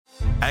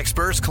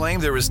Experts claim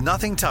there is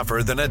nothing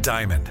tougher than a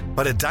diamond.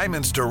 But at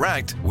Diamonds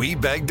Direct, we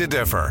beg to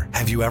differ.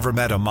 Have you ever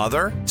met a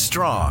mother?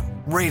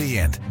 Strong,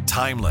 radiant,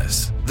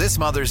 timeless. This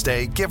Mother's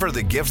Day, give her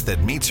the gift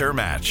that meets her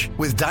match.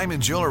 With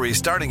diamond jewelry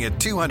starting at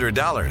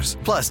 $200.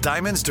 Plus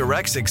Diamonds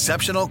Direct's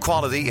exceptional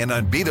quality and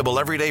unbeatable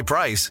everyday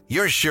price,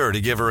 you're sure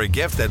to give her a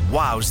gift that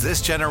wows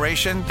this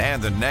generation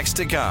and the next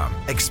to come.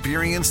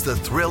 Experience the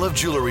thrill of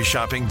jewelry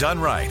shopping done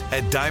right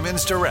at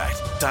Diamonds Direct.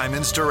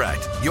 Diamonds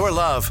Direct. Your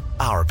love,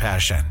 our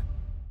passion.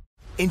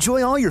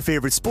 Enjoy all your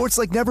favorite sports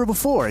like never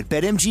before at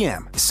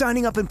BetMGM.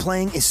 Signing up and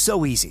playing is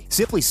so easy.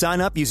 Simply sign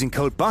up using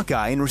code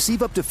Buckeye and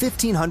receive up to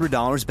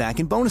 $1,500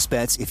 back in bonus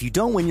bets if you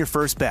don't win your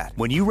first bet.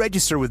 When you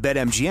register with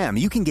BetMGM,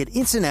 you can get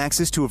instant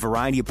access to a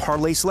variety of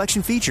parlay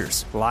selection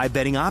features, live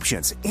betting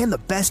options, and the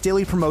best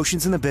daily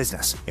promotions in the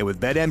business. And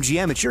with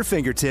BetMGM at your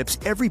fingertips,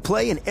 every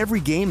play and every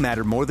game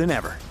matter more than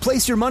ever.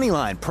 Place your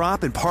moneyline,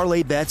 prop, and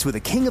parlay bets with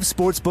the king of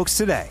sportsbooks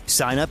today.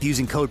 Sign up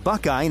using code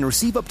Buckeye and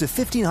receive up to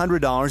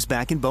 $1,500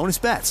 back in bonus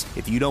bets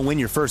if you don't win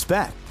your first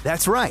bet.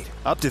 That's right,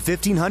 up to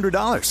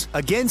 $1,500.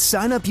 Again,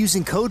 sign up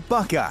using code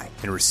Buckeye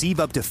and receive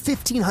up to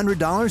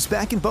 $1,500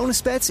 back in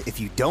bonus bets if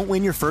you don't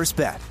win your first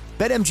bet.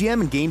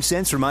 BetMGM and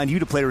GameSense remind you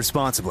to play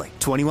responsibly.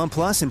 21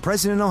 plus and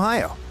present in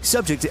Ohio.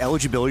 Subject to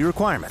eligibility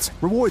requirements.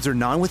 Rewards are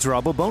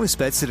non-withdrawable bonus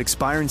bets that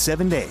expire in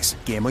 7 days.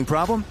 Gambling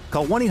problem?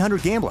 Call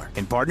 1-800-GAMBLER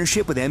in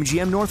partnership with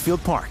MGM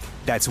Northfield Park.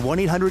 That's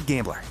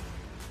 1-800-GAMBLER.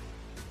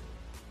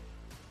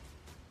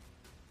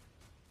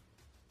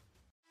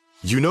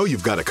 You know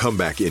you've got a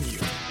comeback in you.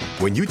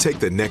 When you take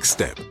the next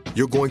step,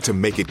 you're going to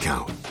make it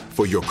count.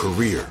 For your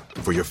career,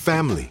 for your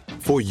family,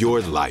 for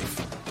your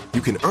life. You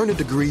can earn a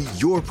degree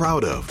you're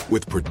proud of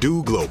with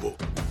Purdue Global.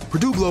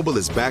 Purdue Global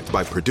is backed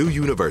by Purdue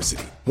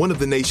University, one of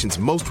the nation's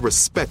most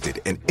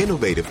respected and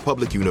innovative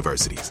public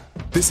universities.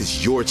 This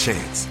is your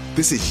chance.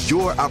 This is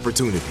your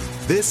opportunity.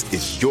 This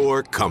is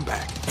your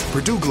comeback.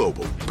 Purdue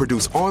Global,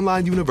 Purdue's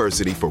online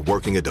university for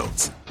working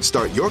adults.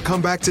 Start your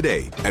comeback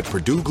today at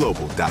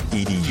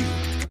purdueglobal.edu.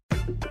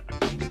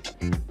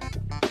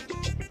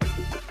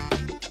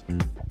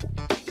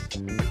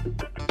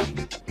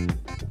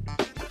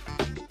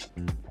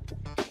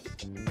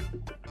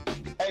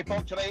 Hey,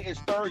 folks, today is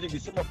Thursday,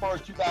 December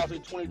 1st,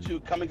 2022.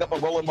 Coming up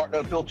on Roland Martin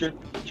Unfiltered,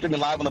 streaming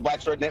live on the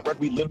Black Star Network.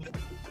 We live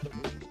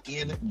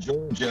in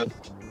Georgia,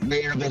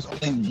 where there's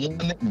only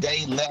 1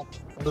 day left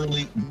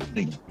early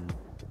voting.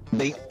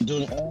 They are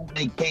doing all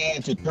they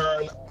can to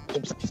turn,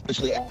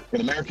 especially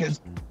African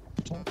Americans.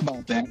 Talk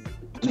about that.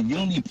 The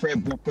Unity Prayer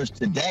Breakfast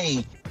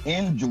today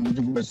in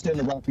Georgia, where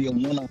Senator Raphael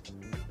Warnock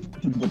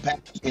to the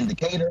package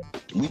indicator.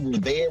 We were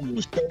there. We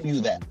will show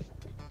you that.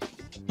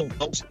 So,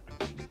 folks,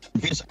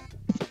 this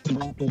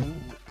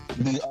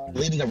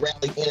leading a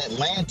rally in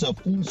Atlanta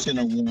for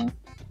Senator Warnock.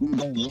 We're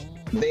going to live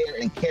there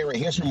and carry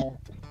his remarks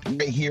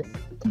right here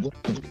on the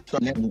Black Star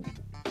Network.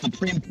 The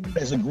Supreme Court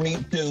has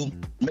agreed to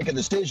make a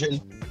decision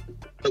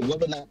on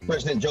whether or not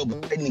President Joe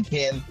Biden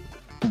can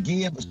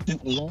give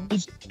student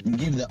loans. We'll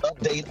give you the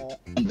update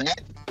on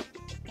that.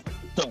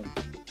 So,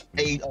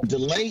 a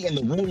delay in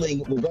the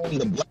ruling regarding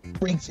the Black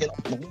Creeks in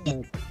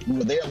Oklahoma. We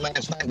were there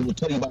last night. We will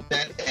tell you about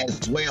that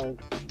as well.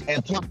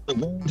 And plus, the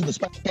road to the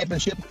SPAC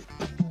championship,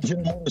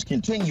 General Motors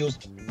continues.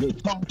 We'll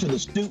talk to the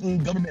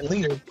student government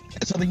leader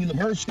at Southern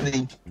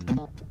University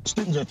about how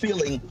students are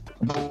feeling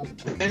about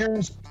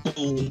their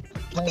school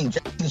playing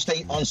Jackson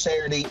State on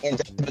Saturday in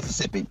Jackson,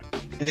 Mississippi.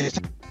 It is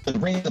time to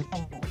bring the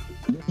ball.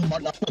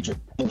 Martin Unfiltered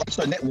on the Black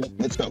Star Network.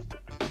 Let's go.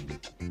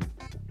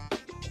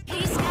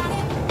 He's got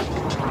it.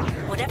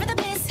 Whatever the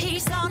miss,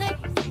 he's on it.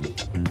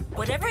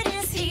 Whatever it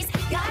is, he's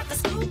got the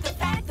scoop, the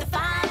fact, the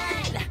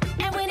find.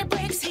 And when it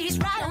breaks, he's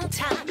right on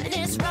time and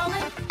it's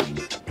rolling.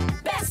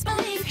 Best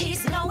believe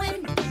he's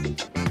knowing.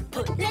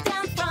 Putting it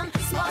down from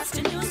sports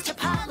to news to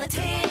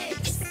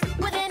politics.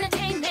 With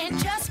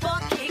entertainment just for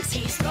kicks,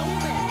 he's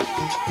rolling.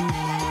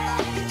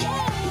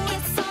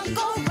 It's on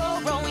Go,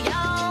 roll,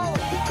 y'all.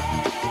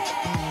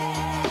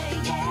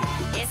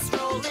 It's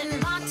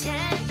Roland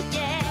Martin,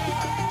 yeah.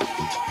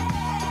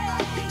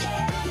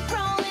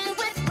 Rolling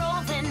with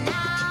Roland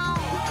now.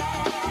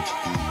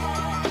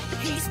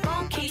 He's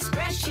funky, he's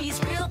fresh, he's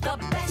real, the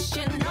best,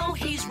 you know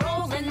he's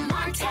Roland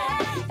Martin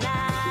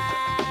now.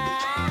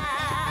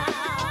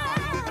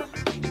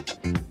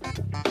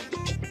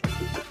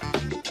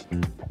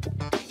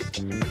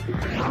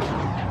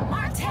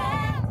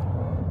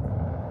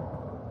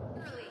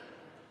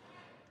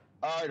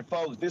 All right,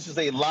 folks, this is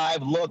a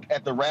live look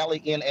at the rally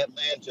in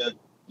Atlanta.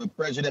 The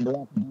President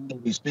Barack Obama will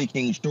be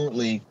speaking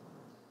shortly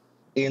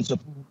in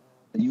support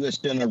of U.S.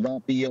 Senator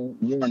Raphael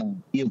Warnock.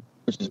 He, of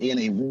course, is in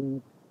a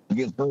room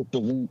against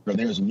Herschel Walker.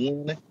 There's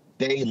 1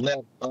 day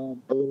left of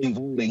early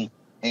voting,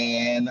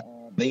 and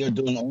they are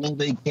doing all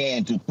they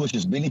can to push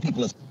as many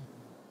people as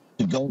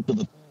to go to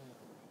the.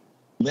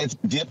 Let's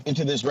dip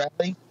into this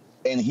rally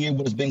and hear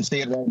what is being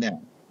said right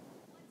now.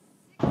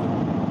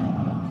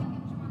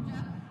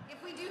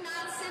 If we do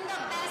not send the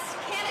best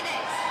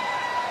candidates,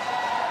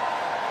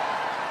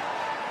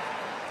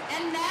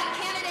 and that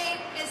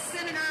candidate is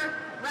Senator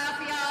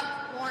Raphael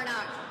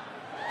Warnock.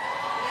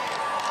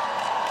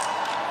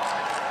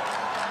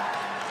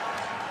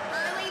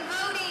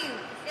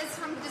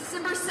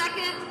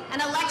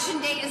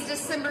 Election day is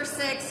December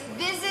 6th.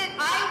 Visit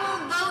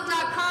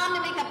iwillvote.com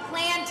to make a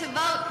plan to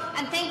vote.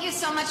 And thank you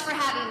so much for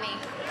having me.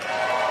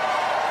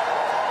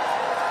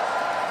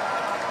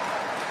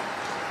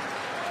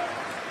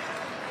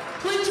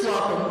 Please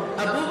welcome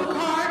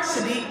Abubakar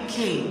Sadiq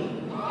King.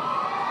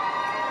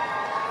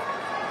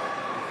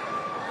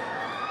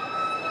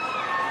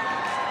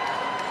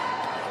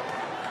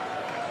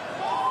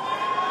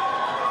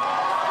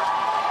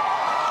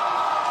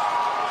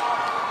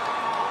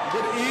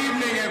 Good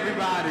evening,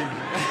 everybody.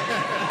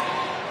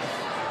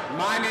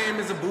 My name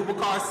is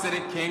Abubakar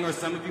Sadiq King, or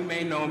some of you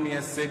may know me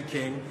as Sid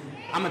King.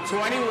 I'm a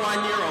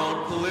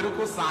 21-year-old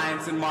political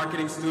science and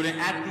marketing student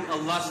at the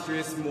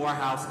illustrious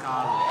Morehouse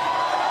College.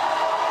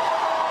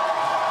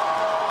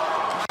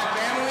 My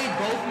family,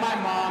 both my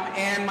mom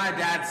and my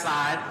dad's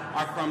side,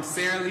 are from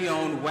Sierra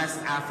Leone, West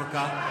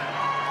Africa.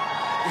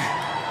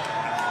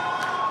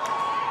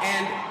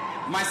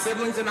 And my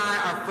siblings and I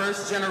are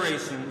first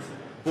generations,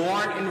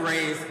 born and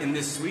raised in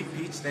this sweet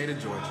peach state of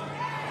Georgia.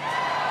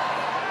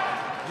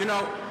 You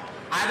know,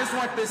 I just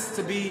want this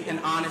to be an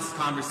honest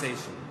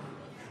conversation,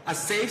 a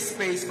safe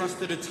space for us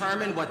to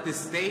determine what this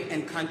state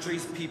and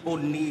country's people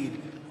need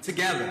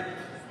together,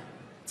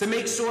 to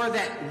make sure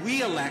that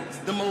we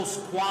elect the most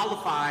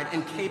qualified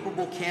and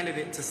capable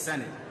candidate to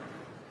Senate.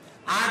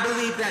 I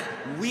believe that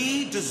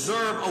we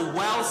deserve a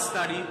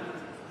well-studied,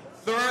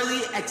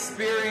 thoroughly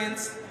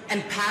experienced,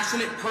 and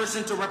passionate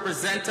person to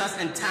represent us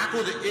and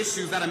tackle the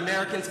issues that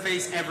Americans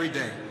face every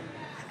day.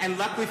 And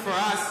luckily for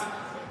us,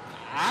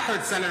 I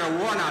heard Senator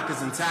Warnock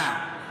is in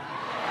town.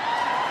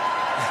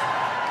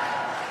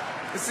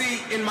 You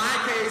see, in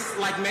my case,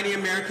 like many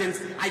Americans,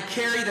 I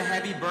carry the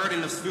heavy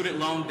burden of student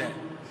loan debt.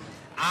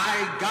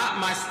 I got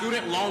my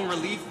student loan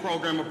relief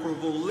program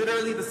approval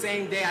literally the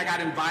same day I got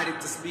invited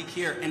to speak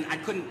here, and I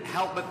couldn't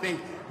help but think,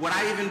 would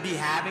I even be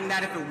having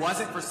that if it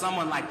wasn't for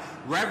someone like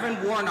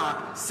Reverend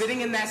Warnock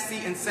sitting in that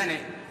seat in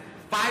Senate,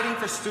 fighting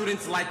for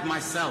students like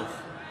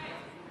myself?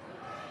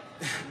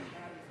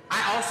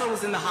 I also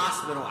was in the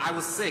hospital. I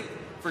was sick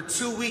for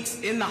 2 weeks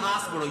in the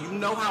hospital. You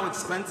know how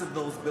expensive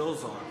those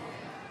bills are.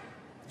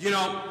 You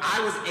know,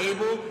 I was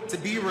able to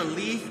be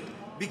relieved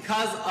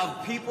because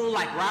of people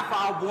like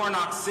Raphael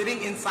Warnock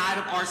sitting inside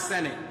of our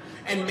Senate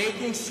and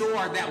making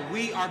sure that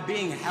we are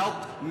being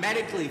helped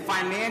medically,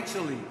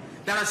 financially,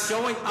 that are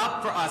showing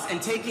up for us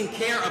and taking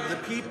care of the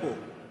people.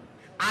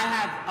 I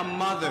have a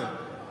mother,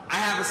 I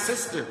have a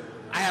sister,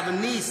 I have a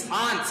niece,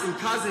 aunts, and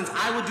cousins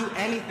I would do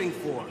anything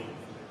for.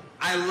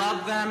 I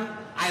love them,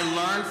 I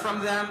learn from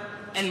them,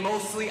 and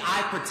mostly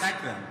I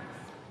protect them.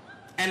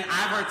 And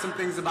I've heard some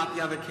things about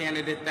the other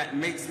candidate that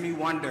makes me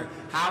wonder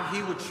how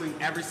he would treat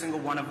every single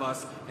one of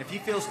us if he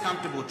feels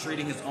comfortable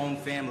treating his own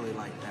family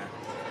like that.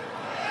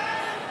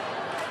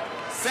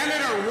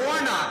 Senator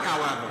Warnock,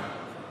 however,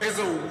 is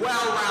a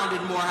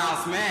well-rounded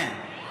Morehouse man,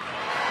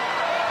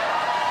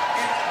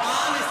 an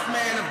honest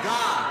man of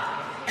God,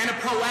 and a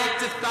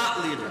proactive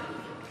thought leader.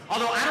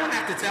 Although I don't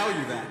have to tell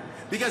you that,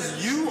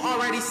 because you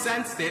already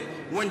sensed it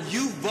when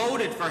you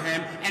voted for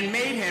him and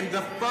made him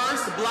the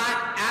first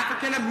black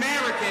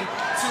African-American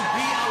to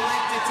be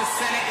elected to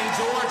Senate in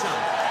Georgia.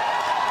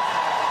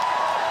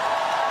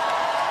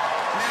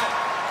 Now,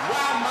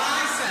 while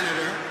my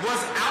senator was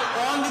out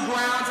on the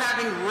grounds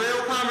having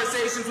real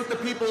conversations with the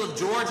people of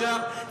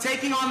Georgia,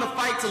 taking on the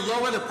fight to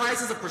lower the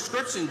prices of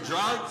prescription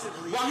drugs,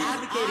 while he was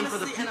advocating for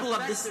the people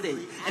of this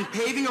state and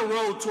paving a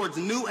road towards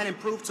new and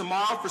improved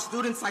tomorrow for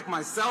students like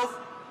myself,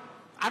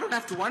 I don't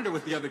have to wonder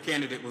what the other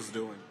candidate was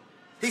doing.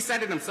 He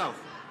said it himself.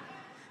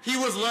 He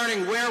was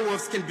learning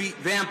werewolves can beat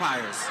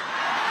vampires.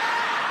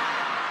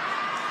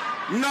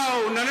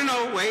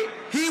 No, wait.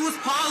 He was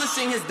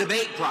polishing his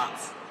debate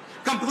props,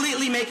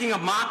 completely making a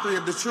mockery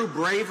of the true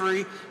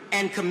bravery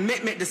and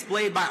commitment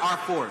displayed by our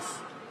force.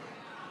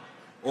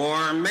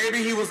 Or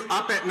maybe he was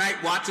up at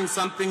night watching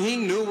something he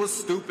knew was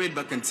stupid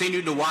but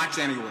continued to watch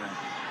anyway.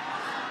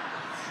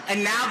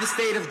 And now the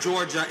state of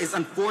Georgia is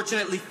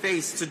unfortunately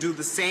faced to do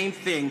the same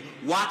thing,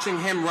 watching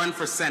him run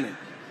for Senate.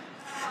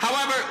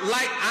 However,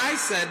 like I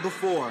said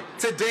before,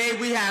 today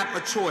we have a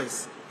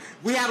choice.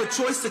 We have a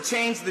choice to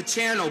change the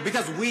channel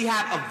because we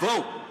have a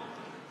vote.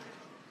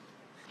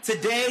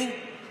 Today,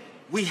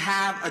 we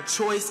have a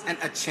choice and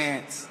a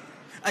chance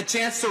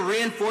to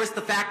reinforce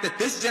the fact that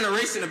this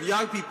generation of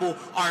young people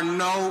are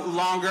no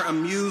longer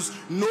amused,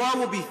 nor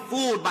will be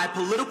fooled by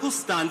political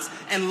stunts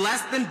and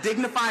less than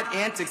dignified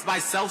antics by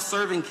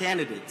self-serving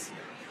candidates.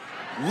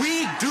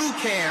 We do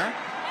care.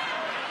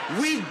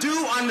 We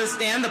do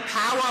understand the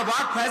power of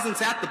our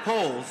presence at the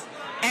polls,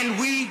 and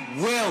we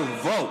will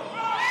vote.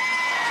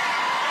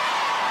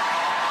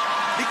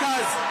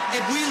 Because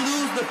if we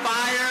lose the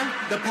fire,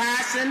 the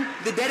passion,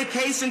 the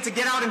dedication to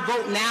get out and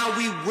vote now,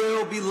 we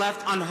will be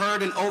left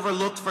unheard and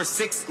overlooked for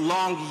 6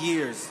 long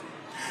years.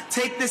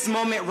 Take this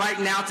moment right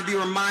now to be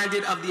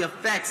reminded of the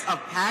effects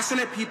of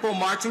passionate people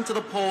marching to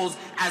the polls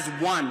as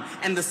one,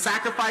 and the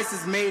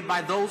sacrifices made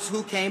by those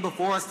who came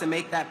before us to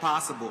make that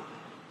possible.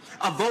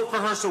 A vote for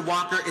Herschel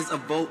Walker is a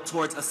vote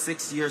towards a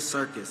 6-year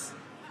circus.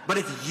 But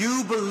if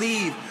you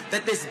believe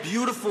that this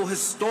beautiful,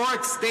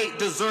 historic state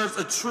deserves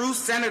a true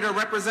senator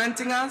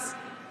representing us,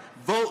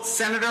 vote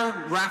Senator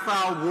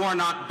Raphael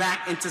Warnock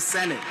back into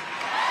Senate.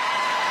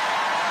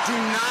 Do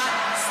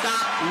not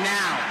stop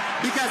now,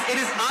 because it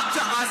is up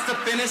to us to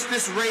finish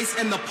this race,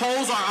 and the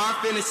polls are our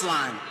finish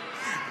line.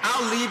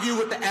 I'll leave you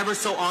with the ever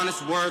so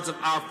honest words of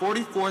our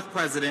 44th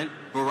president,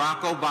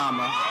 Barack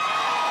Obama.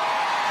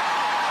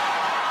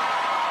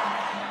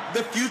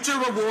 The future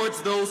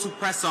rewards those who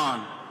press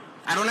on.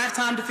 I don't have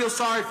time to feel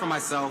sorry for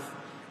myself.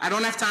 I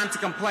don't have time to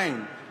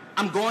complain.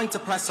 I'm going to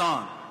press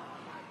on.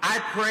 I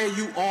pray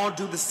you all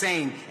do the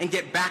same and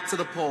get back to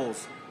the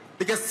polls,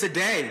 because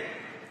today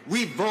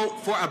we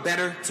vote for a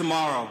better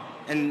tomorrow,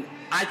 and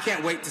I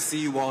can't wait to see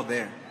you all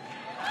there.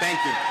 Thank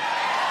you.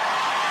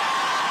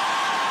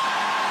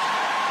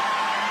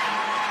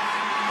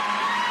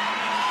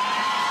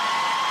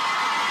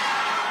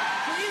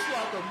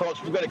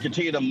 Folks, we're going to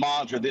continue to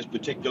monitor this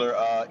particular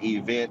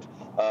event.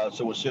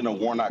 So when Senator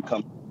Warnock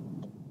comes,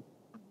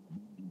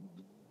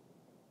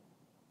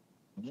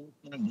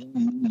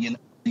 1.1 million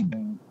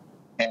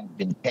have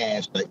been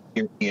passed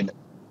here in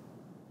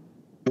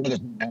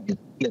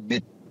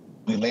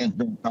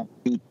Lansbury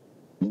Constitution.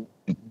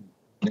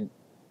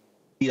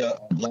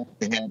 Glad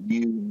to have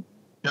you.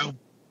 Joe?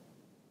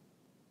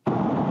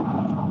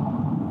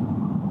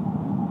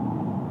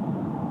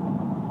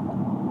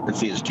 Let's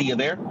see, is Tia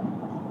there?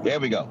 There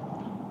we go.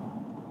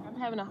 I'm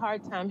having a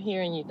hard time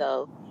hearing you,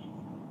 though.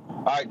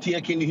 All right, Tia,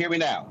 can you hear me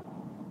now?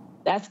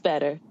 That's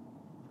better.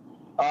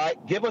 All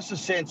right, give us a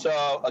sense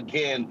of,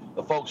 again,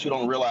 the folks who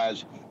don't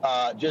realize,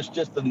 just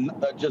the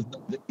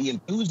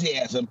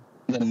enthusiasm,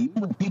 the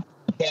number of people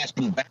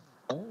casting back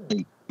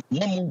early.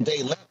 One more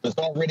day left, it's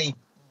already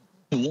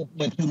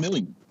 1.2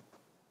 million.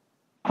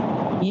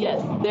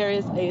 Yes, there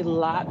is a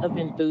lot of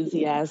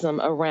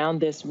enthusiasm around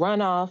this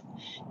runoff.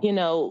 You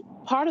know,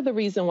 part of the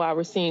reason why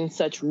we're seeing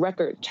such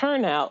record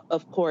turnout,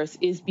 of course,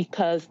 is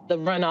because the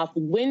runoff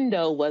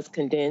window was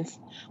condensed,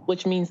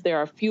 which means there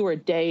are fewer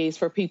days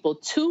for people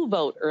to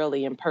vote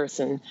early in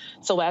person.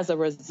 So as a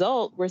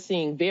result, we're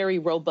seeing very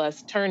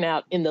robust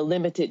turnout in the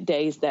limited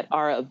days that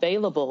are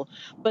available.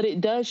 But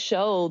it does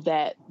show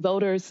that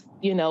voters,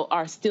 you know,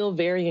 are still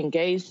very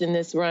engaged in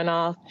this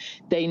runoff.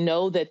 They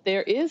know that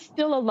there is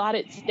still a lot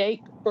at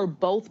stake for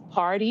both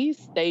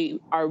parties. They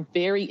are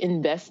very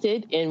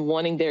invested in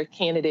wanting their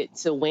candidate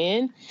to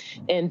win,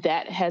 and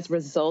that has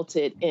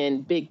resulted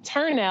in big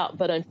turnout.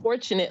 But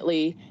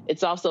unfortunately,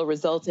 it's also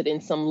resulted in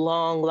some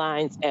long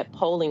lines at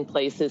polling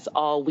places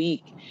all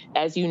week.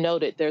 As you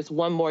noted, there's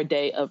one more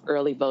day of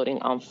early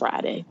voting on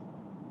Friday.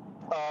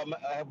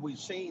 Have we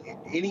seen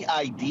any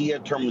idea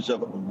in terms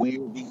of where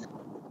these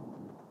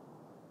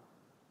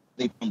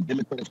from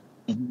Democrats?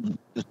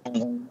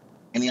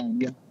 Any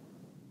idea?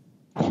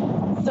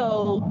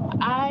 So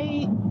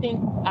I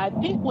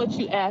think what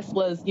you asked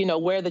was, you know,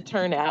 where the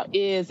turnout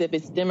is, if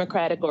it's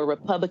Democratic or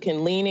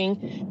Republican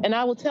leaning. And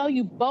I will tell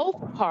you,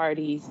 both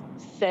parties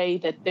say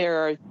that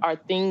there are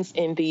things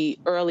in the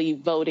early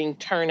voting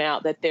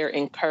turnout that they're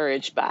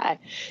encouraged by.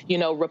 You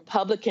know,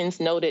 Republicans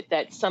noted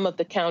that some of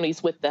the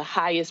counties with the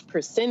highest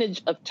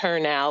percentage of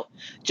turnout,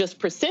 just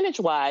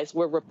percentage-wise,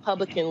 were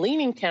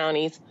Republican-leaning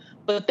counties,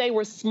 but they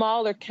were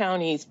smaller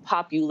counties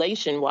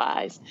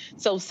population-wise.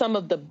 So some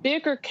of the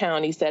bigger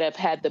counties that have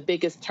had the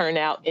biggest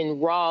turnout in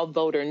raw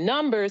voter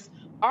numbers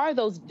are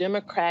those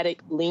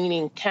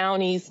Democratic-leaning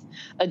counties.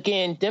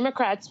 Again,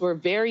 Democrats were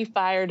very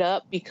fired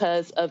up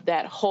because of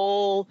that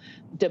whole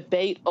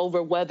debate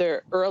over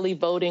whether early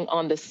voting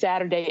on the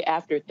Saturday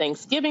after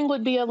Thanksgiving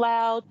would be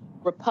allowed.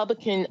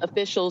 Republican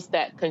officials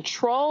that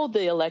control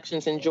the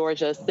elections in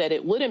Georgia said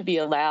it wouldn't be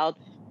allowed,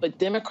 but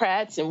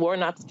Democrats and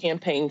Warnock's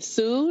campaign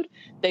sued.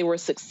 They were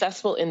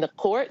successful in the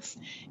courts.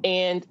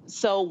 And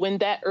so when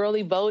that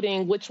early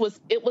voting,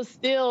 it was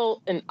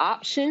still an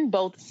option,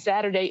 both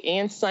Saturday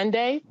and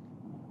Sunday,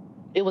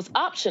 it was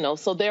optional.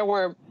 So there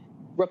were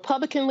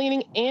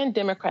Republican-leaning and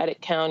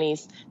Democratic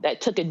counties that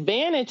took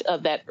advantage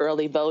of that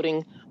early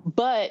voting,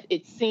 but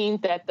it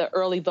seemed that the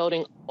early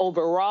voting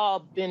overall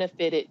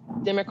benefited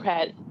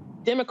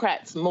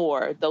Democrats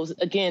more. Those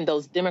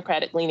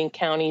Democratic-leaning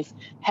counties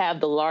have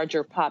the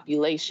larger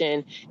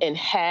population and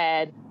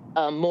had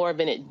more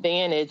of an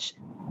advantage,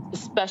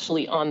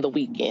 especially on the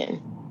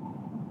weekend.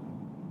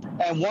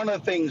 And one of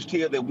the things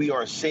here that we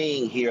are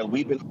seeing here,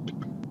 we've been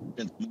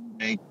since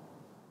Monday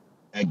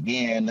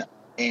again,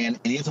 and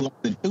it is a lot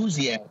of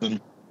enthusiasm,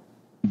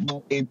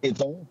 but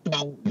it's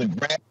also the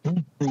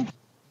grassroots group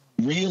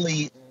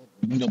really,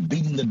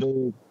 beating the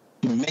door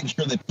to make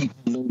sure that people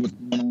know what's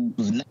going on.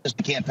 It's not just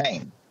the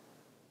campaign.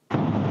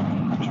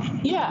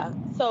 Yeah,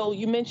 so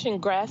you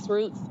mentioned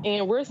grassroots,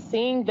 and we're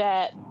seeing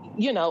that,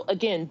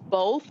 again,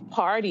 both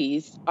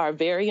parties are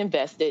very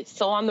invested.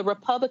 So on the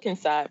Republican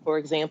side, for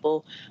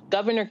example,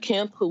 Governor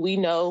Kemp, who we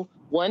know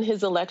won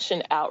his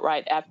election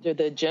outright after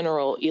the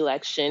general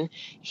election,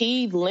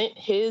 he lent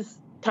his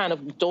kind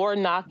of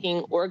door-knocking,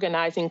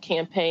 organizing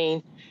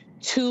campaign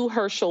to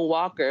Herschel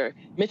Walker.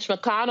 Mitch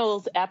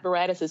McConnell's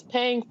apparatus is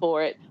paying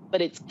for it,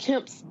 but it's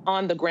Kemp's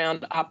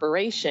on-the-ground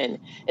operation.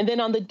 And then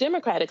on the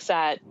Democratic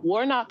side,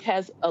 Warnock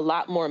has a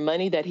lot more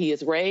money that he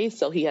has raised,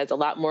 so he has a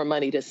lot more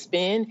money to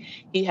spend.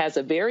 He has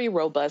a very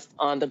robust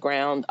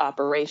on-the-ground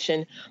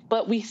operation.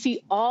 But we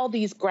see all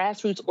these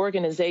grassroots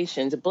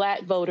organizations,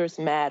 Black Voters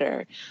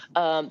Matter,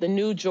 the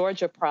New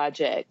Georgia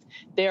Project.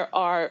 There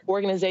are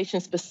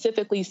organizations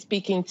specifically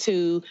speaking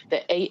to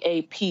the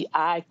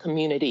AAPI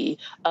community,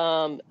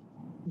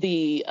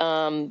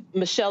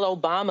 Michelle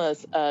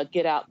Obama's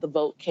Get Out the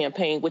Vote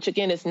campaign, which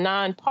again is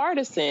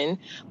nonpartisan,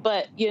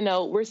 but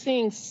we're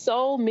seeing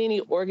so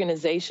many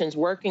organizations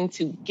working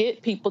to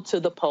get people to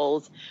the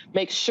polls,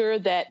 make sure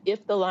that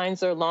if the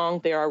lines are long,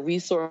 there are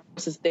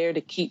resources there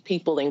to keep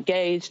people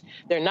engaged.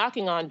 They're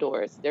knocking on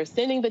doors, they're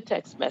sending the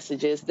text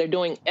messages, they're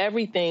doing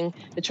everything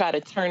to try to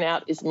turn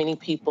out as many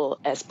people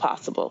as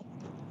possible.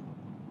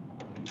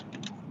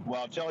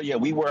 Well, I'll tell you,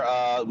 we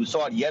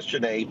saw it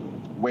yesterday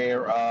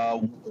where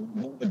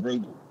the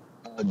group,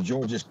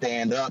 Georgia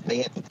Stand Up, they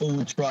had the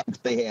food trucks,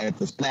 they had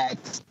the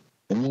snacks,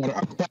 and water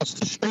across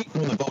the street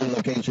from the voting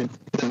location.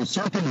 They were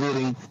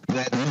circumventing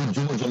that new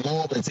Georgia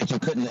law that said you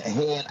couldn't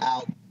hand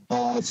out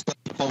stuff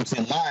to folks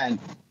in line,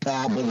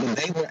 but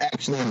they were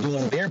actually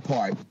doing their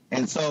part.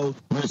 And so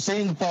we're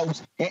seeing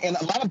folks, and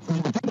a lot of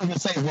people will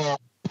say, well,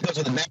 because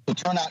of the massive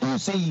turnout you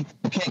see,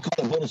 you can't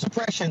call it voter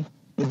suppression.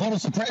 The voter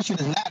suppression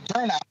is not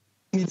turnout.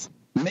 It's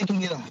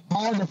making it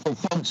harder for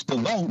folks to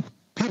vote.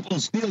 People are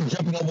still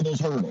jumping over those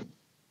hurdles.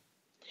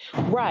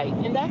 Right.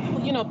 And that's,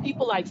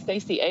 people like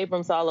Stacey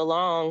Abrams all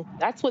along,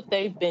 that's what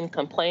they've been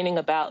complaining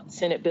about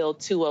Senate Bill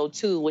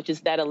 202, which is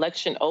that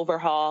election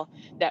overhaul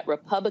that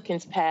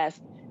Republicans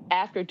passed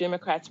after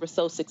Democrats were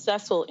so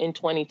successful in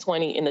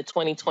 2020 in the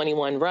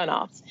 2021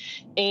 runoffs.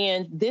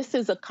 And this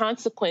is a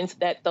consequence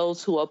that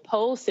those who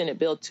oppose Senate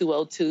Bill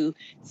 202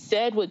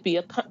 said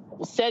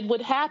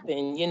would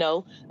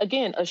happen.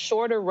 Again, a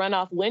shorter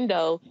runoff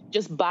window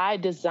just by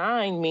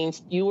design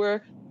means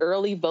fewer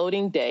early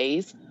voting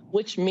days,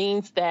 which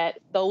means that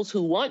those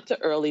who want to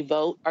early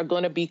vote are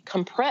going to be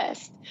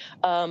compressed.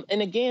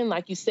 And again,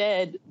 like you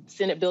said,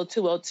 Senate Bill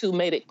 202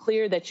 made it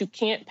clear that you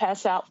can't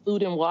pass out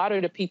food and water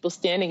to people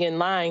standing in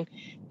line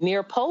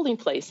near polling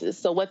places.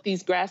 So what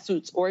these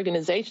grassroots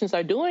organizations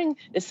are doing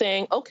is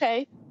saying,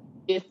 okay,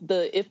 if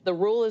the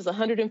rule is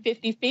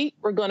 150 feet,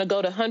 we're going to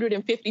go to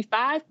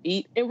 155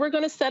 feet, and we're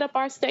going to set up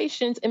our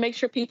stations and make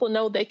sure people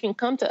know they can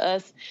come to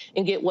us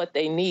and get what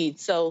they need.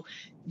 So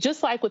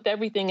just like with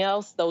everything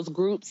else, those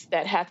groups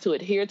that have to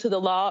adhere to the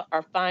law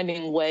are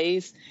finding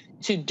ways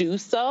to do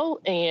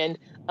so. And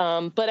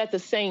but at the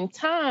same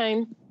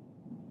time,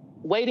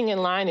 waiting in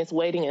line is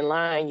waiting in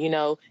line.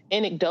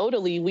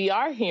 Anecdotally, we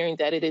are hearing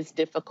that it is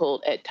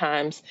difficult at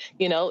times.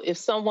 If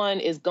someone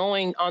is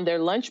going on their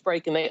lunch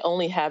break and they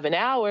only have an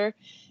hour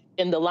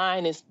and the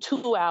line is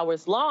 2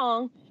 hours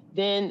long,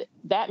 then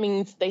that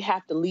means they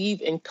have to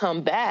leave and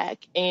come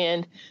back.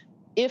 And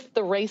if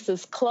the race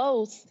is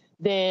close,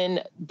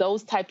 then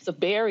those types of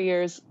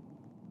barriers,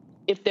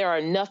 if there are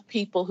enough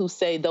people who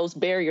say those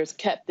barriers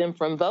kept them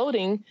from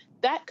voting,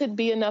 that could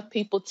be enough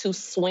people to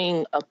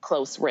swing a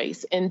close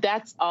race. And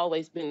that's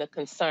always been the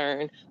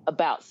concern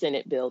about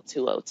Senate Bill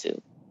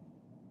 202.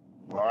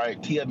 All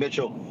right, Tia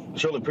Mitchell,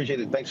 surely appreciate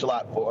it. Thanks a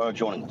lot for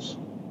joining us.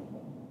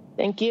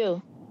 Thank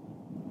you.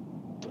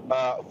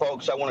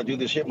 Folks, I want to do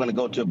this here. I'm going to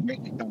go to a break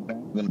and come back.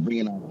 We're going to bring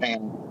in our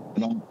panel,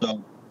 and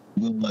also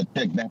we'll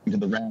check back into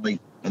the rally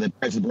that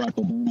President Barack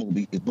Obama will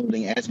be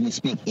voting as we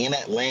speak in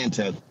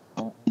Atlanta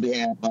on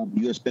behalf of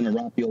U.S. Senator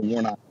Raphael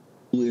Warnock,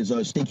 who is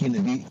seeking to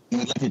be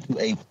elected to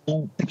a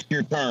full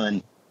 6-year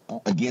term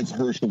against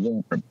Herschel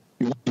Walker.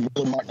 You're watching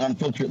Roland Martin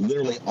Unfiltered,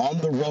 literally on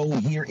the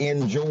road here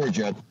in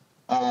Georgia.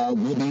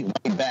 We'll be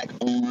right back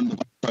on the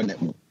Black Star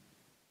Network.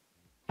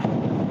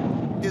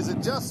 Is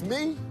it just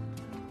me?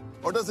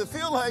 Or does it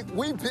feel like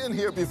we've been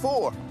here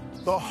before?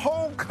 The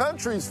whole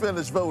country's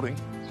finished voting,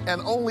 and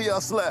only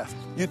us left.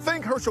 You'd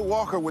think Herschel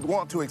Walker would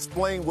want to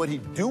explain what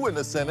he'd do in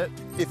the Senate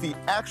if he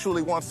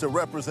actually wants to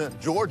represent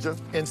Georgia.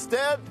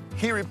 Instead,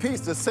 he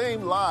repeats the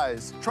same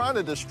lies, trying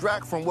to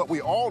distract from what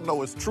we all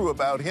know is true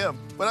about him.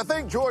 But I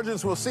think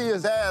Georgians will see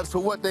his ads for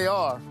what they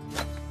are.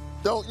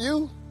 Don't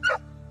you?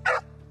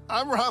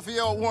 I'm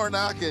Raphael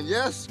Warnock, and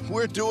yes,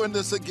 we're doing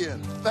this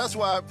again. That's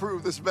why I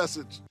approve this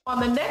message.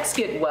 On the next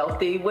Get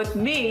Wealthy with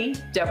me,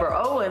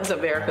 Deborah Owens,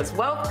 America's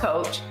Wealth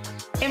Coach,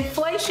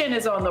 inflation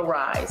is on the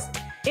rise.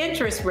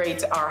 Interest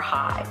rates are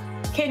high.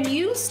 Can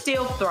you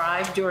still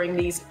thrive during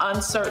these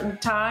uncertain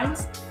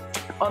times?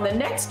 On the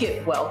next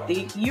Get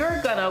Wealthy, you're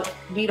gonna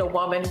meet a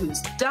woman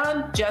who's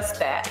done just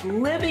that,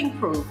 living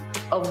proof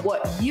of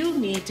what you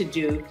need to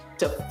do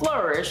to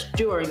flourish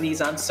during these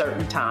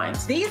uncertain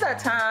times. These are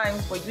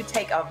times where you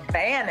take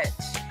advantage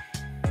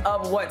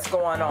of what's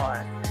going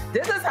on.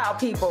 This is how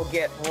people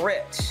get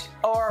rich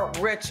or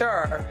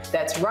richer.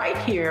 That's right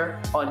here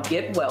on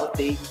Get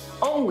Wealthy,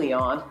 only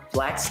on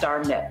Black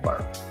Star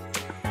Network.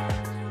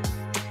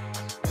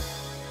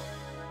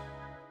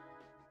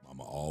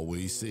 Mama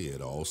always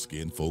said all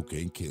skin folk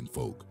ain't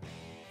kinfolk.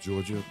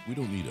 Georgia, we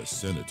don't need a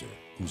senator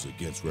who's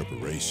against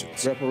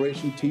reparations.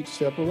 Reparation teaches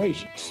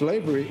separation.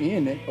 Slavery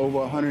ended over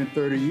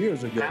 130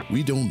 years ago.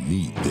 We don't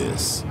need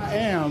this. I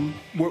am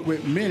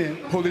with many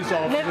police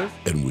officers.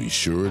 And we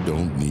sure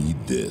don't need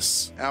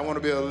this. I want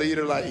to be a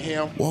leader like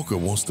him. Walker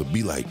wants to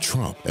be like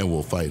Trump and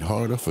will fight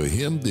harder for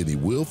him than he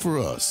will for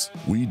us.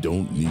 We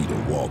don't need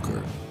a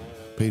Walker.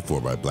 Paid for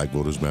by Black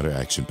Voters Matter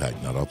Action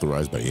PAC, not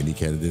authorized by any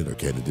candidate or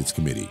candidates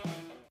committee.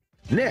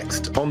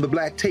 Next on the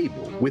Black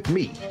Table with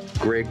me,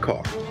 Greg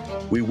Carr,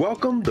 we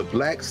welcome the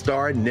Black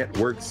Star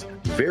Network's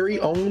very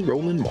own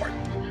Roland Martin,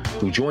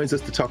 who joins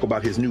us to talk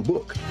about his new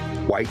book,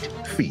 White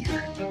Fear,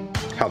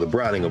 how the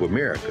browning of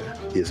America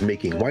is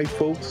making white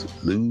folks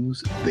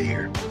lose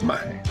their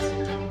minds.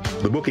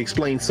 The book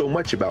explains so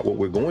much about what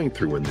we're going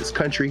through in this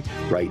country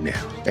right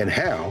now, and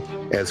how,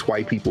 as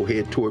white people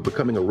head toward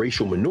becoming a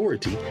racial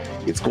minority,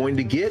 it's going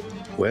to get,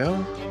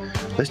 well,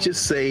 let's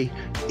just say,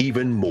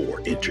 even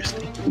more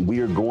interesting. We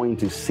are going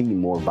to see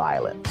more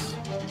violence.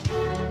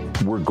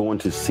 We're going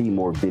to see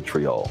more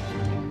vitriol,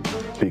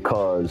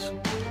 because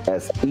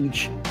as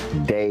each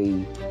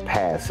day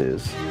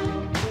passes,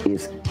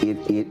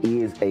 it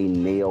is a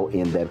nail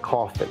in that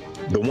coffin.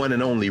 The one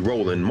and only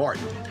Roland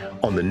Martin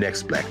on the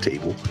next Black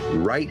Table,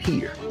 right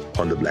here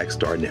on the Black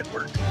Star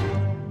Network.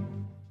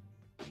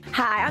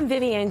 Hi, I'm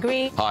Vivian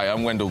Green. Hi,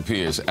 I'm Wendell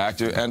Pierce,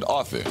 actor and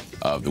author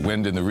of The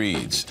Wind in the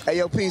Reeds. Hey,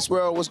 yo, Peace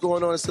World, what's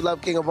going on? It's the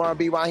Love King of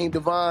R&B, Raheem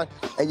Devon,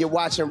 and you're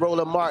watching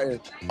Roland Martin,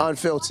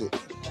 Unfiltered.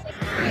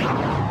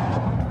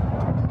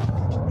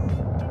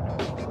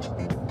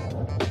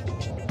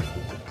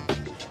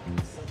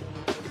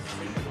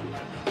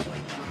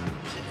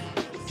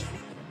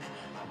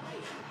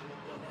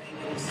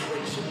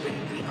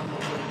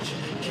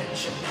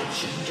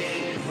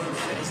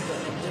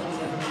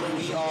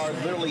 We are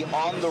literally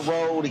on the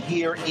road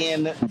here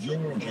in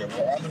Georgia.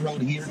 We're on the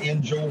road here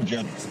in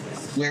Georgia,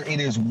 where it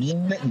is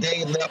 1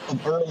 day left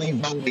of early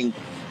voting.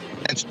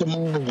 That's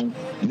tomorrow. And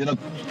then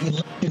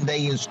election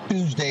day is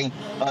Tuesday,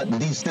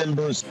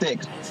 December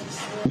 6th.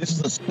 This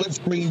is a split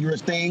screen you're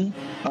seeing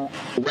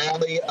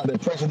rally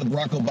that President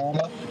Barack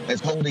Obama is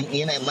holding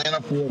in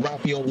Atlanta for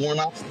Raphael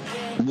Warnock.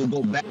 We'll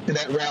go back to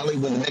that rally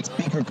when the next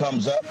speaker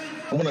comes up.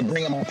 I want to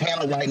bring on my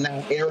panel right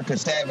now, Erica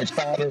Savage,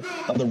 founder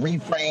of the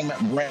Reframe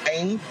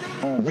Brain,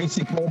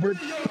 Reese Colbert,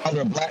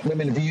 founder of Black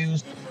Women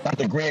Views,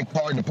 Dr. Greg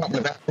Carr,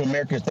 Department of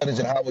Afro-American Studies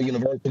at Howard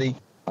University.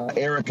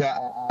 Erica,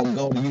 I'll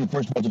go to you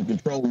first of all to the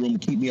control room.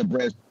 Keep me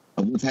abreast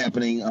of what's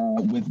happening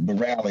with the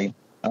rally.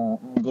 I'll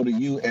go to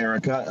you,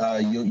 Erica.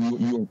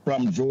 You are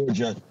from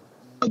Georgia.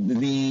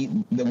 The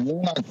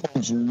Warnock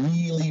folks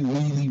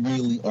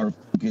really are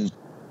focused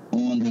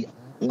on the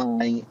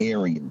outlying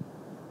area,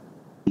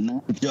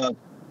 not just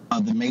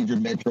the major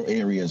metro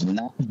areas,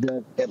 not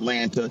just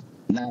Atlanta,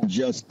 not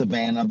just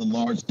Savannah, the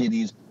large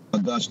cities,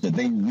 Augusta.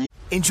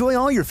 Enjoy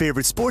all your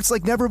favorite sports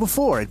like never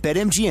before at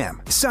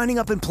BetMGM. Signing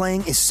up and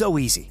playing is so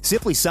easy.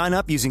 Simply sign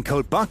up using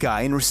code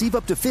Buckeye and receive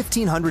up to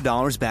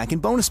 $1,500 back in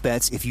bonus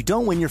bets if you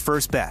don't win your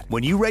first bet.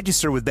 When you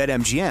register with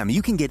BetMGM,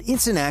 you can get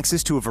instant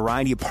access to a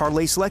variety of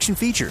parlay selection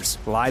features,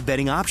 live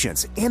betting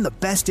options, and the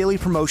best daily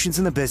promotions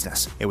in the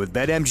business. And with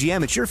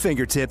BetMGM at your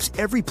fingertips,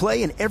 every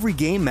play and every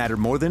game matter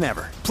more than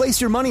ever.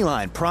 Place your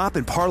moneyline, prop,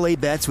 and parlay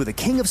bets with the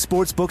king of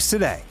sportsbooks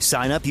today.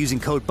 Sign up using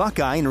code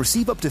Buckeye and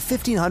receive up to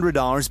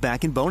 $1,500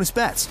 back in bonus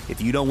bets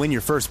if you don't win your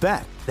first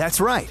bet.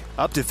 That's right,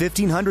 up to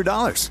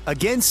 $1,500.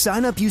 Again,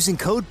 sign up using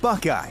code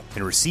Buckeye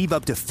and receive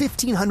up to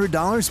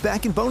 $1,500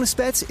 back in bonus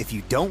bets if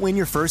you don't win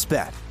your first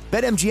bet.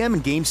 BetMGM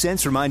and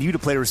GameSense remind you to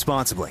play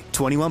responsibly.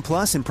 21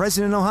 plus and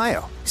present in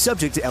Ohio.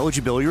 Subject to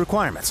eligibility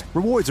requirements.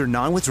 Rewards are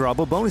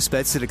non-withdrawable bonus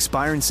bets that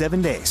expire in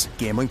 7 days.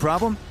 Gambling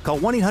problem? Call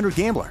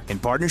 1-800-GAMBLER in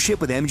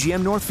partnership with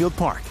MGM Northfield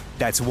Park.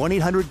 That's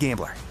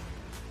 1-800-GAMBLER.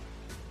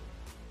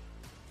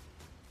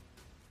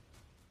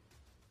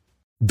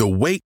 The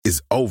wait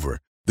is over.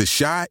 The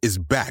Chi is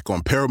back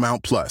on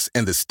Paramount Plus,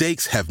 and the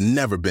stakes have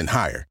never been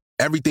higher.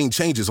 Everything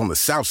changes on the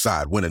South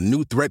Side when a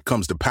new threat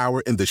comes to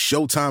power in the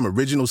Showtime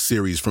original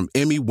series from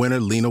Emmy winner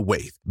Lena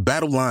Waithe.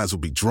 Battle lines will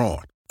be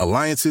drawn,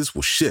 alliances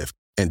will shift,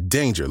 and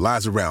danger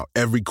lies around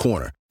every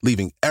corner,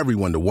 leaving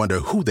everyone to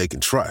wonder who they can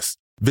trust.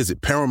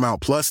 Visit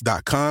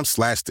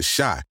ParamountPlus.com/The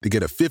Chi to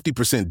get a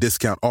 50%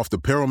 discount off the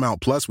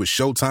Paramount Plus with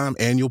Showtime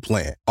annual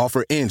plan.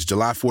 Offer ends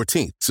July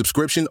 14th.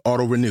 Subscription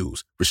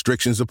auto-renews.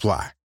 Restrictions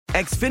apply.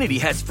 Xfinity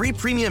has free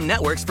premium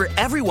networks for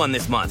everyone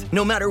this month,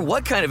 no matter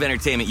what kind of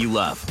entertainment you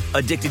love.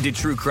 Addicted to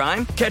true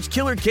crime? Catch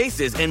killer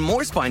cases and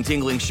more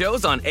spine-tingling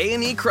shows on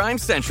A&E Crime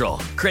Central.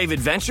 Crave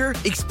adventure?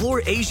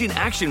 Explore Asian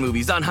action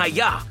movies on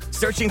Hi-YAH.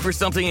 Searching for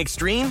something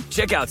extreme?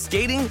 Check out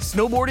skating,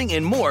 snowboarding,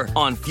 and more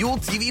on Fuel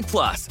TV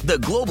Plus, the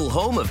global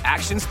home of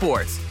action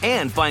sports.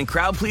 And find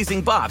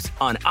crowd-pleasing bops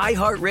on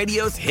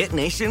iHeartRadio's Hit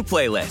Nation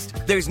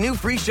playlist. There's new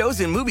free shows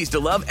and movies to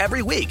love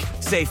every week.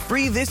 Say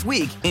free this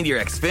week in your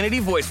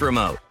Xfinity voice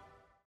remote.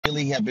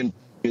 Really have been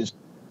focused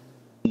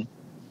on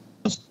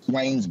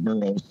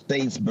Swainsboro,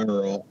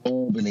 Statesboro,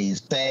 Albany,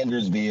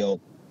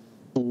 Sandersville,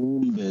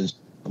 Columbus.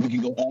 We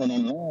can go on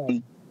and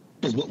on.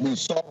 Because what we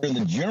saw in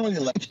the general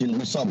election,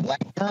 we saw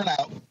black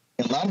turnout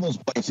In a lot of those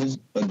places,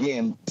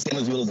 again,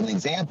 Sandersville is an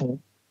example,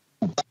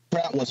 black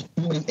turnout was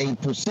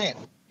 48%.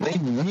 They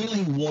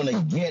really want to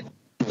get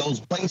those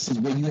places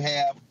where you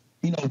have,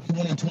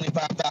 20,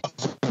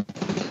 25,000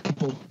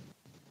 people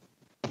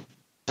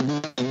to be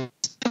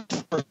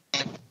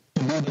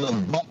able to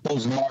bump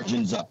those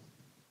margins up.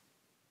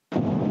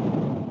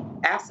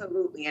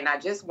 Absolutely. And I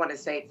just want to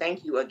say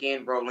thank you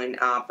again, Roland,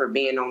 for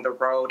being on the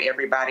road.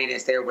 Everybody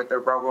that's there with the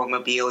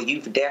Robo-Mobile,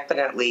 you've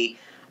definitely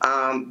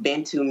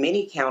been to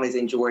many counties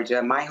in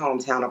Georgia, my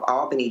hometown of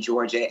Albany,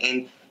 Georgia.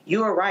 And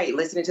you are right,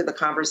 listening to the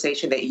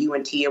conversation that you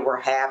and Tia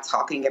were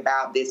talking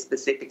about this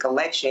specific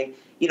election.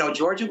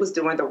 Georgia was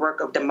doing the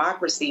work of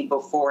democracy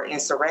before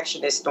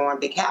insurrectionists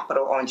stormed the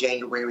Capitol on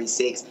January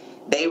 6th.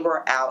 They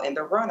were out in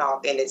the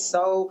runoff, and it's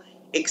so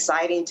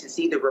exciting to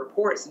see the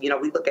reports. We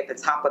look at the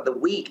top of the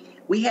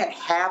week. We had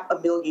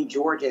 500,000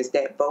 Georgians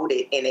that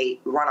voted in a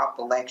runoff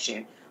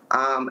election.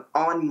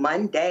 On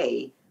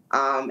Monday,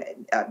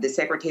 the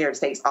Secretary of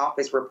State's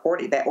office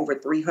reported that over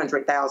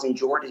 300,000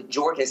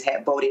 Georgians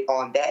had voted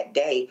on that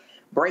day,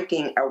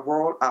 breaking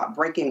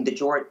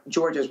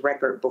Georgia's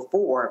record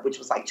before, which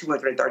was like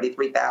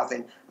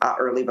 233,000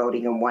 early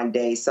voting in one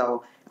day.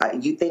 So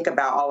you think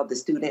about all of the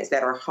students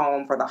that are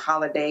home for the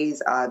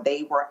holidays.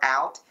 They were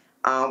out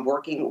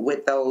working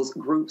with those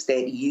groups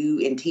that you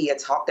and Tia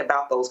talked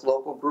about, those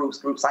local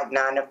groups like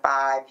 9 to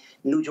 5,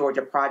 New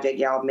Georgia Project,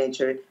 y'all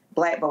mentioned.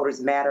 Black Voters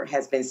Matter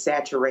has been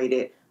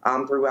saturated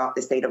throughout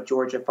the state of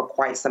Georgia for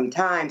quite some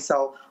time.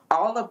 So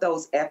all of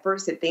those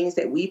efforts, the things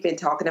that we've been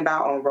talking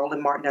about on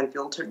Roland Martin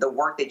Unfiltered, the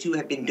work that you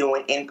have been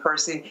doing in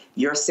person,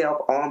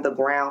 yourself on the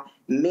ground,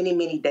 many,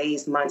 many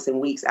days, months, and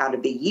weeks out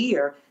of the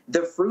year,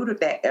 the fruit of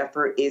that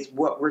effort is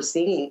what we're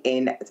seeing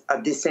in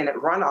the Senate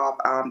runoff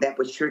that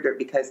was triggered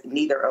because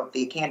neither of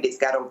the candidates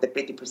got over the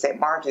 50%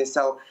 margin.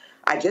 So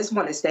I just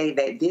want to say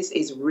that this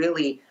is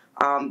really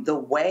the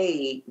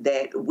way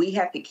that we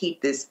have to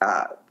keep this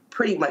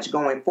pretty much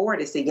going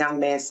forward. As the young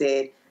man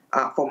said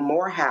for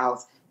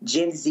Morehouse,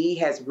 Gen Z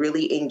has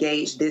really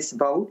engaged this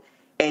vote.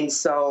 And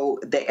so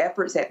the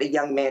efforts that the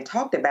young man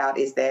talked about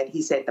is that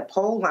he said the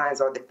poll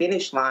lines or the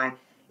finish line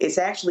is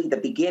actually the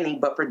beginning,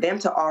 but for them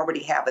to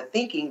already have a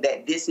thinking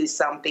that this is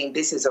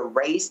a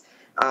race,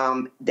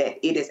 that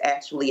it is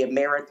actually a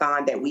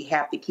marathon, that we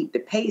have to keep the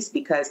pace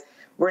because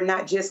we're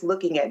not just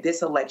looking at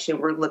this election,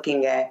 we're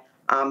looking at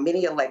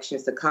many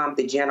elections to come,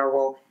 the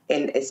general,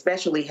 and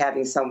especially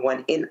having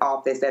someone in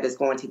office that is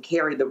going to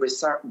carry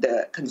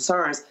the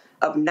concerns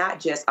of not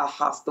just a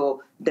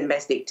hostile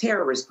domestic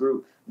terrorist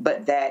group,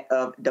 but that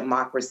of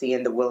democracy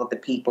and the will of the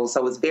people.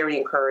 So it's very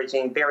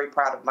encouraging, very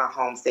proud of my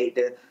home state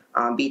to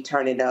be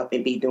turning up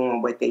and be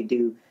doing what they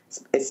do,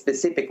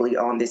 specifically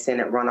on the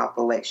Senate runoff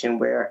election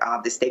where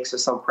the stakes are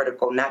so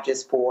critical, not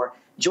just for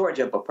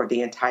Georgia, but for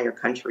the entire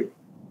country.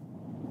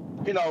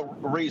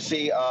 Reese,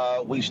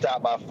 we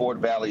stopped by Fort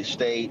Valley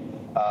State.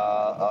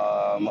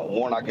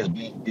 Warnock has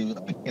been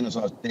to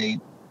Kennesaw State,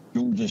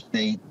 Georgia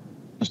State,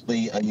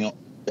 obviously,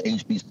 the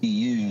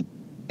HBCU.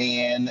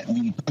 And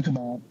when you talk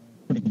about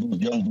putting those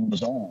young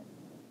voters on,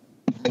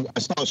 I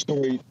saw a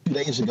story 2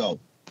 days ago.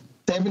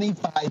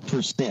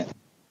 75%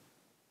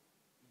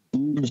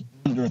 voters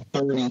under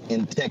 30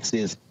 in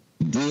Texas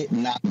did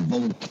not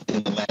vote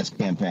in the last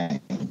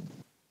campaign.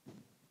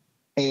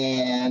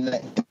 And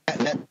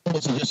that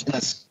was just an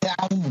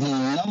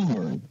astounding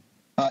number.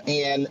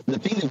 And the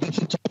thing that we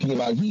keep talking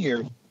about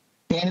here,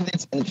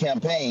 candidates and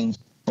campaigns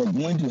are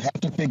going to have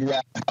to figure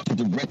out how to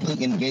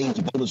directly engage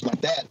voters like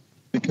that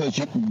because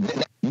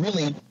that's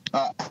really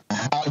how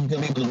you're going to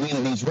be able to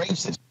win these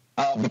races.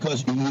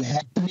 Because you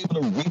have to be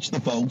able to reach the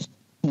folks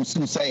who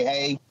say,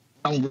 hey,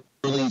 I don't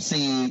really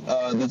see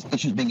these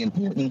issues being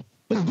important,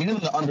 but get them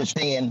to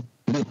understand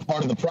this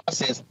part of the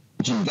process,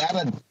 but you got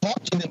to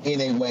talk to them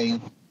in a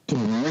way to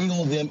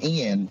reel them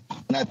in.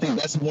 And I think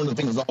that's one of the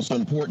things that's also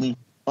important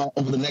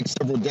over the next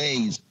several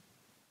days.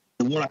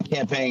 The Warnock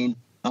campaign,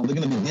 they're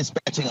going to be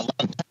dispatching a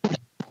lot of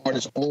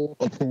artists all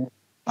across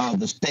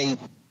the state,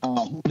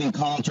 holding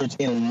concerts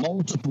in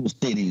multiple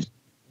cities.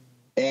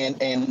 And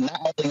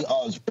not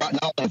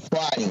only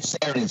Friday,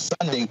 Saturday,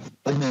 Sunday,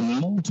 but there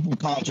are multiple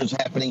concerts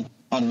happening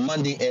on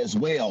Monday as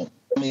well.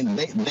 I mean,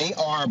 they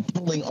are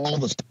pulling all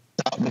the stuff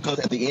out because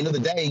at the end of the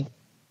day,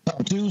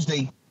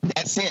 Tuesday,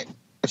 that's it.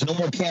 There's no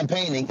more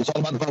campaigning. It's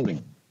all about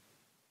voting.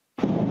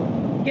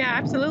 Yeah,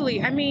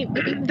 absolutely. I mean,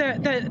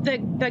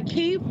 the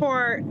key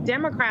for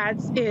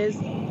Democrats is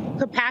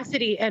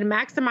capacity and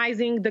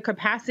maximizing the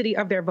capacity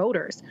of their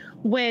voters.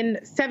 When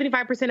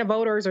 75% of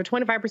voters or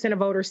 25% of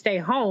voters stay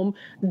home,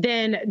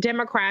 then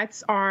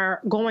Democrats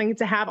are going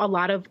to have a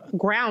lot of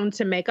ground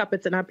to make up.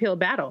 It's an uphill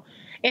battle.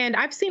 And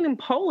I've seen in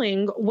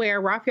polling where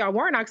Raphael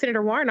Warnock,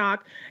 Senator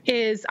Warnock,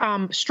 is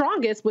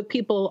strongest with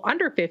people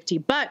under 50.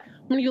 But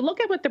when you look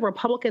at what the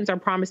Republicans are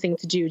promising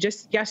to do,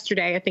 just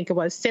yesterday, I think it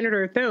was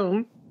Senator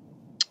Thune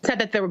said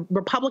that the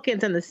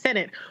Republicans in the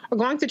Senate are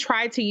going to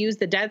try to use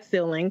the debt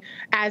ceiling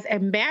as a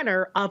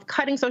manner of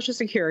cutting Social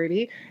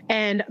Security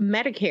and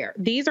Medicare.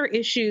 These are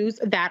issues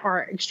that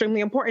are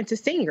extremely important to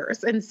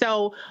seniors. And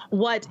so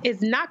what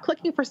is not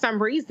clicking for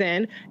some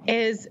reason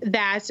is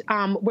that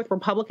with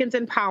Republicans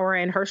in power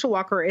and Herschel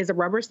Walker is a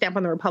rubber stamp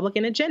on the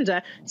Republican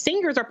agenda,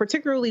 seniors are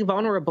particularly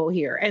vulnerable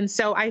here. And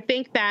so I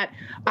think that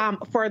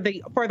for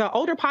the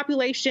older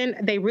population,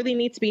 they really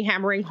need to be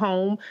hammering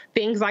home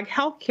things like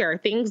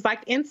healthcare, things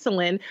like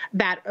insulin,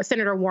 that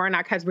Senator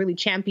Warnock has really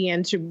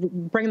championed to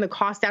bring the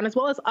cost down, as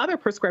well as other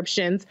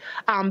prescriptions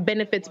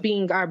benefits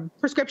being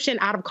prescription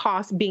out of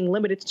cost being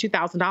limited to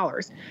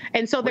 $2,000.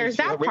 And so there's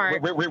that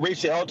part.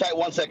 Reese, hold tight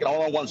 1 second.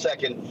 Hold on 1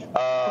 second.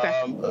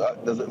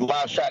 There's a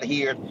live shot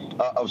here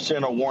of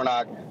Senator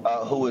Warnock,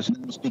 who is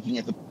now speaking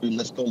at the podium.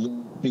 Let's go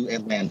to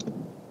Atlanta.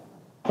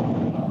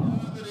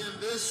 In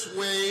this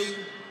way,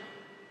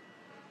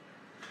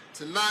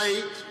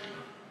 tonight,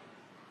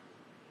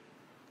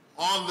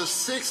 on the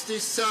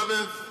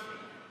 67th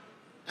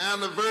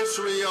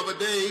anniversary of a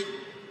day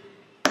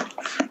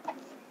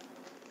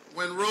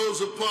when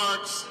Rosa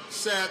Parks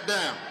sat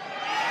down.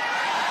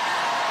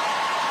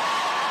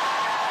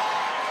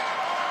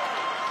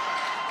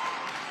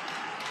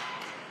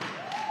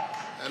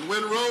 And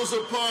when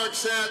Rosa Parks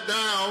sat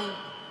down,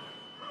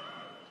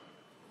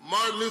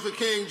 Martin Luther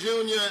King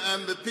Jr.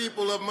 and the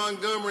people of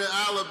Montgomery,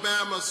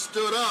 Alabama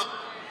stood up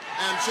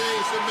and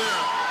changed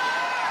America.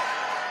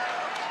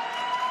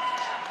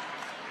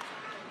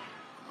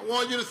 I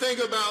want you to think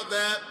about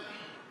that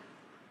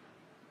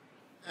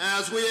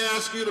as we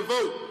ask you to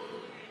vote.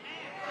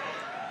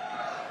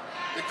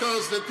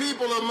 Because the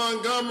people of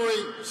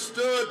Montgomery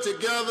stood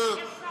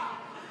together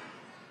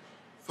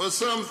for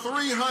some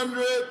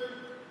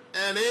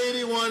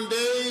 381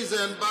 days,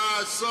 and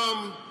by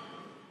some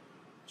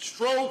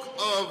stroke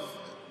of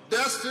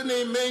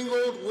destiny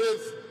mingled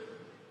with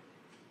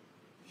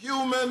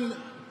human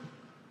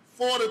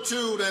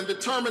fortitude and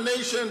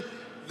determination,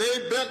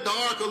 they bent the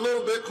arc a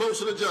little bit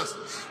closer to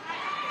justice.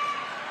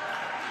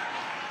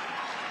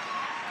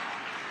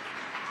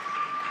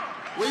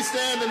 We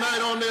stand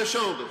tonight on their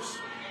shoulders.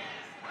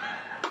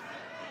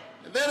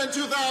 And then in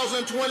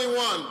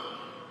 2021,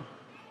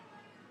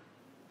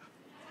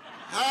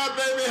 hi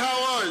baby,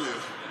 how are you?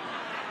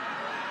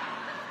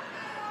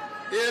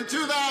 In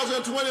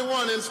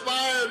 2021,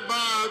 inspired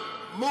by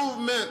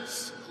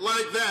movements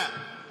like that,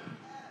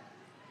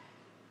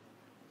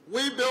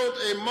 we built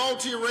a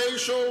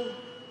multiracial,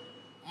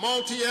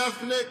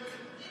 multi-ethnic,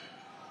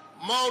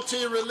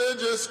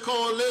 multi-religious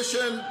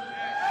coalition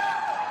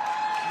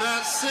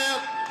that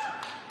sent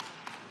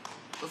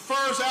the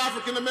first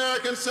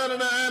African-American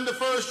senator and the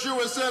first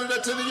Jewish senator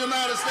to the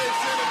United States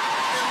Senate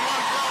in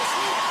one fell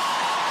swoop.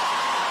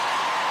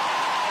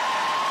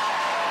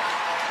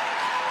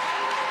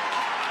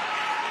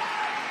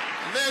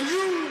 And then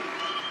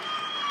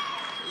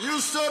you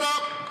stood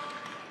up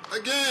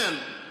again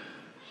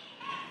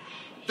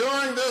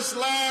during this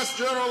last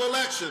general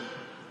election.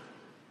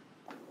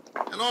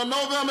 And on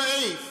November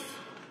 8th,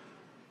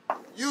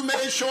 you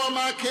made sure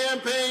my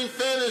campaign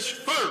finished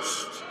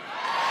first.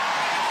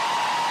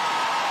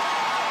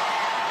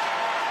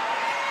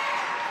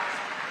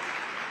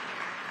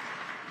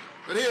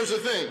 But here's the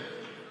thing.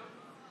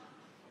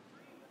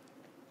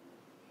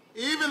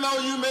 Even though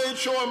you made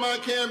sure my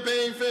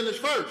campaign finished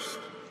first,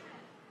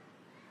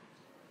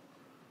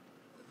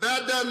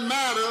 that doesn't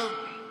matter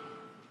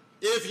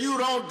if you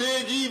don't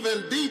dig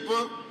even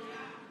deeper,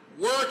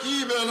 work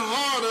even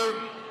harder,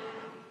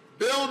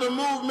 build a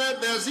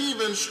movement that's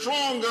even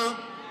stronger,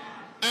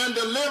 and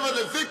deliver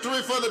the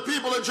victory for the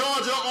people of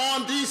Georgia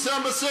on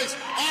December 6th.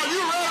 Are you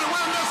ready to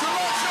win this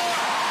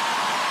election?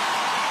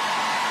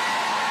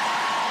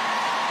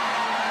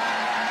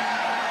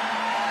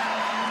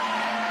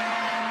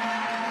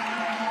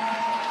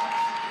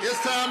 It's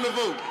time to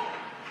vote.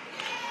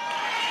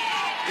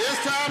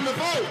 It's time to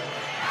vote.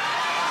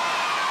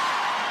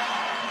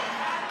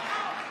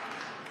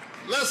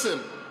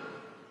 Listen,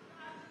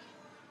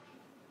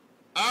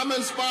 I'm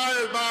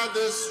inspired by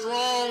this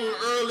strong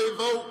early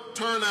vote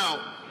turnout.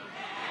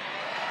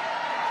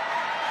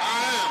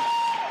 I am.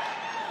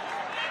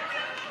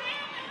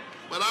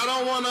 But I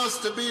don't want us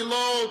to be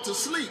lulled to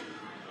sleep.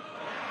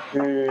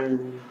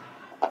 The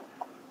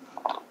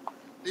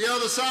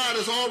other side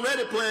is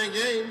already playing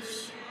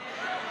games.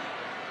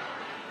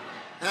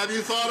 Have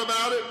you thought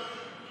about it?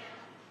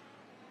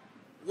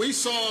 We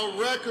saw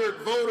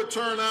record voter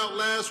turnout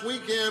last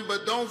weekend,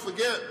 but don't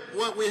forget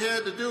what we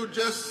had to do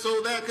just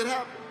so that could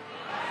happen.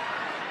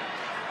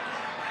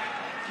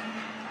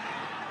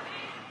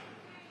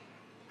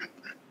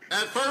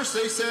 At first,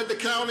 they said the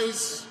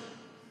counties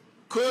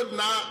could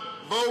not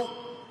vote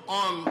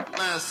on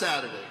last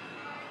Saturday.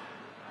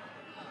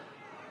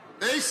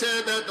 They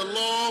said that the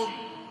law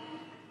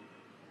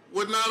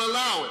would not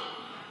allow it.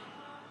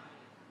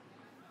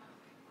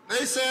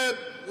 They said,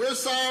 we're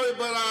sorry,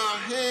 but our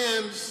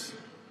hands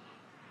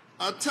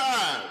are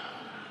tied.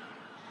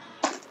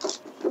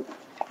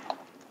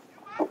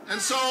 And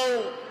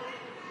so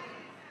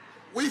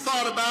we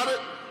thought about it,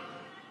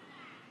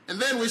 and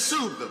then we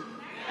sued them.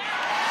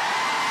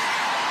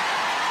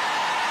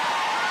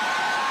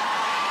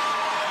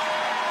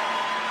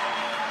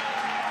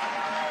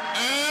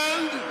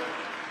 And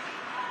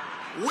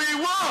we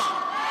won.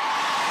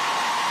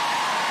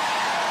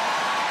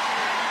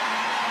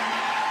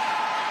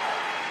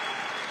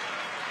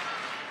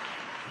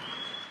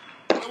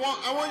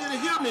 I want you to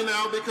hear me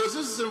now, because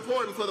this is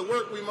important for the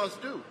work we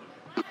must do.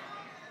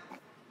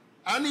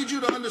 I need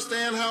you to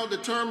understand how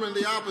determined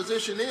the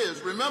opposition is.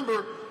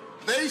 Remember,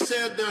 they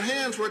said their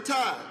hands were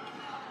tied.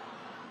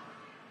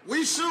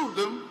 We sued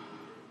them,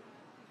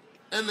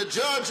 and the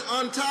judge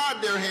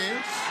untied their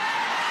hands.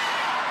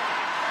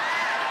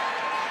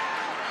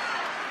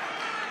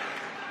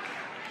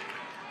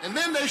 And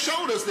then they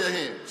showed us their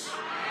hands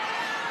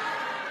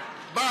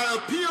by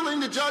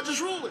appealing the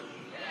judge's ruling.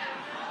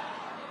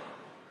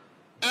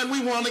 And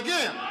we won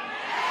again.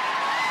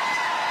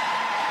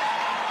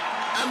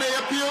 And they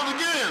appealed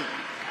again.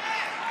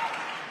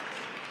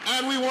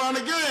 And we won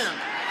again.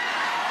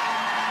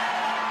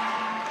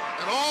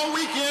 And all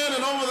weekend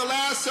and over the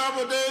last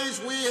several days,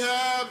 we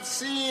have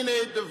seen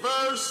a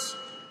diverse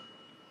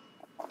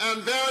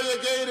and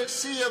variegated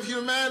sea of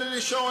humanity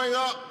showing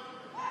up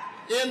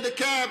in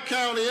DeKalb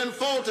County, in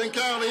Fulton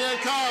County, in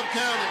Cobb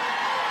County,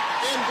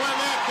 in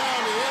Gwinnett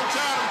County, in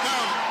Chatham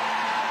County.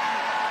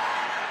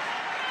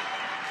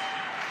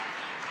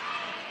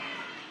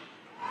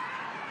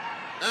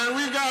 And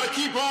we've got to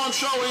keep on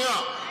showing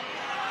up.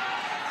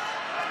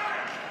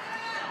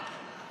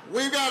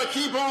 We've got to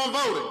keep on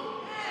voting.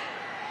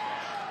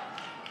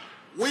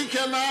 We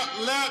cannot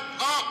let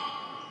up,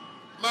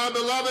 my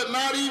beloved,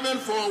 not even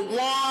for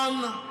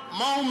one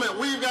moment.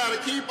 We've got to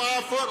keep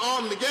our foot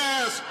on the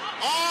gas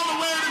all the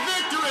way to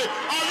victory.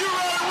 Are you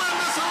ready to win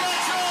this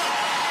election?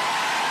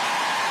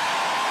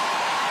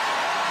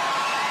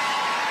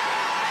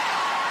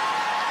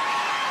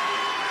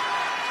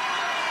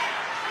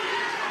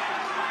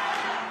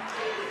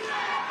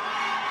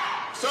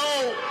 So,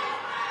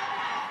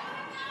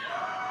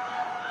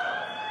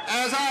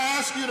 as I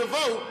ask you to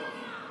vote,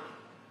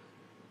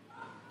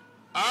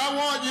 I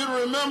want you to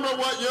remember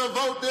what your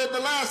vote did the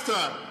last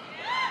time.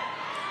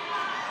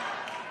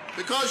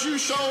 Because you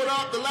showed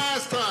up the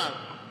last time.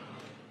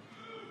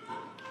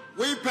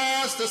 We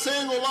passed the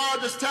single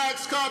largest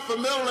tax cut for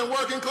middle and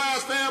working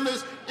class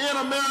families in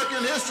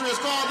American history. It's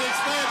called the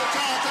Expanded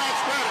Child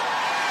Tax Credit.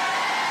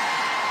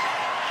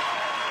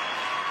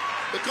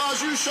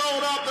 Because you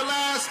showed up the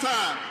last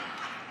time.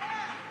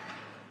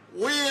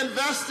 We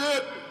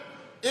invested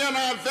in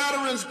our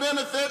veterans'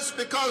 benefits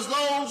because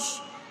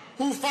those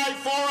who fight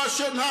for us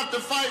shouldn't have to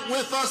fight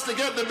with us to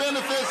get the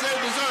benefits they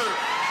deserve.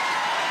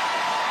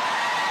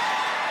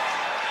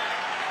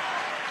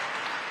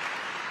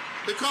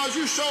 Because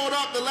you showed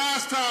up the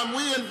last time,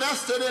 we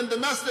invested in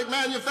domestic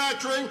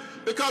manufacturing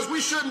because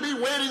we shouldn't be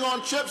waiting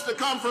on chips to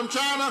come from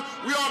China.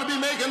 We ought to be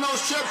making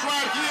those chips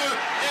right here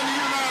in the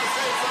United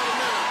States of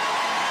America.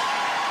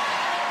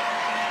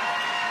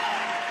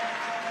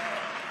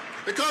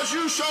 Because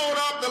you showed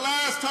up the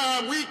last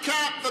time, we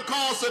capped the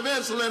cost of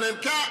insulin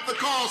and capped the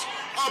cost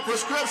of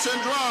prescription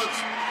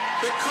drugs.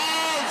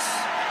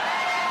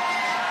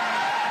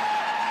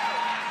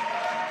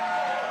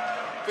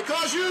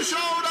 Because you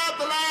showed up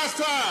the last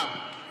time,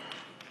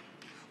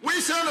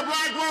 we sent a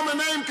black woman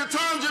named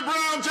Ketanji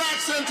Brown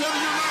Jackson to the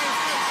United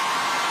States.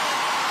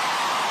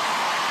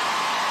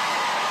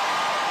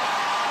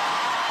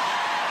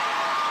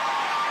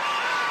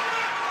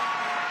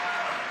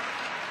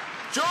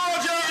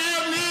 Georgia,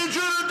 I need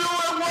you to do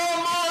it one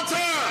more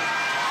time.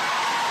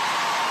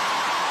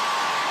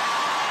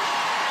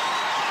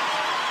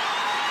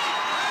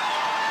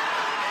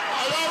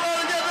 Are y'all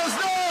ready to get this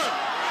done?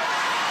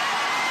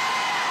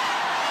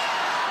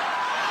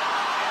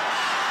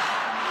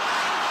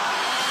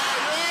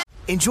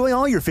 Enjoy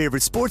all your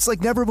favorite sports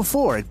like never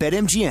before at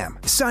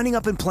BetMGM. Signing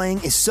up and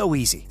playing is so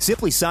easy.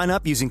 Simply sign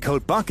up using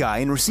code Buckeye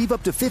and receive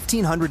up to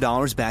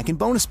 $1,500 back in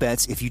bonus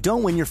bets if you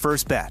don't win your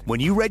first bet. When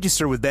you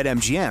register with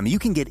BetMGM, you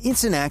can get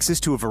instant access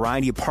to a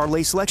variety of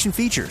parlay selection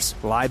features,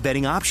 live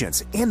betting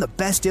options, and the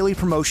best daily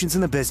promotions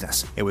in the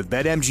business. And with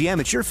BetMGM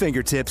at your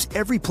fingertips,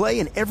 every play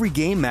and every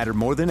game matter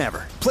more than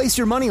ever. Place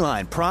your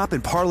moneyline, prop,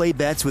 and parlay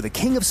bets with the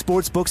king of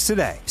sportsbooks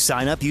today.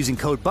 Sign up using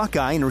code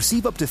Buckeye and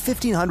receive up to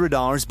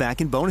 $1,500 back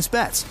in bonus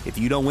bets if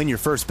you don't win your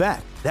first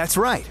bet. That's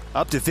right,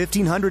 up to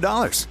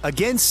 $1,500.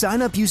 Again,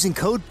 sign up using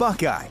code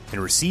Buckeye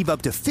and receive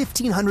up to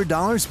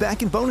 $1,500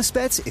 back in bonus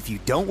bets if you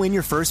don't win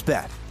your first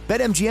bet.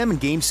 BetMGM and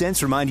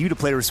GameSense remind you to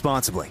play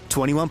responsibly.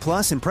 21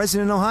 plus and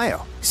present in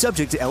Ohio.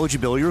 Subject to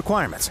eligibility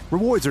requirements.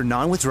 Rewards are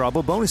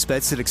non-withdrawable bonus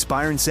bets that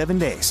expire in 7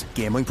 days.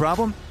 Gambling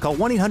problem? Call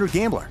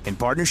 1-800-GAMBLER in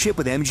partnership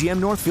with MGM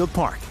Northfield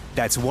Park.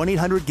 That's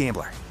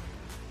 1-800-GAMBLER.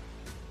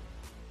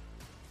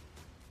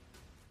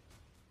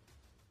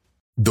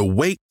 The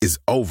wait is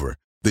over.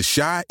 The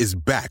Chi is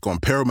back on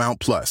Paramount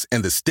Plus,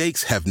 and the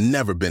stakes have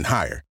never been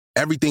higher.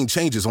 Everything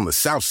changes on the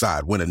South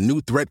Side when a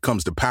new threat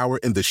comes to power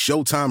in the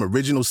Showtime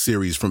original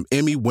series from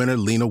Emmy winner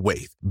Lena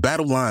Waithe.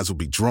 Battle lines will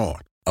be drawn,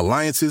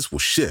 alliances will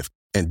shift,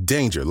 and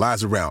danger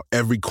lies around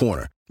every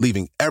corner.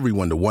 leaving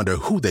everyone to wonder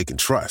who they can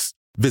trust.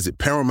 Visit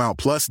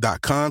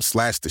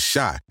ParamountPlus.com/The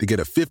Chi to get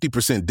a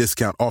 50%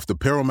 discount off the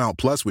Paramount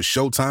Plus with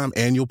Showtime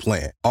annual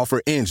plan.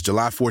 Offer ends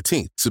July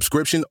 14th.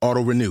 Subscription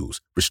auto-renews.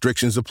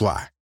 Restrictions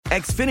apply.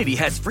 Xfinity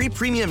has free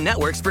premium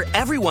networks for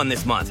everyone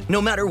this month,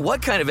 no matter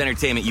what kind of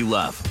entertainment you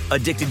love.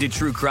 Addicted to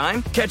true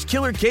crime? Catch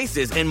killer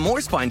cases and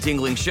more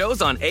spine-tingling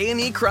shows on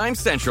A&E Crime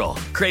Central.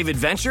 Crave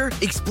adventure?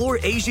 Explore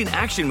Asian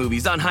action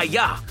movies on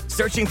Hi-YAH.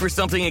 Searching for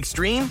something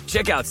extreme?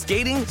 Check out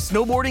skating,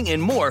 snowboarding,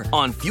 and more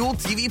on Fuel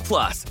TV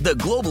Plus, the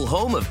global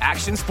home of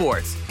action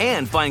sports.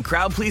 And find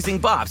crowd-pleasing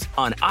bops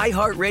on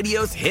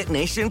iHeartRadio's Hit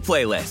Nation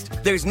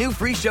playlist. There's new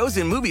free shows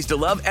and movies to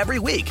love every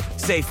week.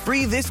 Say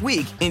free this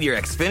week in your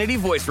Xfinity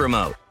voice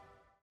remote.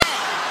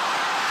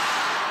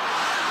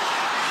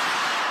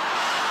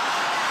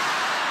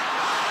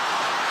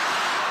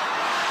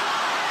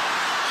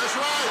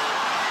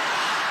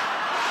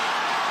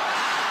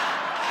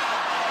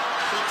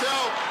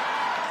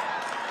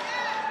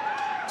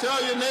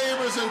 Tell your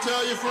neighbors and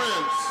tell your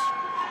friends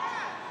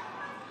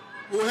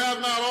who have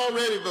not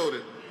already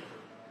voted.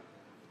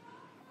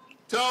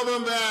 Tell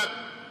them that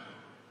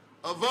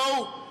a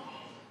vote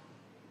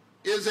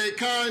is a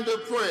kind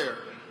of prayer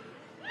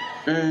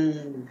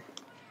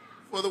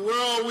for the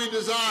world we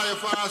desire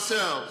for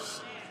ourselves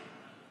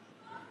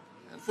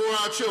and for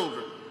our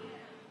children.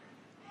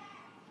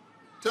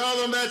 Tell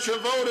them that your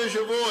vote is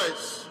your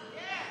voice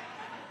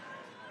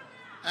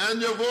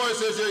and your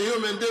voice is your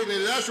human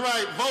dignity. That's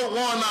right, vote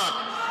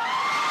Warnock.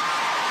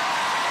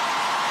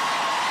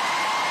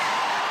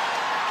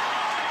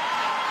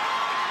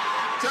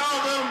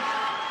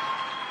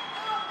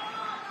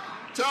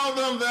 Tell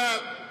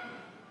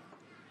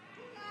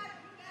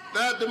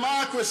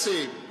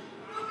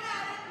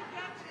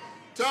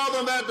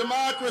them that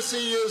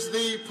democracy is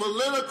the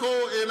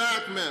political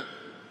enactment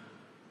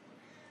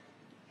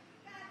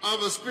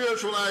of a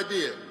spiritual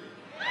idea.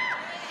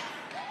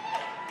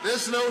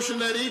 This notion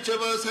that each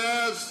of us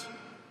has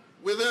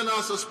within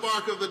us a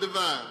spark of the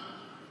divine.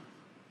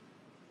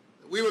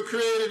 We were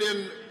created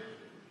in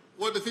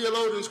what the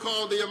theologians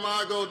call the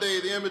Imago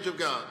Dei, the image of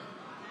God.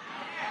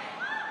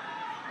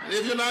 And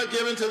if you're not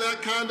given to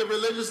that kind of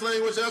religious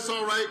language, that's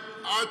all right.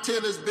 Our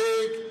tent is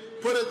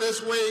big. Put it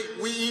this way,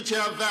 we each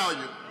have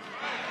value.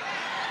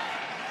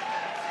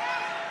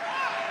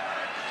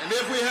 And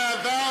if we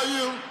have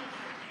value,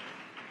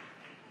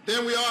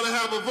 then we ought to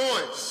have a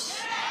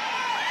voice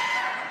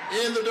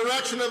in the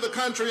direction of the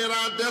country and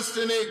our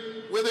destiny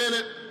within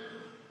it.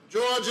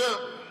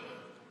 Georgia,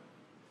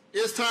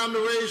 it's time to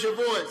raise your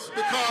voice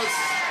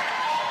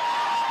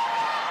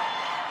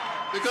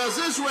because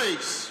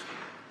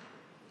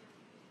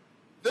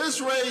this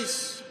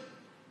race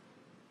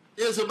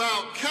is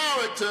about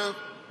character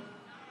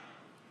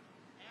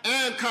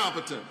and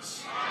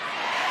competence.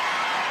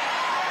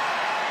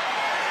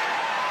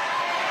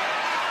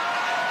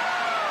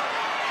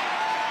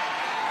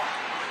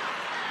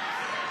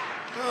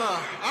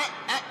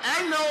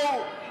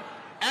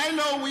 I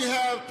know we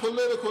have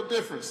political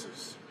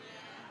differences.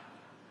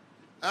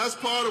 That's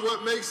part of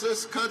what makes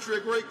this country a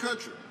great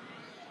country.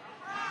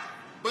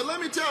 But let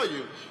me tell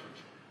you,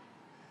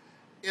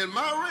 in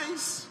my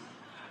race,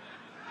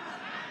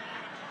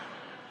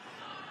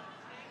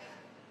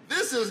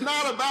 this is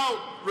not about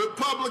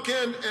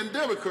Republican and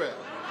Democrat.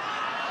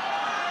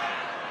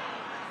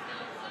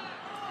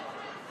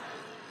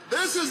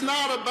 This is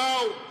not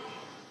about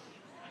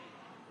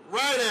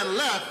right and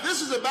left.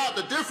 This is about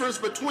the difference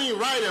between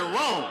right and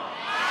wrong.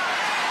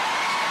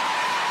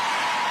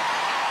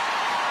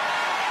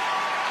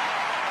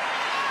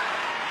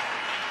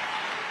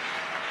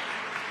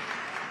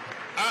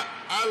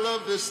 I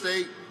love this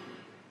state,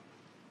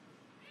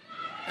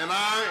 and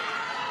I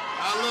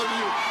love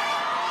you.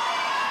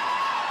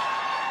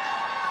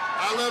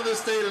 I love this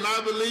state, and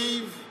I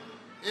believe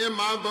in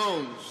my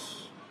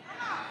bones.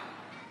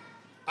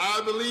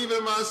 I believe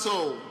in my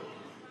soul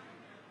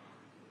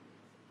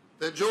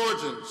that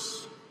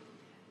Georgians,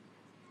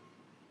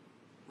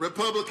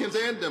 Republicans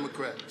and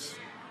Democrats,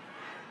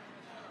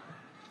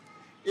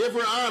 if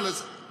we're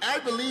honest, I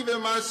believe in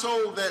my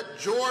soul that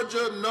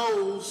Georgia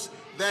knows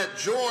that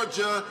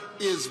Georgia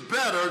is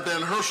better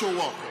than Herschel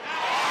Walker.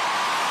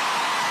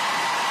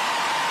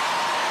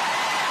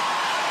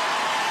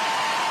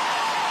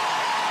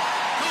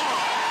 Come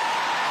on.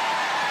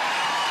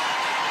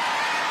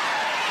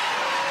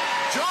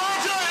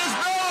 Georgia is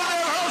better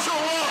than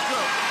Herschel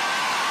Walker.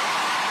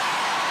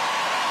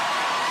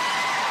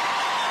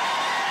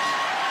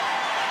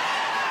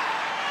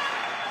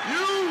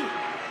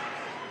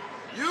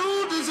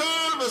 You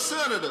deserve a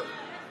senator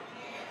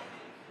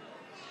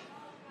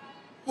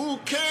who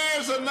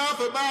cares enough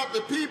about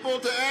the people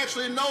to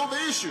actually know the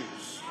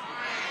issues.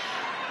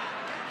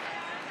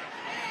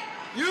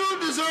 You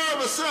deserve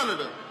a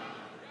senator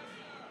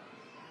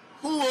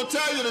who will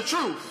tell you the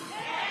truth.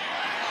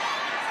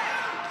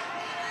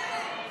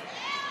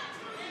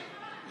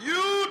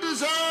 You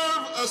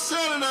deserve a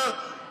senator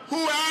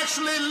who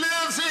actually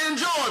lives in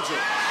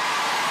Georgia.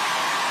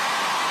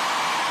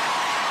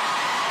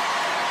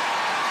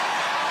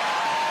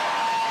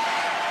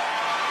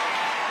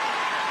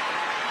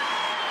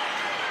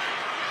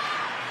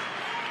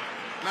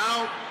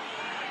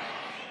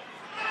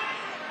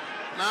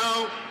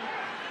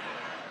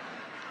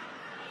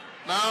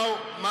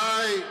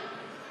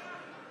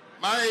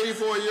 My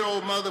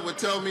 84-year-old mother would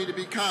tell me to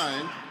be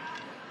kind.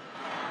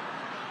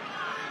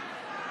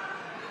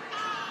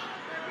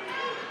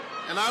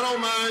 And I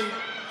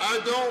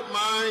don't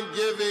mind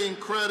giving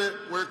credit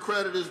where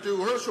credit is due.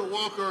 Herschel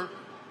Walker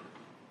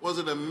was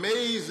an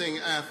amazing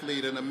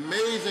athlete, an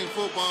amazing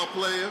football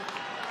player,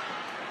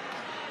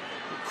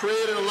 who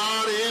created a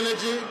lot of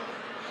energy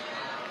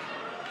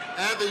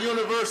at the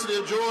University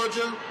of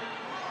Georgia.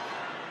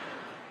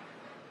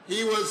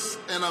 He was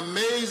an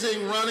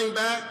amazing running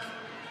back.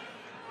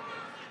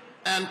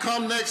 And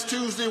come next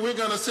Tuesday, we're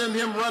going to send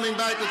him running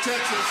back to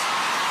Texas.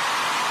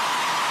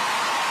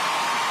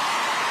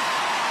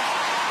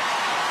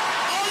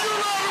 Are you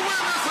ready to win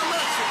this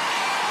election?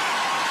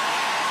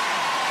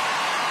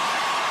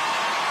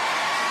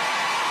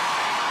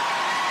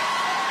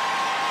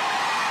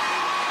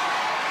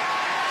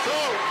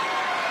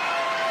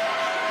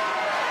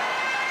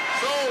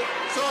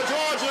 So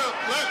Georgia,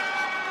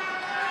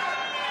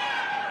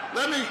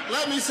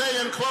 let me say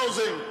in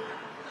closing,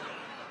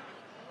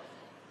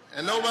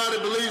 and nobody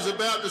believes a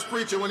Baptist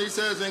preacher when he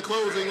says in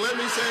closing, let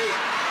me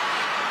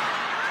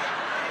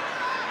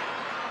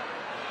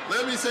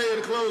say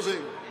in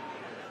closing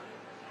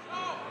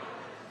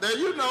that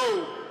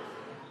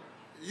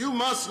you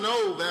must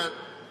know that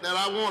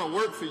I want to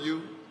work for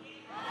you.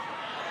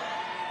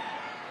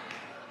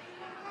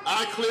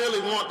 I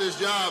clearly want this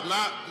job,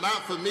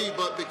 not for me,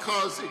 but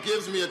because it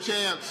gives me a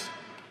chance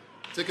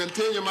to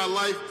continue my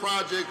life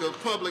project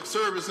of public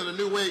service in a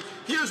new way.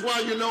 Here's why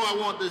you know I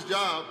want this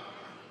job.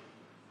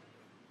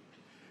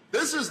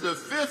 This is the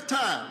 5th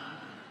time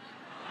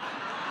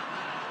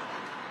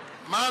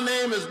my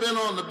name has been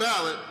on the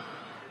ballot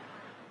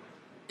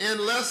in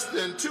less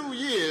than 2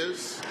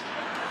 years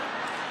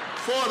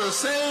for the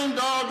same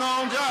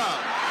doggone job.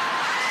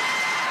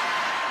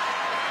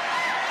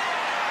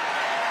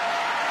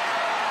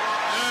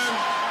 And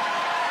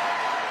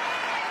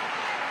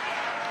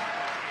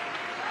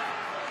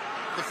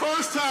the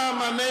first time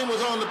my name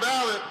was on the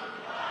ballot,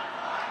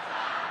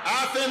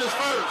 I finished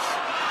first.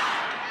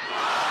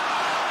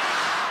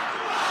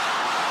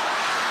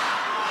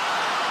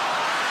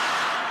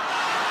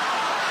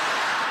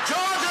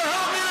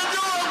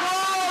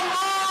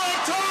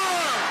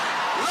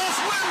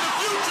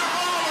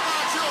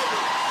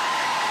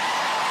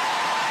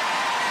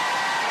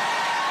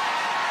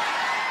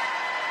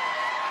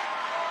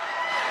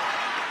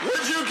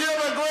 Would you give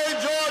a great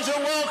Georgia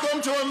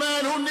welcome to a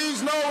man who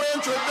needs no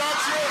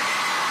introduction?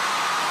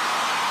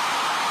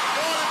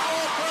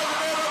 44th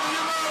President of the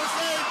United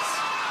States,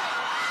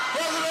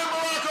 President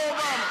Barack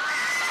Obama.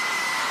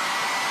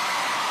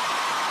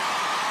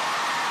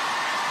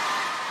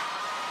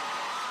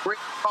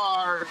 Great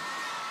car.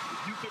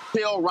 You can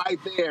tell right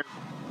there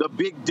the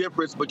big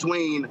difference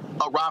between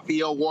a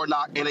Raphael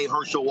Warnock and a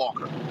Herschel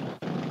Walker.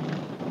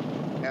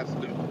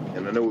 Absolutely.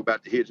 And I know we're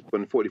about to hear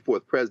from the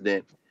 44th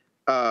president.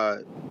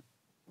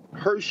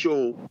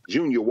 Herschel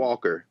Jr.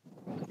 Walker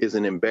is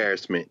an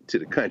embarrassment to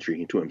the country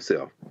and to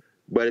himself.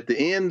 But at the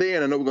end there,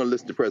 and I know we're going to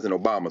listen to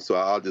President Obama, so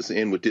I'll just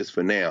end with this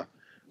for now.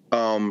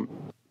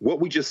 What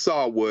we just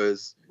saw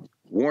was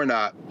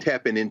Warnock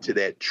tapping into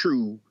that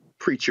true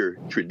preacher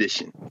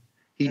tradition.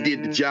 He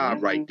did the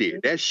job right there.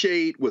 That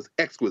shade was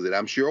exquisite.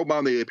 I'm sure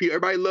Obama,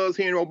 everybody loves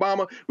hearing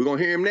Obama. We're going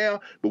to hear him now.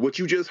 But what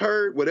you just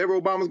heard, whatever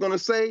Obama's going to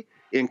say,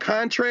 in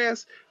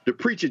contrast, the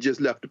preacher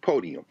just left the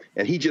podium,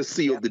 and he just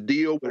sealed the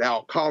deal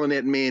without calling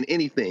that man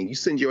anything. You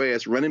send your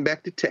ass running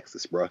back to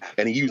Texas, bro,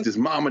 and he used his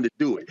mama to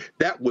do it.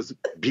 That was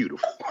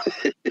beautiful.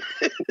 Let's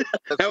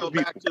go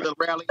back to the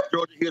rally in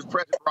Georgia. Here's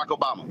President Barack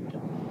Obama.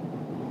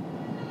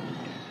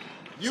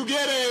 You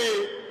get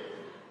a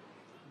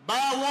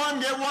buy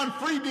one, get one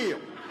free deal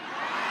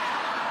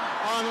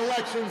on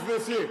elections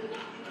this year.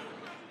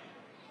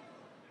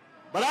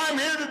 But I'm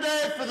here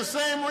today for the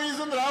same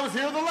reason that I was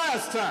here the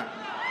last time.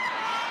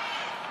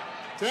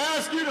 To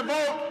ask you to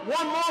vote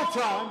one more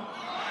time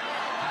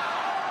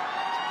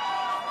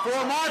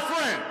for my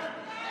friend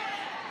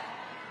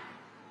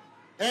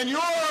and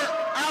your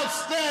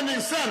outstanding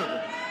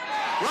senator,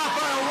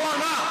 Raphael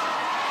Warnock.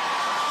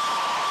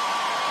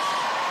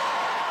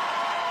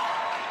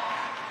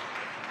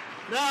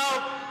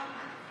 Now,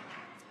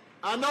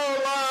 I know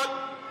a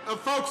lot of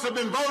folks have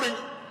been voting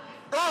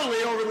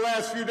early over the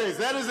last few days.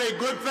 That is a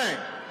good thing.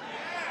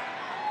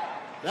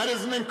 That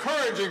is an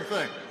encouraging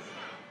thing.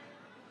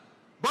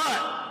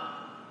 But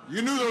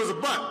you knew there was a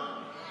but.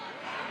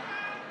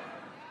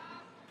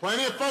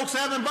 Plenty of folks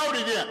haven't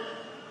voted yet.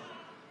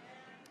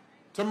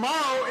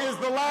 Tomorrow is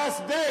the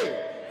last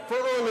day for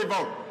early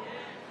voting.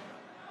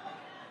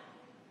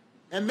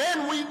 And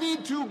then we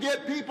need to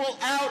get people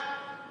out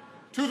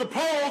to the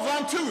polls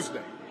on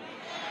Tuesday,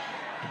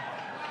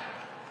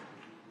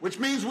 which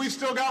means we've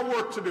still got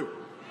work to do.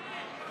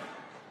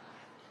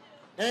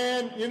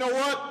 And you know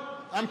what?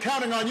 I'm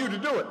counting on you to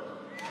do it.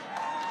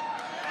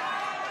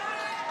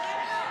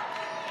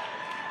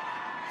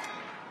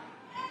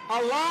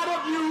 A lot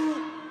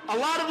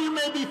of you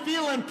may be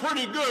feeling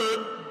pretty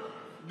good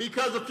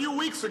because a few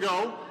weeks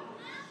ago,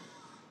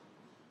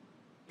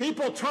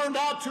 people turned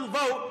out to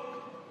vote,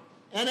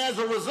 and as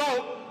a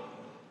result,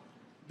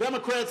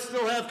 Democrats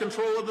still have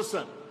control of the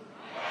Senate.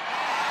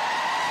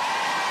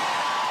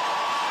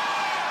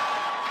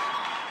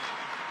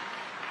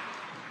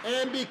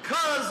 And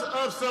because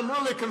of some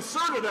really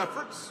concerted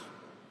efforts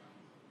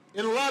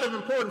in a lot of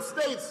important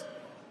states,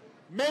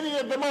 many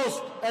of the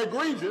most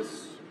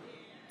egregious,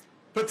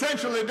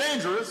 potentially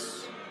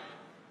dangerous,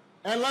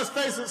 and let's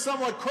face it,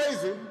 somewhat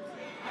crazy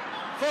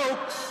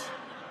folks,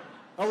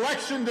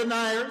 election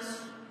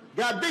deniers,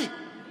 got beat.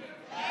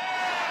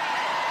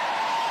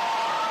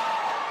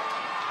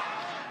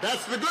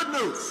 That's the good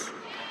news.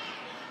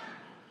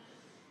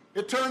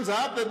 It turns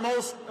out that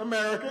most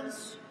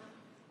Americans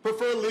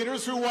prefer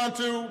leaders who want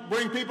to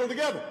bring people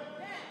together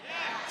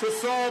to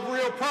solve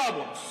real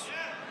problems,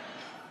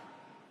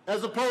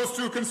 as opposed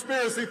to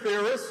conspiracy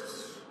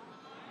theorists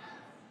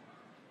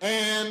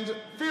and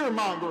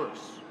fear-mongers.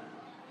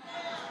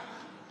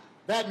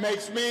 That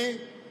makes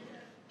me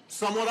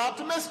somewhat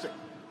optimistic.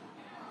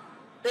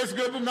 It's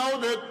good to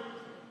know that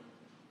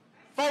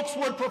folks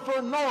would prefer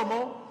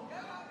normal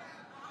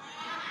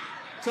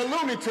to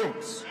Looney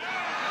Tunes.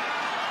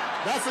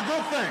 That's a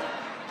good thing.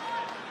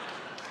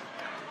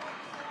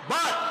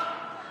 But,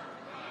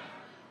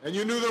 and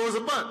you knew there was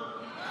a but,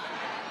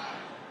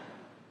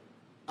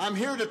 I'm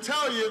here to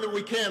tell you that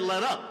we can't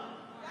let up.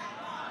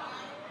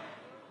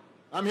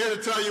 I'm here to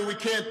tell you we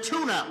can't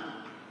tune out.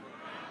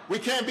 We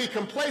can't be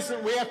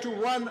complacent. We have to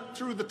run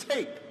through the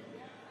tape.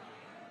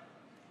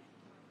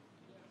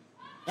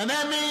 And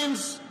that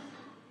means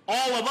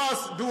all of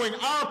us doing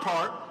our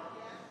part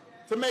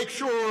to make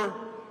sure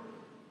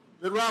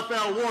that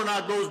Raphael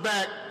Warnock goes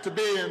back to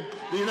being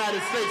the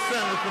United States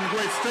Senator from the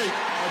great state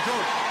of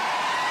Georgia.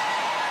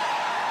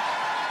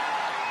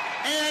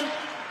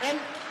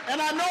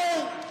 And I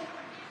know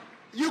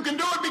you can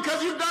do it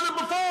because you've done it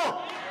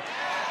before.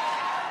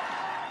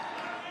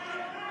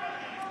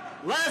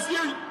 Last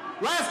year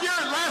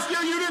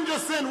you didn't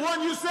just send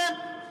one, you sent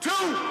two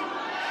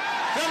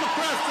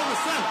Democrats to the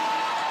Senate.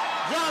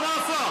 John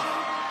Ossoff,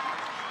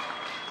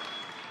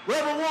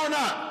 Reverend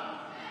Warnock.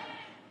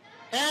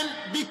 And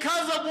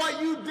because of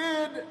what you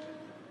did,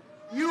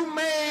 you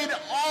made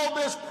all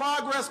this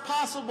progress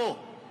possible.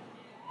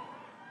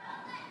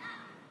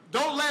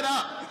 Don't let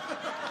up.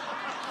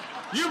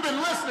 You've been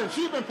listening.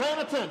 She's been paying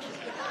attention.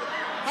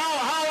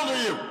 How old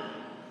are you?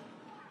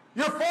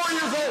 You're 4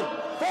 years old.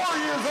 4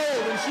 years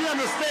old, and she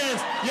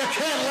understands you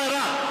can't let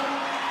up.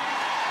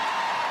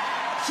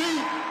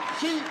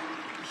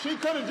 She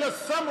could have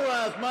just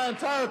summarized my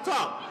entire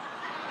talk.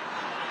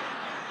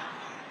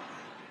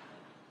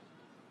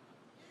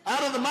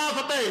 Out of the mouth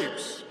of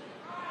babes.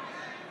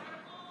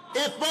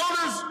 If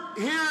voters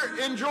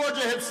here in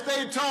Georgia had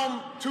stayed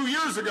home 2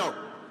 years ago,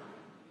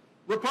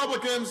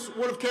 Republicans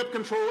would have kept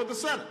control of the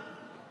Senate.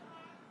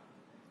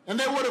 And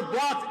they would have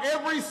blocked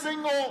every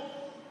single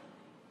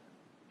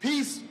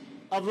piece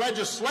of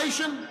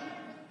legislation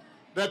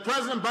that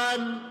President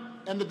Biden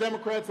and the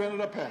Democrats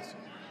ended up passing.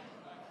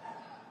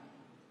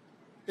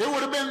 It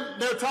would have been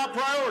their top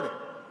priority.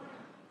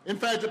 In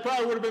fact, it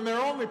probably would have been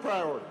their only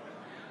priority.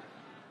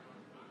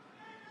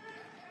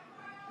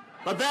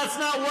 But that's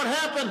not what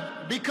happened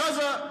because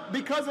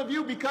of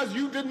you, because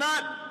you did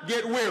not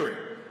get weary.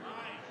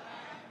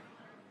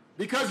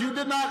 Because you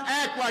did not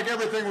act like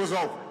everything was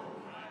over.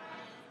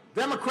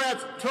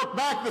 Democrats took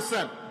back the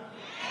Senate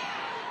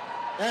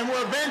and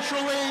were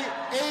eventually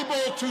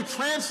able to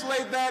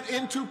translate that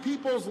into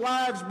people's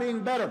lives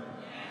being better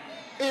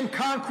in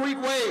concrete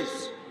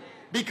ways.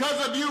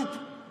 Because of you,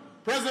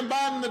 President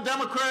Biden and the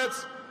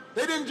Democrats,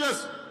 they didn't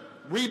just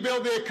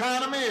rebuild the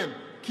economy and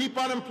keep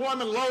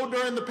unemployment low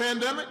during the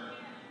pandemic.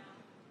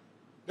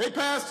 They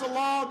passed a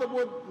law that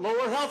would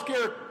lower health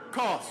care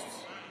costs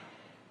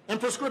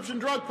and prescription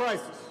drug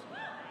prices.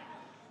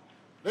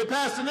 They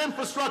passed an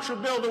infrastructure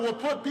bill that will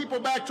put people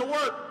back to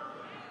work.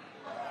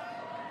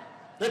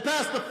 They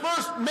passed the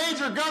first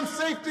major gun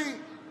safety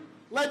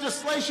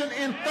legislation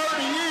in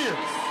 30 years.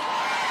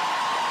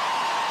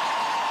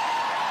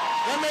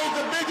 They made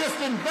the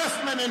biggest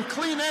investment in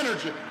clean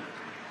energy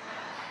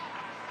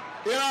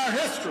in our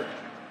history.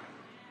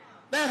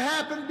 That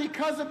happened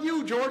because of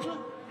you, Georgia.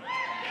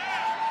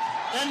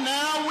 And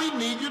now we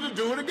need you to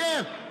do it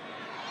again.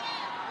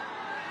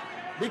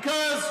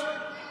 Because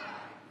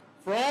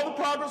for all the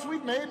progress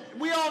we've made,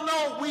 we all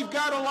know we've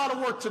got a lot of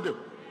work to do.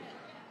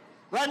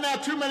 Right now,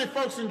 too many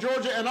folks in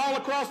Georgia and all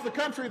across the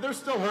country, they're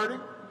still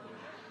hurting.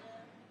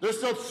 They're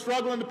still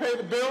struggling to pay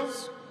the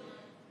bills.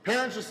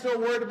 Parents are still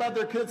worried about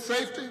their kids'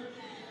 safety.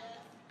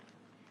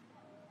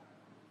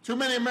 Too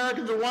many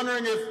Americans are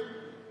wondering if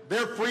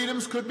their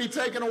freedoms could be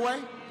taken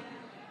away.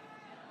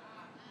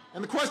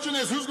 And the question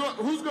is, who's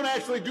going to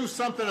actually do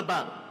something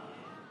about it?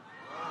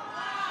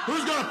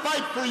 Who's going to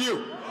fight for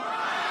you?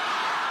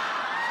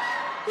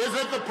 Is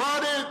it the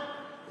party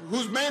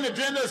whose main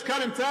agenda is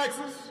cutting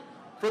taxes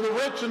for the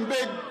rich and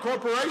big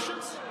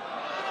corporations?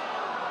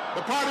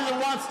 The party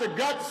that wants to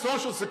gut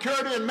Social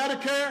Security and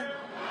Medicare?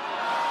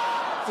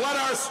 Flood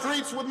our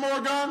streets with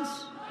more guns?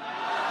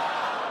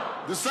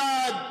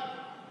 Decide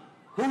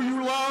who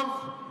you love,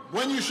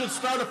 when you should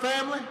start a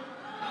family?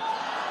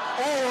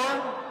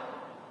 Or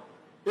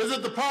Is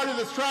it the party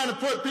that's trying to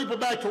put people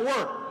back to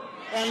work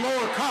and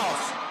lower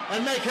costs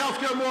and make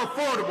healthcare more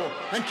affordable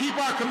and keep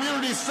our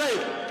communities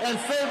safe and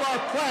save our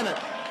planet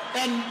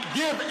and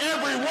give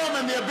every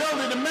woman the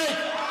ability to make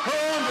her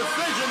own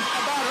decisions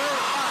about her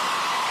life?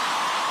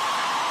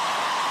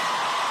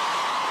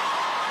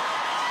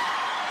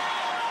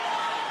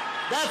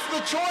 That's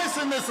the choice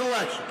in this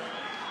election.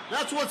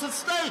 That's what's at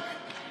stake.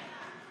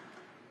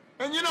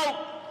 And you know,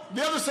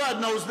 the other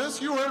side knows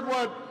this. You heard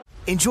what?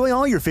 Enjoy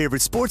all your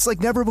favorite sports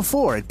like never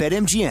before at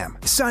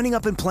BetMGM. Signing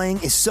up and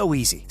playing is so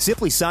easy.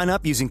 Simply sign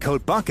up using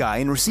code Buckeye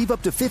and receive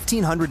up to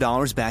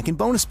 $1,500 back in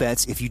bonus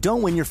bets if you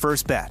don't win your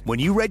first bet. When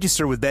you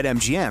register with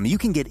BetMGM, you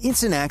can get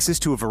instant access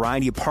to a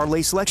variety of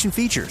parlay selection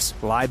features,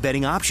 live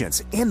betting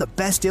options, and the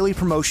best daily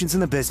promotions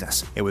in the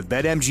business. And with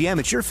BetMGM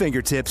at your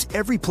fingertips,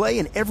 every play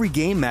and every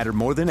game matter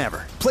more than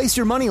ever. Place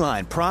your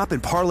moneyline, prop,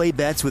 and parlay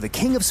bets with the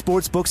king of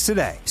sportsbooks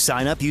today.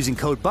 Sign up using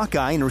code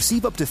Buckeye and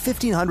receive up to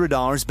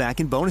 $1,500 back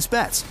in bonus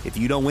bets if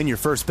you don't win your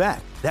first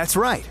bet. That's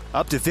right,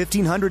 up to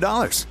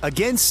 $1,500.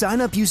 Again, sign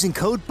up using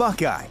code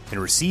Buckeye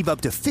and receive up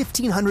to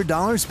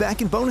 $1,500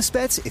 back in bonus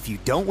bets if you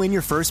don't win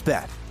your first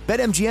bet.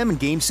 BetMGM and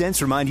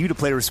GameSense remind you to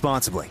play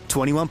responsibly.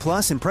 21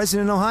 plus and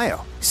present in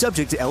Ohio.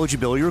 Subject to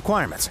eligibility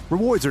requirements.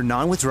 Rewards are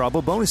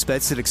non-withdrawable bonus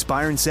bets that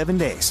expire in 7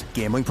 days.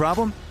 Gambling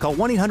problem? Call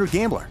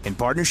 1-800-GAMBLER in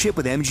partnership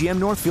with MGM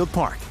Northfield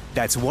Park.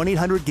 That's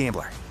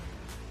 1-800-GAMBLER.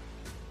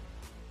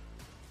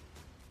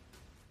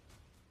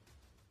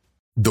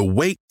 The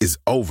wait is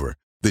over.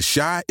 The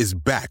Chi is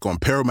back on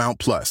Paramount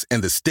Plus,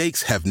 and the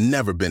stakes have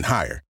never been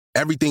higher.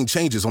 Everything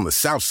changes on the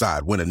South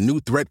Side when a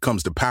new threat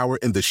comes to power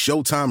in the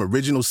Showtime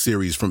original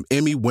series from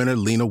Emmy winner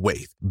Lena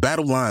Waithe.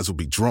 Battle lines will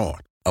be drawn,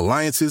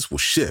 alliances will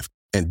shift,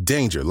 and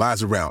danger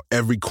lies around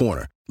every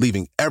corner,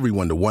 leaving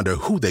everyone to wonder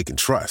who they can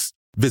trust.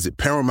 Visit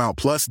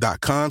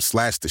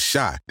ParamountPlus.com/The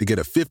Chi to get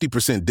a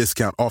 50%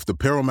 discount off the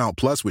Paramount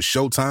Plus with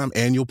Showtime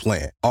annual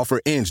plan. Offer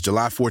ends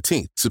July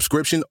 14th.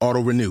 Subscription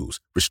auto-renews.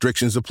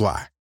 Restrictions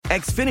apply.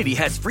 Xfinity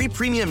has free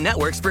premium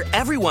networks for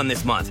everyone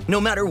this month,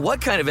 no matter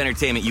what kind of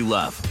entertainment you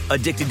love.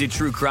 Addicted to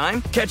true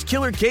crime? Catch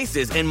killer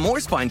cases and more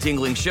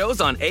spine-tingling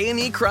shows on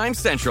A&E Crime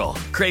Central.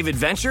 Crave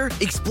adventure?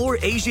 Explore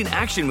Asian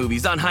action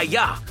movies on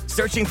Hi-YAH.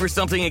 Searching for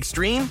something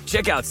extreme?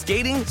 Check out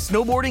skating,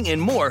 snowboarding,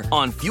 and more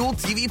on Fuel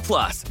TV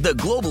Plus, the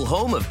global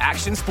home of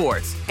action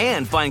sports.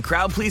 And find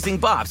crowd-pleasing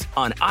bops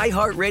on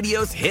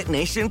iHeartRadio's Hit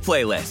Nation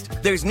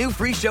playlist. There's new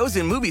free shows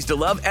and movies to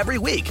love every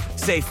week.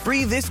 Say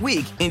free this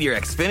week in your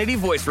Xfinity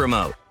voice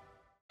remote.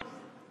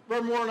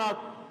 Reverend Warnock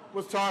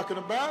was talking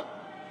about.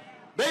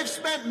 They've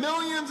spent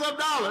millions of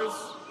dollars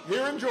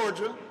here in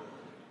Georgia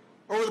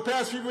over the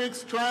past few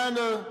weeks trying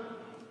to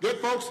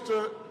get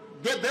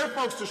their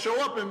folks to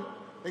show up and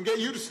get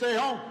you to stay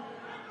home.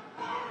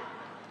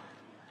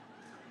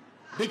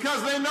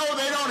 Because they know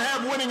they don't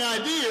have winning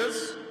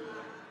ideas,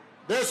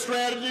 their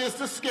strategy is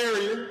to scare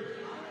you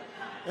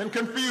and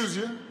confuse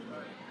you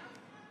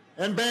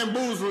and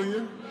bamboozle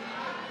you,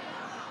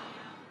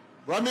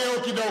 run the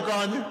okey-doke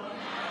on you,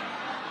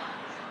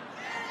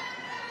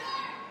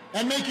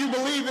 and make you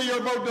believe that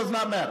your vote does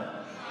not matter.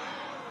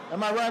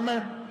 Am I right,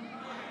 Mayor?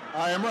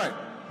 I am right.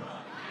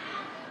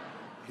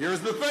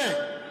 Here's the thing.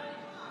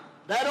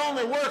 That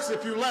only works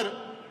if you let it.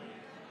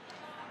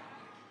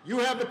 You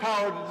have the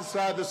power to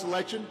decide this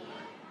election.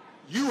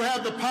 You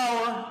have the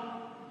power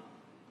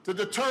to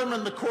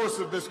determine the course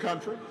of this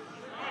country.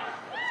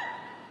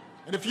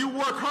 And if you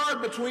work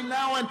hard between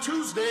now and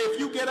Tuesday, if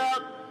you get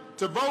out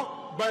to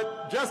vote,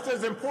 but just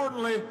as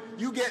importantly,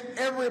 you get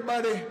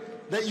everybody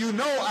that you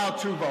know out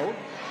to vote,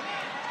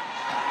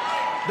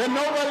 then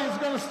nobody's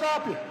going to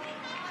stop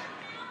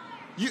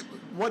you.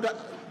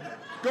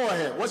 Go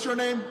ahead. What's your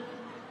name?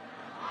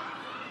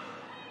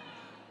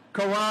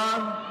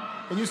 Karan.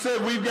 And you said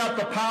we've got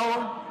the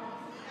power.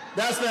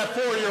 That's that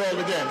 4-year-old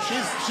again.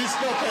 She's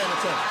still paying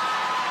attention.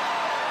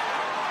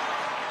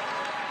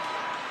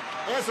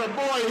 It's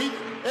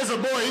a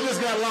boy. He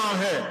just got long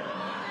hair.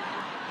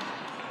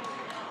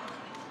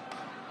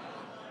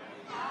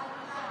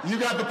 You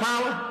got the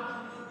power?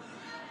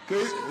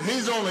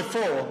 He's only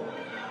 4.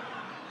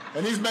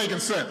 And he's making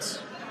sense.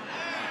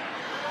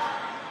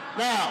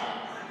 Now,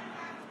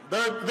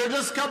 there are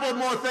just a couple of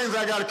more things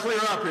I got to clear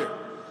up here.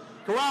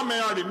 Karan may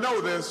already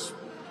know this,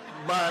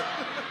 but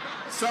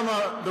some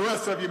of the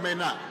rest of you may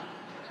not.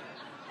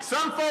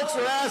 Some folks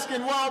are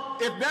asking, well,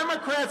 if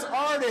Democrats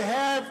already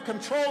have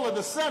control of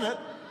the Senate,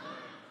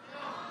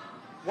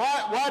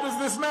 why does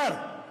this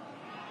matter?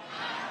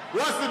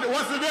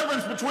 What's the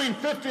difference between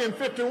 50 and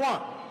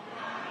 51?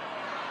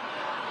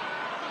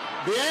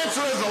 The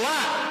answer is a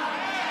lot.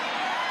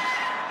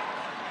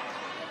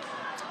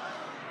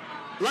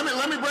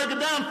 Let me break it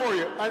down for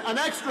you. An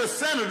extra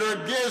senator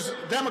gives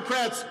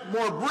Democrats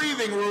more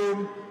breathing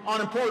room on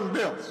important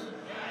bills.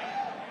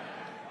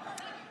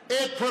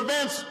 It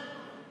prevents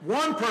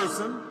one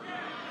person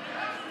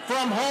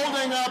from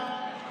holding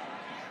up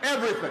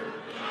everything.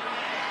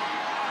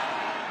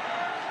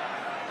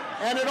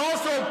 And it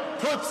also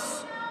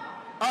puts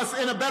us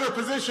in a better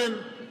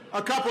position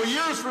a couple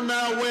years from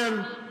now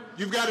when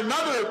you've got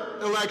another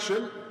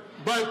election,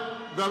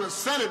 but the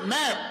Senate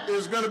map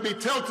is going to be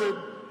tilted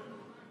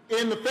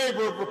in the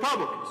favor of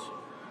Republicans.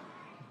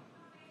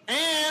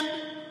 And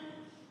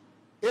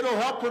it'll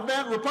help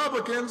prevent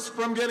Republicans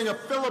from getting a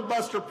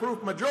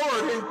filibuster-proof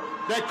majority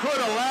that could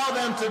allow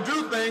them to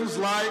do things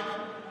like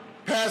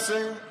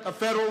passing a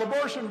federal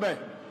abortion ban.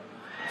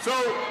 So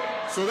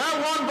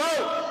that one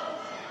vote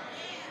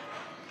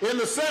in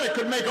the Senate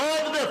could make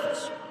all the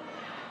difference.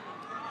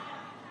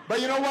 But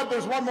you know what?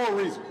 There's one more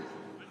reason,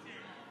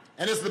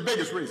 and it's the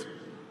biggest reason.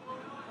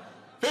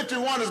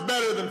 51 is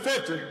better than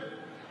 50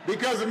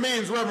 because it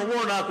means Reverend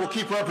Warnock will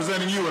keep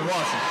representing you in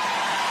Washington.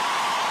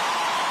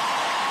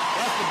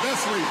 That's the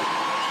best reason.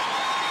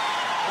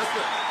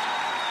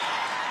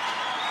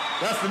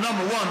 That's the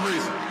number one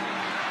reason.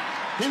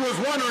 He was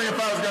wondering if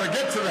I was going to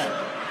get to that.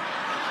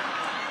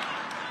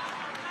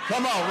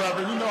 Come on,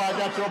 Reverend, you know I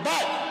got your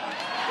back.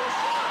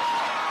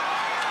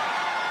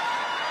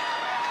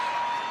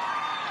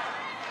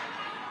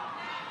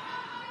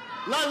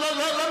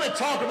 Let me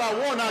talk about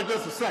Warnock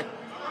just a second.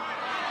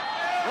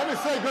 Let me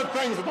say good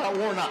things about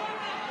Warnock.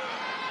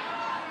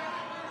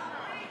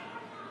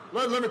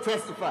 Let me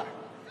testify.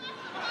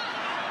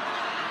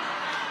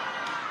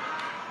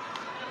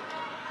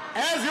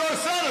 As your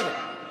senator,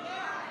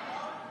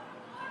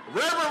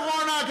 Reverend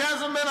Warnock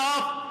hasn't been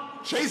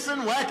off chasing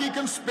wacky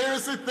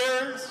conspiracy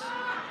theories.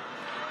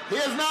 He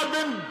has not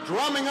been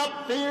drumming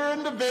up fear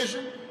and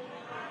division.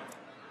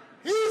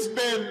 He's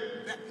been,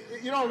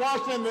 you know,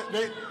 Washington,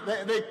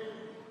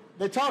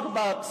 they talk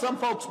about some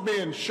folks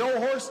being show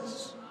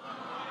horses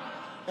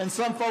and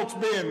some folks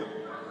being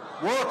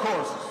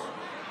workhorses.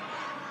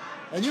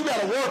 And you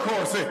got a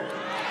workhorse here.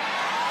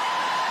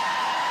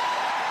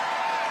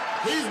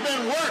 He's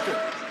been working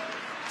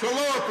to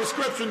lower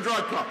prescription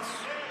drug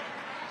costs.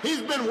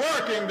 He's been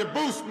working to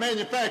boost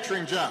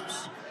manufacturing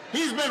jobs.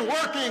 He's been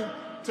working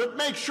to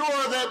make sure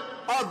that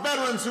our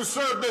veterans who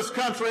serve this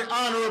country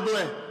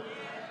honorably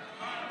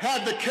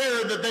have the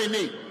care that they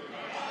need.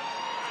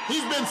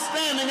 He's been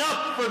standing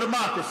up for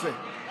democracy.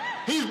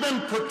 He's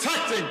been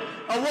protecting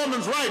a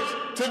woman's right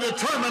to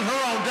determine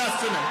her own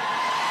destiny.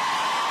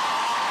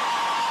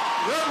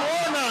 Reverend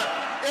Warnock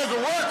is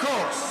a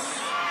workhorse.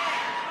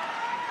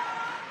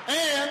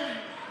 And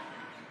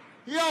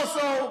he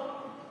also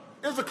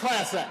is a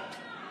class act.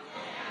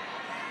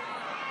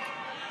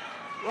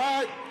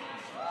 Right?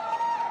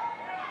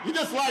 You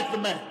just like the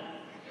man.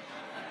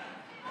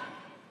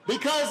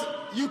 Because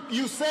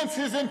you sense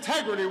his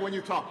integrity when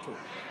you talk to him.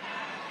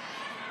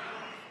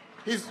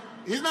 He's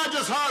not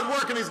just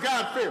hard-working, he's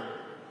God-fearing.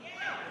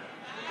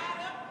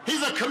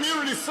 He's a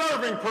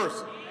community-serving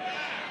person.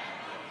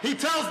 He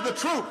tells the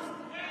truth.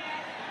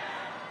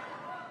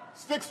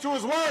 Sticks to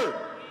his word.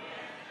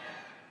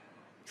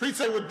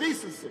 Treats it with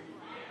decency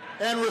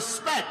and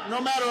respect,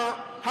 no matter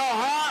how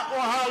high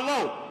or how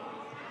low.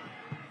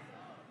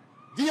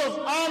 Deals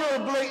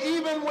honorably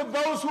even with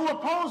those who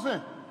oppose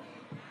him.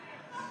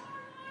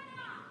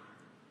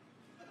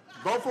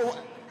 Vote for...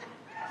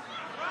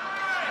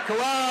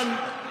 Quran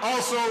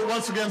also,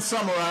 once again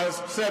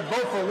summarized, said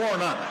vote for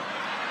Warnock.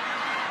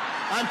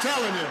 I'm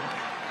telling you,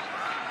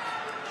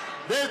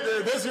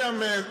 this young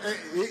man,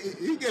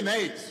 he getting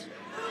A's.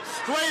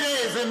 Straight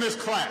A's in this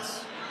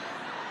class.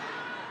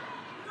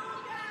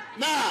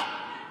 Now,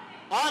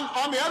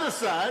 on the other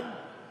side,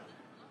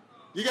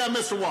 you got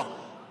Mr. Walker.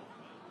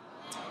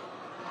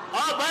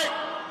 All right,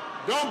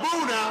 don't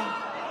boo now.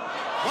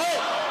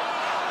 Vote.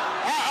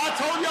 I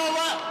told y'all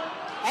that.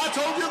 I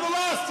told you the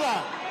last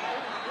time.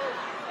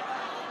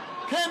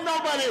 Can't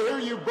nobody hear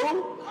you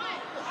boo,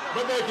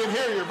 but they can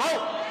hear you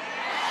vote.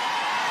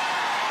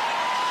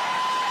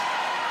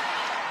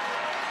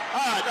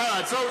 All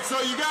right. So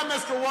you got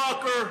Mr.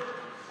 Walker.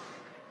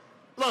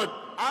 Look,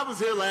 I was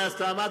here last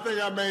time. I think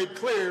I made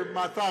clear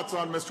my thoughts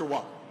on Mr.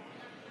 Walker.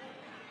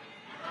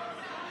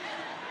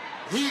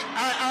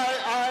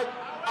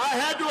 I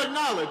had to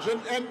acknowledge,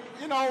 and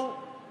you know,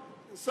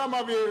 some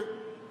of you,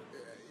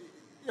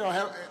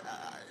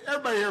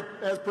 everybody here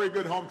has pretty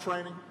good home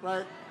training,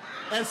 right?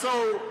 And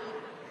so,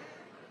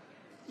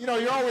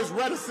 you're always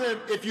reticent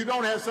if you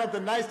don't have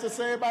something nice to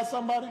say about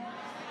somebody.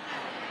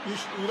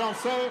 You don't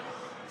say it.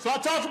 So I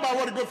talked about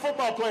what a good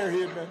football player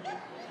he had been.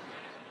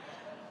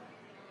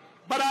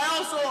 But I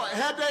also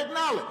had to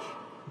acknowledge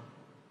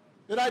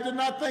that I did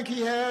not think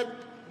he had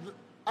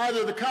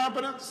either the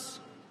competence,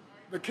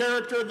 the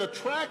character, the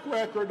track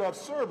record of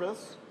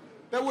service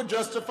that would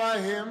justify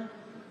him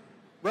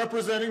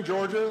representing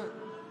Georgia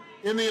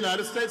in the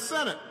United States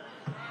Senate.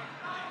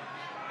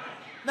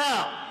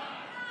 Now,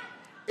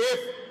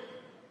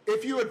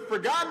 if you had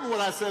forgotten what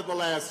I said the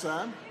last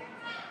time,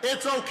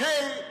 it's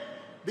okay,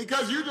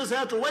 because you just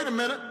have to wait a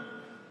minute.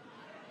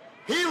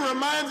 He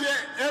reminds you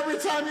every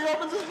time he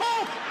opens his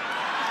mouth.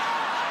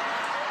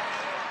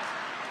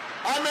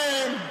 I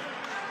mean,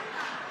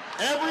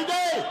 every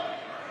day.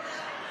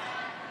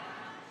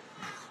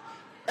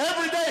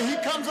 Every day he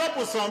comes up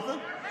with something.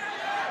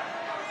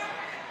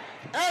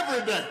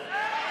 Every day.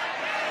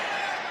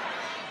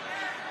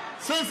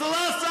 Since the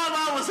last time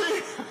I was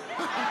here.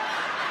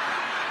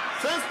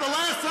 Since the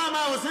last time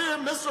I was here,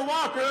 Mr.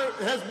 Walker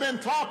has been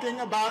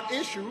talking about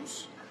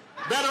issues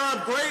that are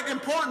of great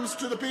importance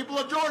to the people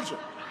of Georgia.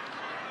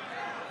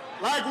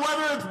 Like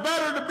whether it's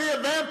better to be a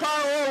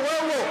vampire or a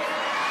werewolf.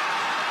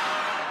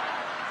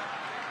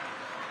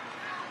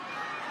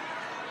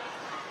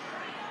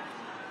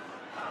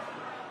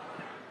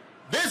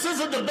 This is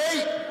a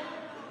debate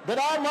that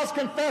I must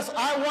confess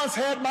I once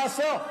had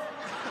myself.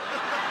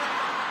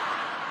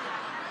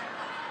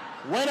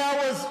 When I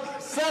was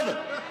 7.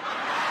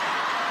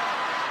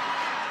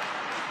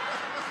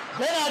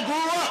 Then I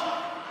grew up.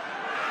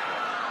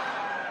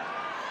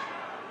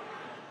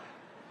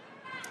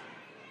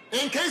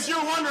 In case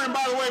you're wondering,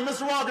 by the way,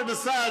 Mr. Walker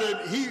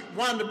decided he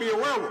wanted to be a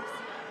werewolf,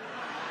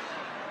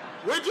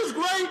 which is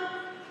great.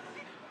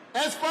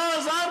 As far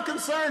as I'm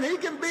concerned, he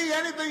can be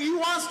anything he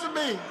wants to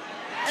be,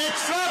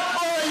 except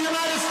for a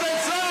United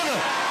States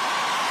Senator.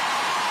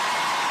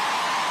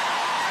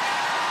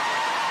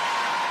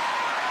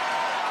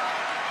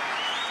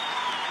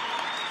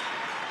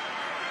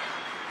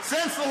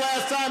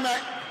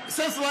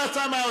 Since the last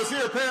time I was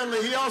here,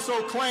 apparently he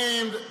also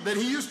claimed that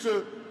he used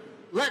to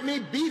let me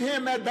beat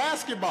him at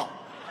basketball.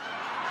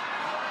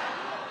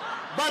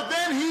 But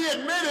then he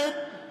admitted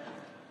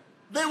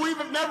that we've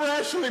never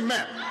actually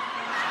met.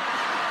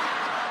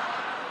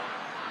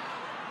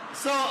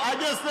 So I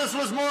guess this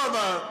was more of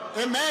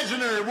an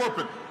imaginary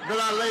whooping that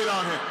I laid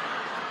on him.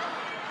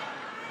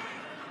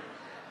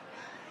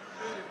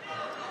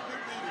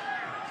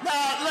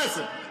 Now,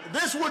 listen,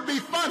 this would be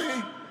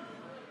funny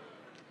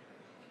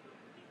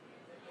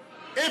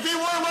if he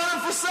weren't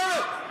running for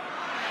Senate.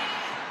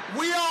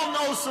 We all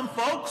know some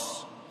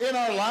folks in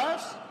our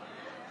lives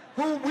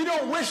who we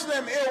don't wish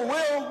them ill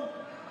will.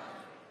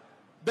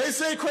 They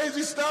say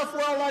crazy stuff.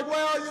 We're all like,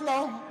 well, you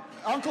know,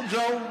 Uncle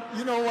Joe,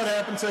 you know what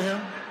happened to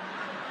him.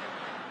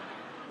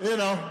 You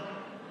know,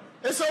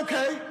 it's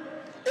okay.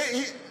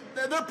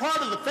 They're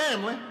part of the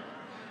family.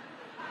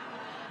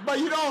 But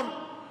you don't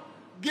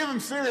give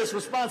them serious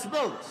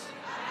responsibilities.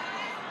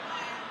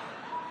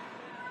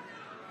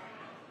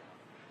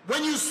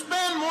 When you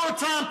spend more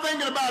time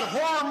thinking about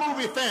horror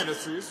movie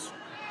fantasies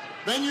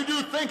than you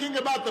do thinking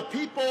about the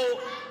people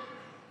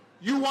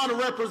you want to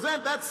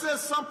represent, that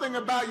says something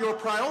about your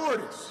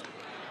priorities.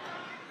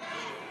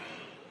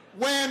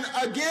 When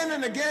again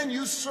and again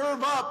you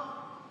serve up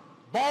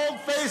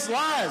bald-faced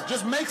lies,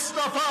 just make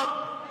stuff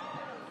up,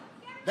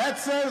 that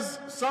says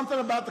something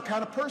about the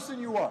kind of person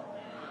you are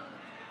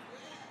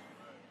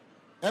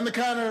and the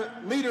kind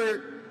of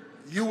leader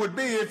you would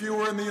be if you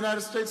were in the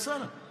United States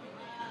Senate.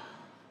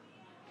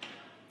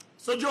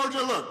 So,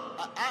 Georgia, look,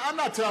 I'm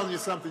not telling you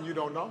something you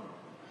don't know.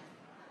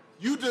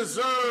 You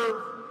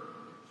deserve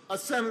a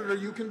senator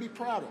you can be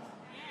proud of.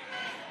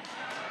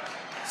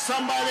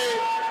 Somebody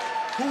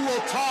who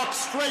will talk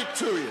straight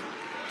to you.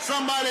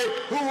 Somebody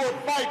who will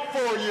fight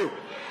for you.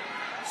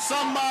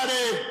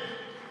 Somebody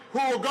who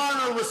will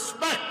garner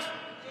respect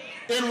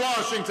in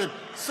Washington.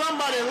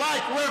 Somebody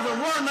like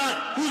Reverend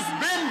Warnock, who's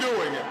been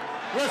doing it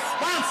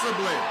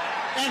responsibly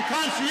and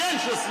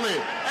conscientiously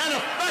and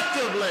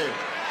effectively,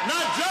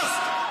 not just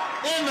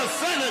in the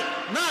Senate,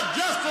 not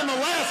just in the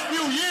last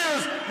few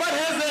years, but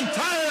his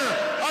entire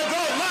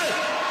adult life.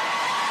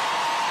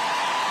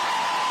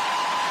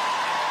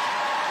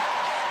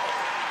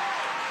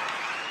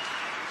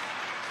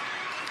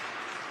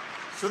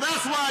 So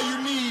that's why you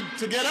need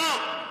to get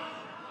out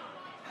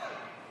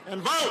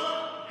and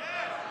vote.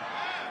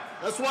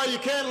 That's why you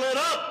can't let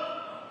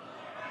up.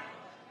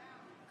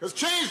 Because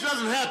change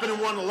doesn't happen in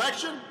one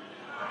election.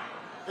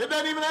 It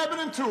doesn't even happen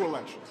in 2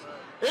 elections.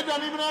 It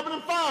doesn't even happen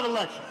in 5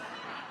 elections.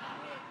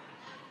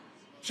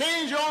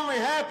 Change only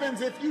happens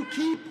if you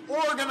keep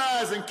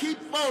organizing, keep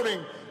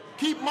voting,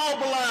 keep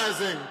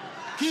mobilizing,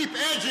 keep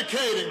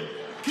educating,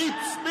 keep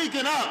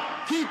speaking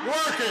up, keep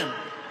working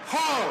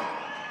hard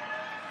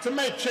to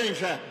make change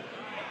happen.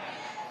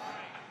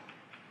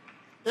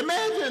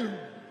 Imagine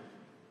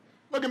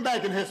looking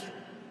back in history,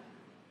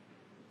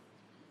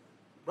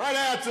 right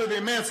after the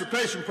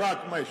Emancipation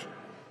Proclamation.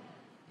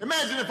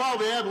 Imagine if all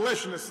the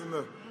abolitionists and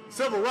the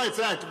civil rights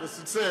activists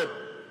had said,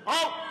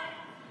 oh,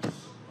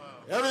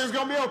 everything's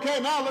going to be okay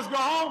now, let's go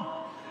home.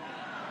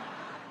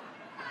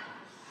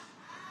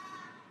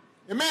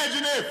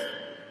 Imagine if,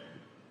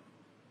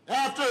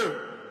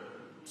 after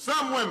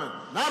some women,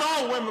 not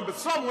all women, but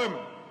some women,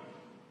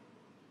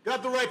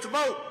 got the right to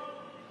vote,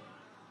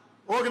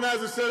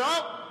 organizers said,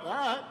 oh, all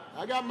right,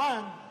 I got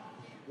mine.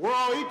 We're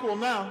all equal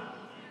now.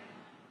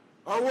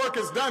 Our work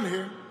is done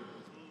here.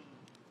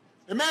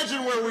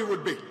 Imagine where we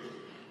would be.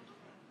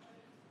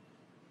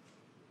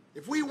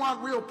 If we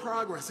want real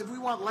progress, if we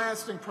want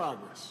lasting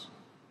progress,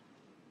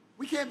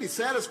 we can't be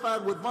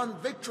satisfied with one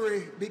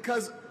victory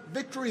because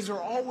victories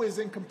are always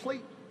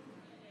incomplete.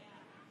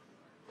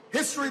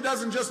 History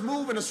doesn't just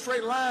move in a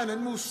straight line, it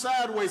moves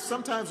sideways.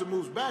 Sometimes it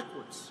moves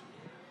backwards.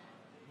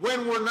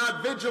 When we're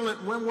not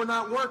vigilant, when we're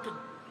not working.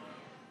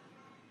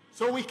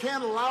 So we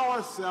can't allow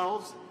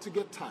ourselves to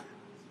get tired.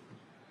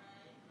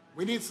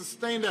 We need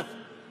sustained effort.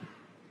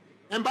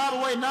 And by the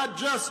way, not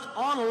just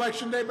on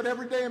Election Day, but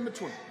every day in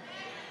between.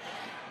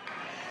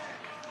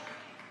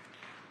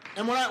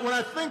 And when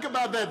I think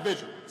about that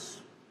vigilance,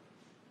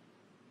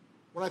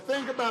 when I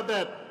think about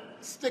that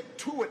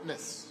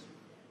stick-to-itness,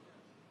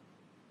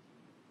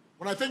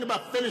 when I think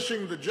about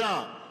finishing the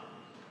job,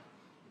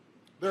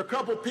 there are a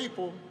couple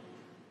people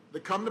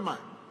that come to mind.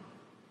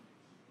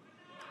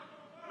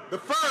 The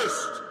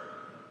first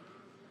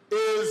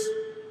is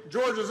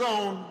Georgia's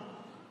own,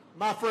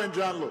 my friend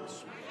John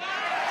Lewis.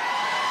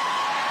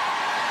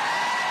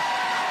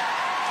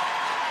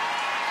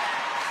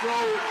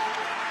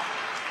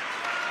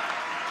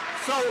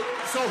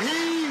 So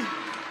he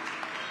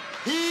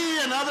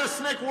and other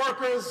SNCC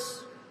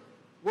workers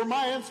were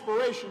my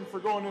inspiration for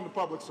going into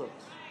public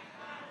service.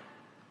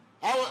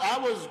 I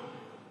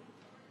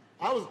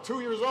was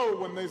 2 years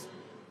old when they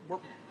were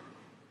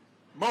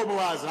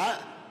mobilizing.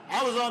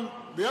 I was on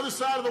the other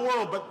side of the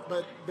world,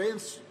 but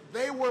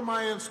they were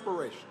my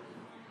inspiration.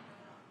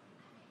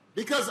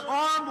 Because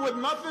armed with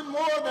nothing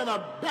more than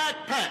a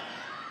backpack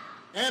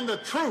and the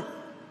truth,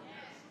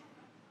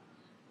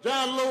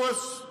 John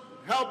Lewis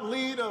helped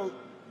lead a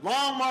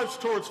long march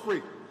towards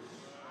freedom.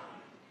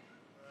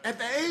 At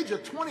the age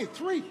of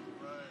 23.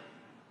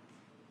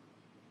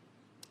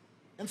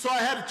 And so I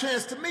had a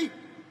chance to meet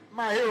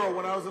my hero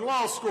when I was in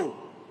law school.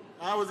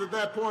 I was at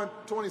that point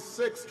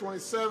 26,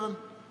 27.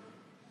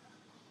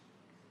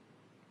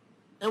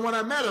 And when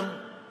I met him,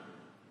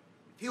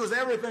 he was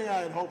everything I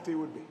had hoped he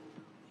would be.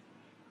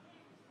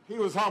 He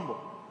was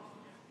humble,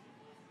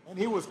 and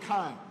he was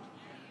kind,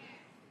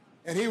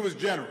 and he was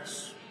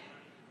generous.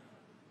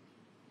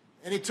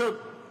 And he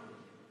took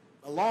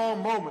a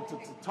long moment to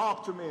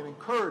talk to me and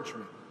encourage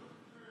me.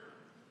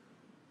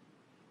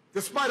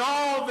 Despite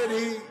all that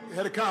he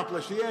had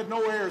accomplished, he had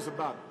no airs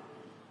about it.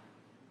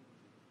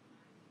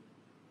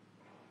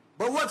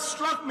 But what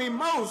struck me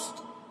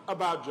most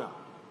about John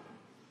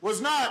was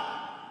not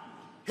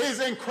his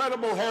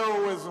incredible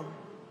heroism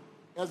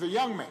as a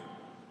young man,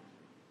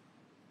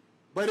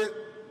 but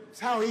it's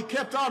how he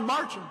kept on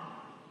marching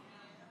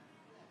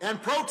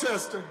and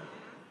protesting.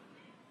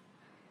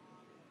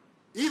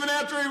 Even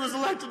after he was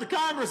elected to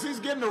Congress,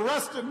 he's getting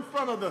arrested in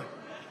front of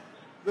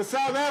the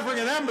South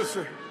African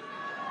embassy.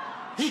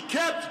 He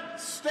kept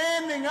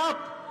standing up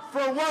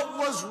for what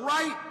was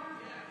right.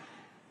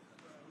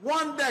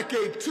 1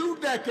 decade, 2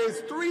 decades,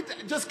 3,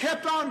 just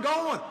kept on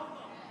going.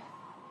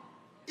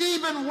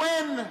 Even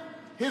when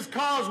his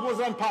cause was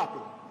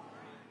unpopular.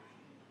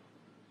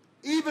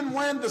 Even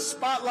when the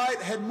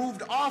spotlight had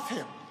moved off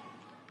him.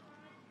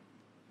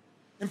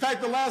 In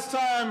fact, the last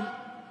time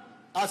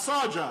I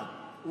saw John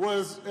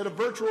was at a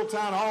virtual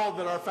town hall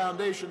that our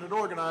foundation had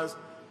organized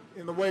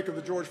in the wake of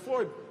the George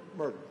Floyd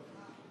murder.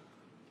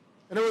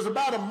 And it was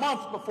about a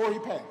month before he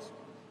passed.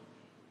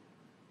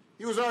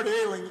 He was already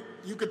ailing.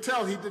 You could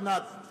tell he did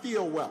not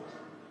feel well.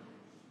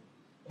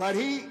 But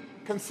he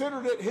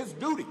considered it his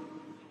duty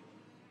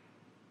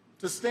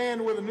to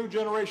stand with a new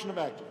generation of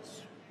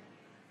activists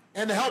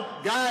and to help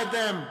guide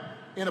them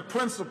in a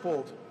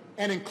principled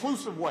and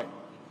inclusive way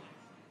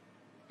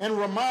and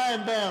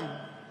remind them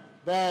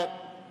that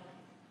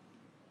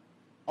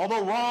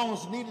although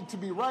wrongs needed to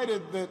be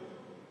righted, that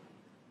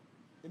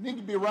it needed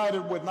to be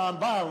righted with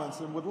nonviolence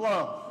and with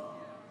love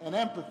and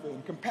empathy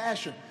and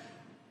compassion.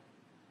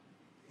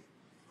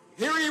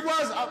 Here he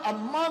was a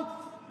month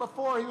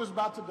before he was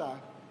about to die,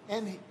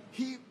 and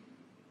he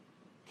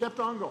kept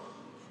on going.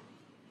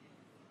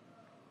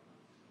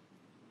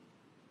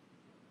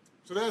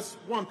 So that's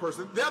one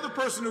person. The other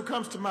person who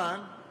comes to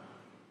mind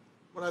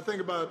when I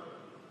think about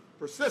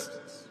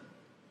persistence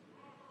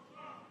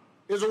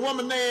is a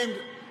woman named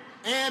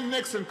Ann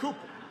Nixon Cooper.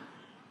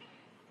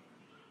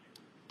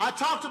 I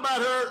talked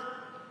about her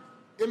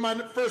in my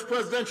first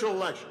presidential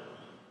election.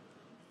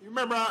 You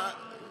remember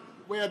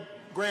we had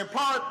Grant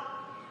Park,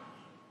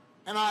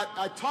 and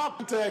I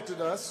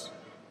contacted us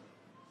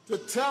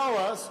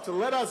to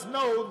let us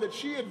know that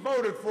she had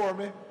voted for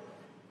me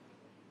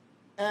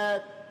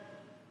at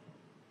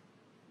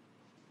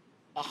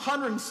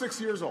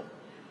 106 years old.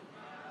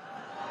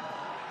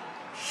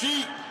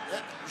 She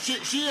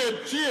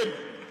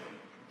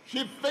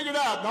had figured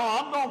out, no,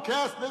 I'm going to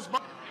cast this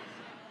vote.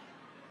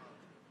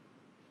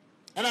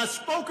 And I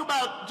spoke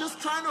about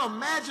just trying to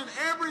imagine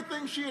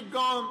everything she had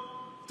gone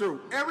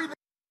through, everything.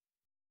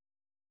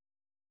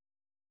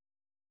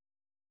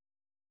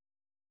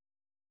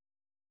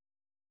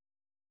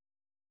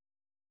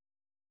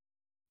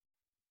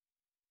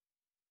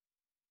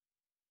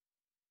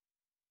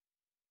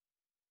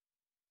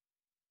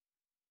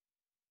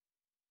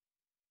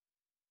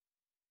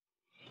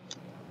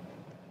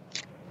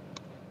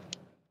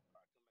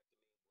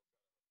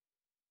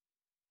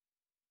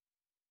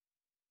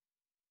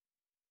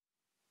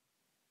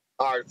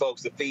 All right,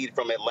 folks, the feed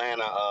from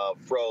Atlanta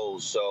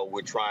froze, so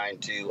we're trying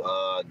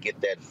to get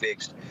that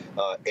fixed.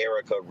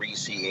 Erica,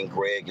 Reese, and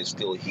Greg is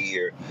still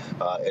here.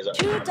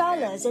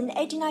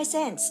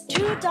 $2.89.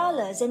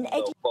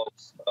 $2.80. So,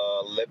 folks,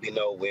 let me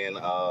know when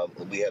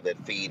we have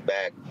that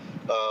feedback.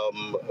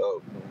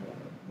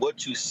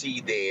 What you see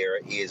there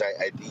is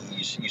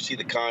you see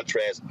the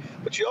contrast,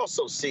 but you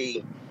also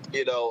see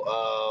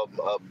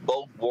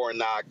both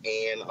Warnock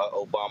and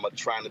Obama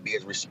trying to be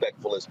as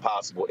respectful as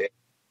possible.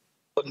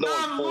 But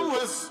knowing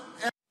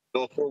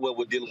full well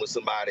we're dealing with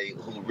somebody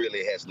who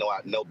really has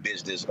no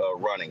business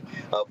running.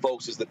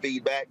 Folks, is the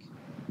feedback?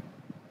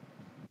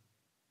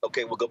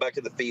 Okay, we'll go back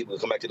to the feed. We'll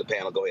come back to the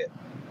panel. Go ahead.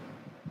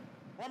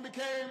 One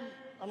became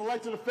an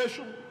elected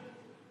official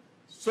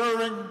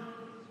serving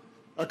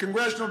a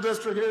congressional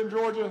district here in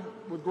Georgia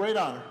with great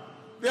honor.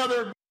 The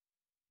other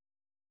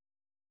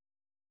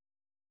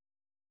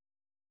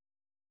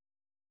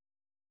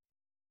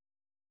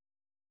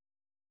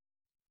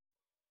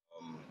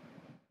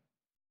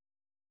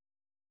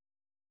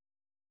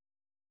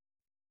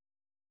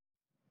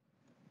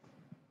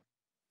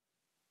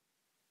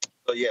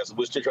So yes,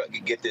 we're still trying to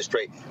get this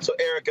straight. So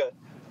Erica,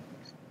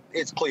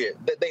 it's clear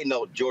that they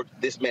know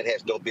this man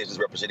has no business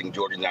representing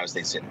Georgia United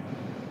States Senate.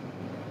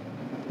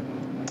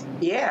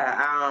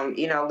 Yeah,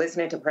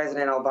 listening to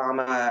President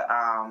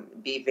Obama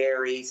be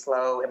very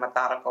slow and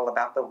methodical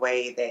about the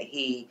way that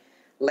he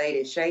laid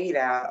his shade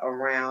out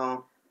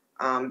around,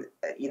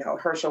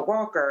 Herschel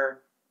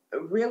Walker,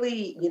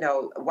 really,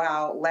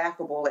 while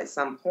laughable at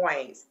some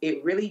points,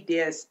 it really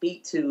did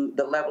speak to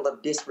the level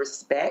of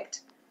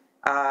disrespect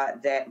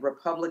that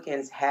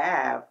Republicans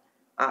have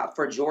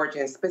for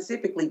Georgians,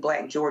 specifically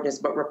Black Georgians,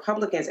 but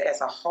Republicans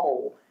as a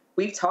whole.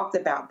 We've talked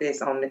about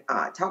this on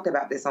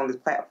this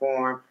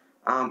platform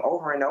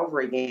over and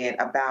over again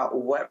about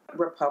what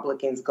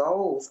Republicans'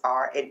 goals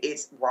are, and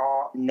it's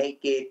raw,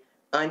 naked,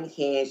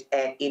 unhinged,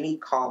 at any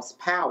cost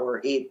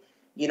power.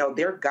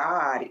 Their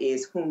God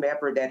is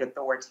whomever that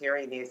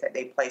authoritarian is that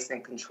they place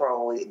in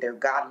control. They're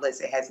godless.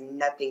 It has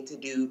nothing to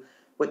do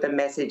with the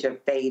message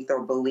of faith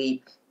or belief.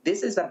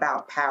 This is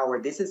about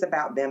power. This is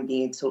about them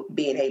being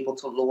able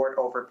to lord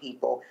over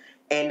people.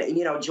 And,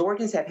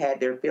 Georgians have had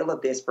their fill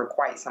of this for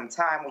quite some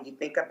time. When you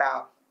think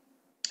about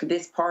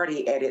this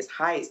party at its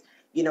height,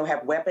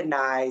 have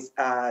weaponized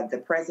the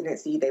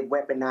presidency. They've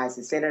weaponized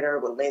the senator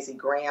with Lindsey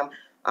Graham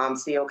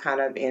still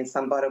kind of in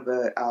somewhat of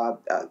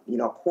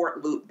a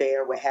court loop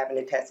there with having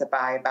to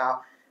testify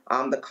about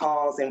the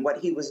cause and what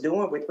he was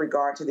doing with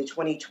regard to the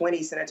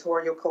 2020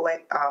 senatorial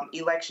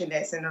election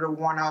that Senator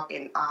Warnock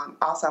and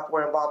Ossoff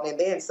were involved in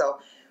then. So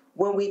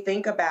when we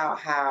think about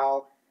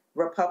how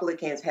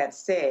Republicans have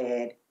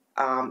said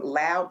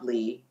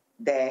loudly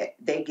that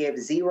they give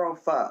zero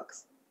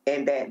fucks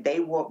and that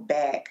they will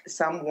back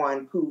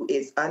someone who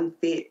is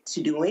unfit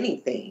to do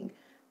anything,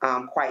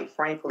 quite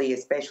frankly,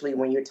 especially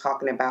when you're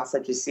talking about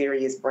such a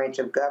serious branch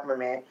of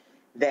government,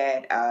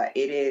 that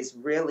it is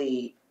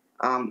really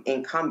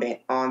incumbent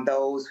on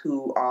those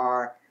who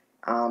are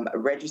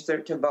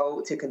registered to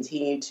vote to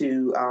continue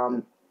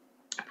to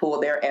pull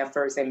their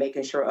efforts and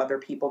making sure other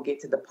people get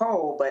to the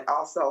poll, but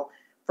also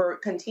for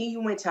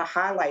continuing to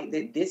highlight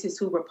that this is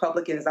who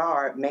Republicans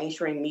are.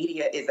 Mainstream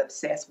media is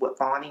obsessed with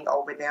fawning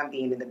over them,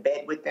 being in the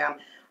bed with them,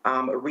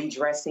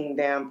 redressing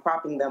them,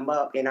 propping them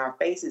up in our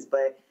faces,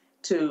 but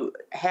to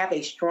have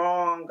a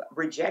strong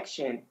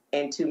rejection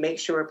and to make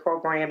sure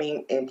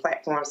programming and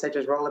platforms such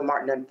as Roland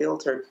Martin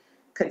Unfiltered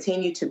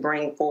continue to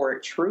bring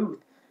forward truth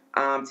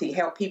to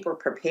help people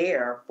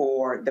prepare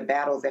for the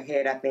battles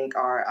ahead, I think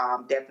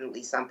are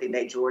definitely something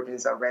that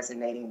Georgians are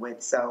resonating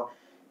with. So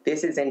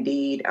this is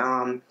indeed,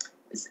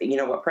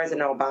 what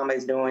President Obama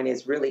is doing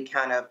is really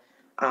kind of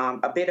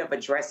a bit of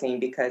addressing,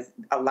 because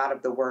a lot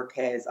of the work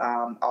has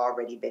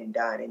already been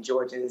done, and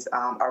Georgians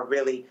are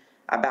really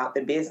about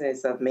the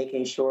business of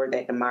making sure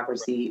that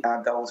democracy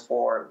goes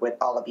forward with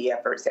all of the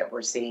efforts that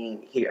we're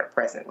seeing here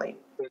presently.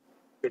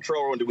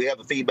 Control room, do we have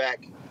the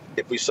feedback?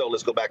 If we so,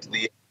 let's go back to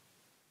the.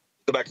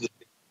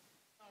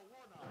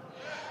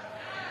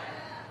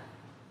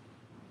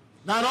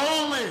 Not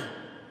only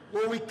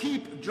will we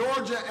keep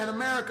Georgia and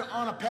America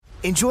on a path.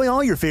 Enjoy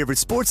all your favorite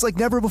sports like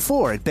never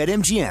before at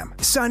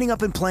BetMGM. Signing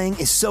up and playing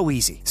is so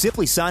easy.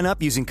 Simply sign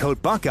up using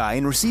code Buckeye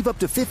and receive up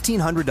to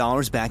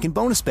 $1,500 back in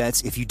bonus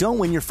bets if you don't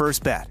win your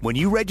first bet. When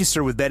you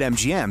register with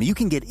BetMGM, you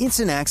can get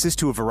instant access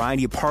to a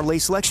variety of parlay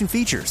selection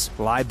features,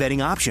 live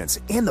betting options,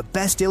 and the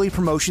best daily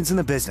promotions in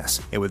the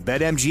business. And with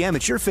BetMGM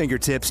at your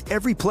fingertips,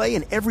 every play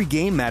and every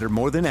game matter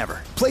more than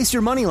ever. Place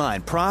your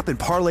moneyline, prop, and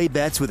parlay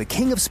bets with the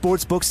king of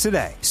sportsbooks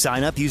today.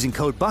 Sign up using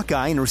code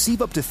Buckeye and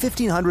receive up to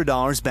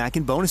 $1,500 back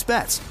in bonus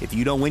bets if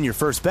you don't win your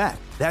first bet.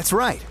 That's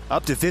right,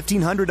 up to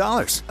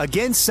 $1,500.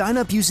 Again, sign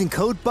up using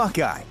code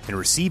Buckeye and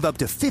receive up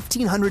to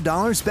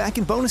 $1,500 back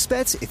in bonus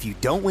bets if you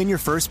don't win your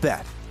first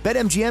bet.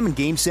 BetMGM and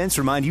GameSense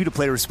remind you to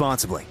play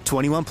responsibly.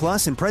 21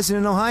 plus and present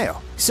in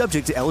Ohio.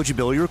 Subject to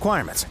eligibility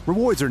requirements.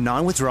 Rewards are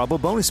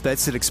non-withdrawable bonus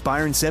bets that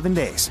expire in 7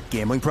 days.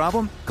 Gambling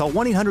problem? Call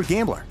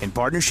 1-800-GAMBLER in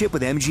partnership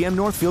with MGM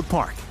Northfield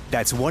Park.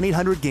 That's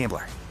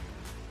 1-800-GAMBLER.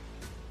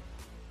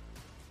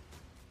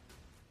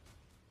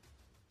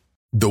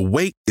 The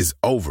wait is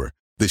over.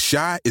 The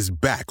Chi is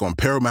back on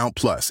Paramount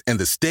Plus, and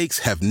the stakes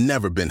have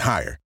never been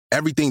higher.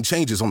 Everything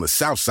changes on the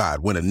South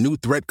Side when a new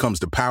threat comes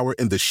to power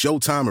in the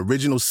Showtime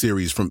original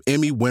series from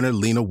Emmy winner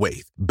Lena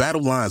Waithe.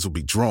 Battle lines will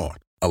be drawn,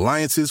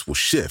 alliances will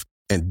shift,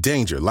 and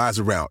danger lies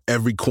around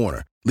every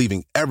corner,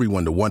 leaving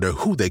everyone to wonder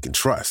who they can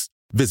trust.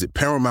 Visit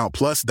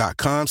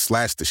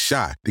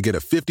ParamountPlus.com/TheShot to get a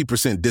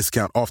 50%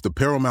 discount off the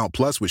Paramount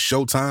Plus with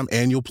Showtime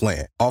annual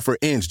plan. Offer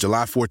ends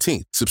July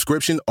 14th.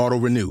 Subscription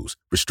auto-renews.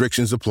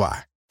 Restrictions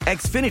apply.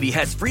 Xfinity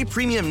has free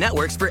premium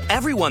networks for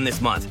everyone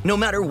this month, no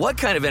matter what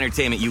kind of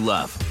entertainment you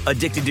love.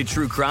 Addicted to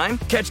true crime?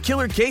 Catch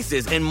killer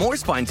cases and more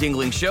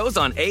spine-tingling shows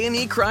on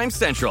A&E Crime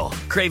Central.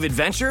 Crave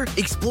adventure?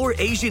 Explore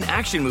Asian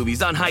action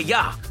movies on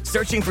Hi-YAH.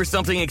 Searching for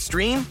something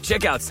extreme?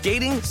 Check out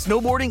skating,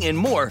 snowboarding, and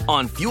more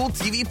on Fuel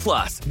TV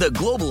Plus, the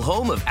global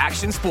home of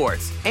action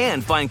sports.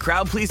 And find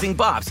crowd-pleasing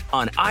bops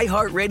on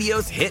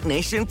iHeartRadio's Hit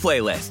Nation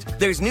playlist.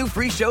 There's new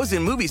free shows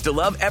and movies to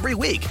love every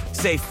week.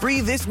 Say free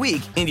this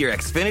week in your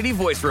Xfinity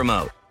voice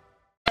remote.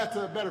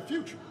 To a better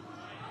future.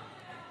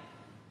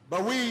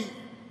 But we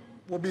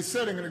will be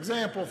setting an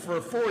example for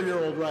a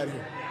 4-year-old right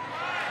here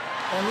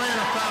and laying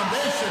a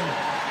foundation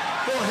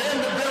for him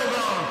to build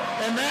on.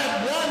 And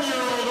that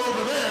 1-year-old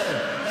over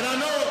there, and I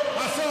know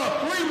I saw a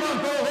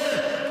 3-month-old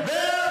here,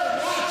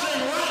 they're watching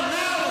right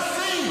now to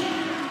see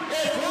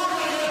if we're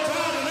going to get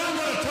tired, and I'm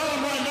going to tell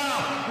them right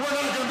now, we're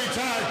not going to be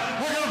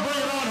tired. We're going to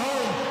bring it on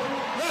home.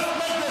 Let's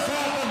make this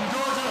happen,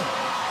 Georgia.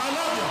 I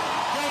love you.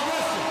 God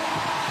bless you.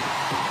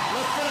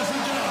 Let's finish the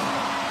job.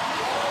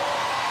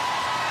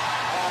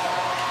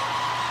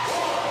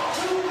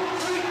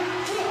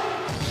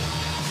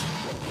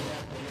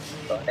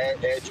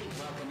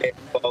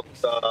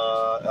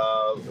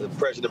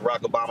 President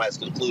Barack Obama has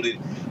concluded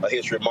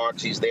his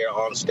remarks. He's there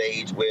on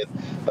stage with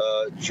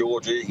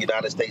Georgia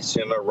United States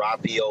Senator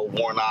Raphael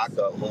Warnock,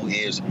 who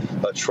is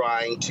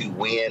trying to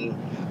win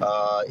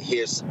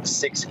his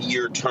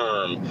 6-year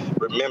term.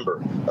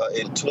 Remember,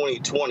 in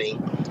 2020,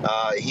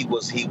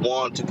 he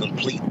won to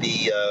complete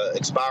the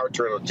expired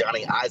term of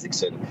Johnny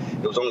Isakson.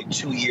 There was only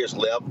 2 years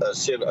left.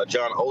 Senator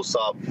John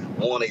Ossoff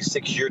won a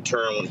 6-year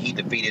term when he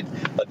defeated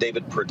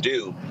David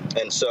Perdue.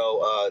 And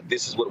so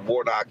this is what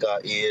Warnock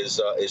is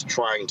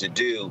trying to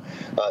do.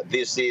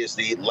 This is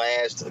the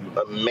last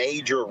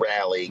major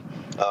rally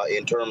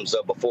in terms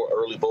of before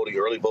early voting.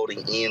 Early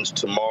voting ends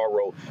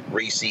tomorrow,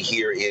 Reese,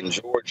 here in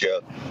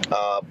Georgia.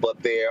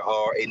 But there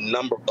are a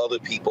number of other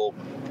people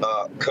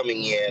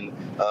coming in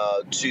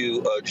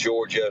to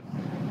Georgia.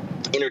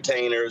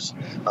 Entertainers,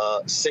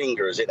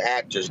 singers, and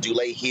actors.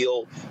 Dulé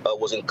Hill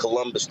was in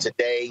Columbus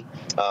today.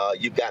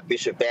 You've got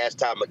Bishop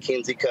Vashti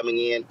McKenzie coming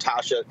in,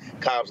 Tasha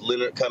Cobbs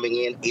Leonard coming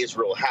in,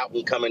 Israel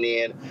Houghton coming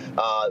in.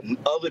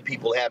 Other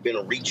people have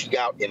been reaching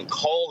out and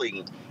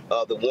calling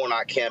the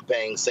Warnock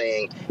campaign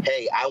saying,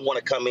 hey, I want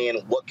to come in.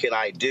 What can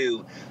I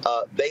do?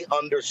 They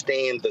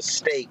understand the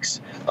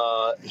stakes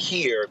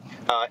here,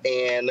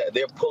 and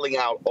they're pulling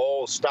out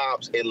all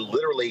stops. And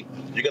literally,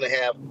 you're going to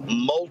have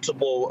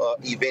multiple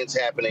events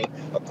happening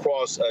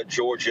across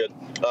Georgia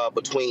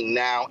between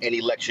now and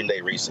Election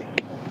Day, Reese.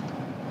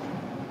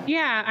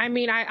 Yeah, I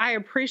mean, I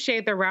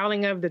appreciate the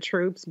rallying of the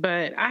troops,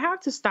 but I have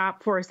to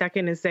stop for a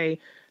second and say,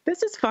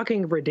 this is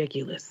fucking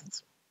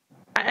ridiculous.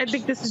 I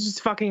think this is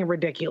just fucking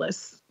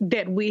ridiculous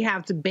that we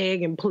have to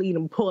beg and plead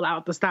and pull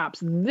out the stops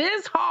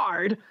this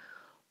hard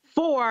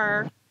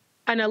for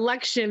an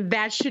election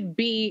that should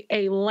be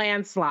a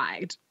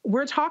landslide.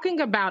 We're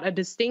talking about a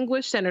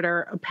distinguished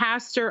senator, a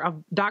pastor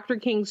of Dr.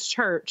 King's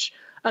church,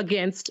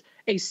 against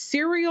a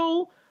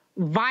serial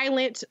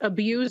violent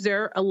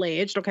abuser,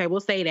 alleged, okay, we'll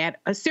say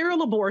that, a serial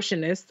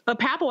abortionist, a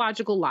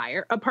pathological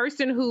liar, a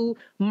person who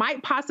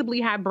might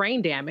possibly have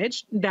brain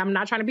damage. I'm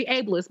not trying to be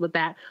ableist with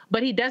that,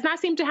 but he does not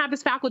seem to have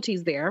his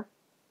faculties there,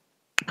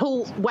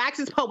 who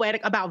waxes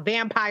poetic about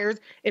vampires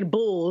and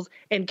bulls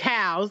and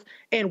cows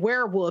and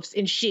werewolves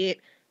and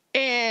shit,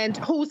 and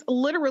who's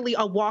literally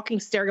a walking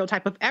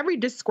stereotype of every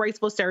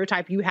disgraceful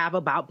stereotype you have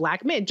about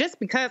Black men. Just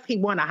because he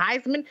won a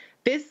Heisman,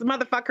 this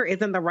motherfucker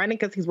is in the running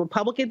because he's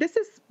Republican. This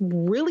is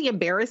really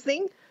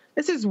embarrassing.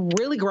 This is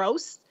really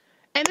gross.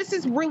 And this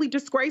is really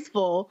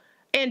disgraceful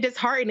and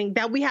disheartening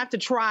that we have to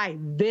try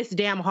this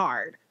damn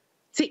hard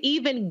to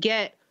even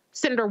get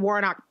Senator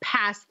Warnock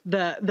past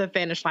the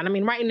finish line. I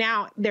mean, right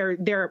now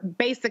they're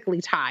basically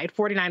tied,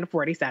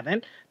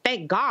 49-47.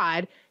 Thank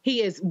God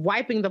he is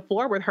wiping the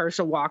floor with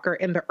Herschel Walker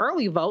in the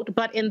early vote,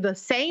 but in the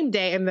same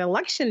day, in the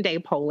election day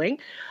polling,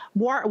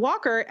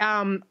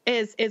 Walker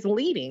is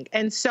leading.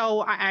 And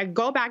so I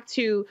go back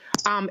to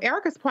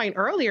Erica's point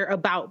earlier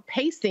about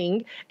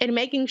pacing and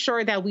making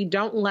sure that we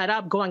don't let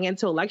up going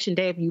into election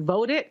day. If you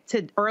voted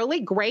to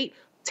early, great.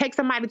 Take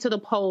somebody to the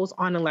polls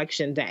on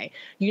election day.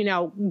 You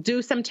know,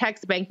 do some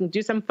text banking,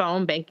 do some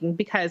phone banking,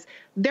 because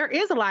there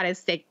is a lot at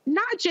stake,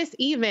 not just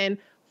even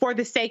for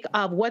the sake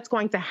of what's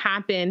going to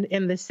happen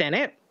in the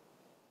Senate,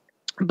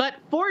 but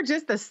for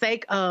just the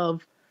sake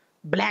of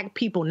Black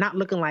people not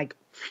looking like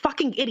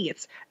fucking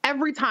idiots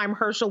every time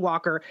Herschel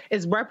Walker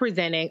is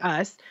representing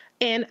us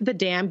in the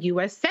damn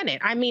U.S.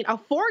 Senate. I mean, a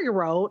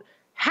 4-year-old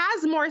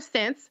has more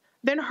sense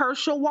than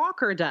Herschel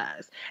Walker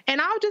does. And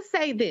I'll just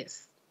say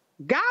this.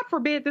 God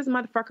forbid this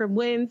motherfucker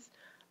wins.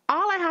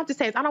 all I have to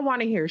say is I don't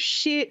want to hear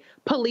shit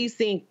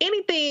policing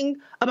anything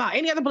about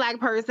any other Black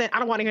person. I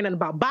don't want to hear nothing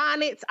about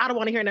bonnets. I don't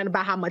want to hear nothing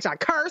about how much I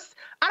curse.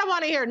 I don't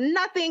want to hear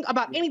nothing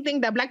about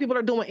anything that Black people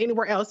are doing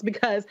anywhere else,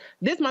 because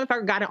this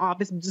motherfucker got in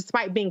office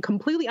despite being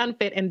completely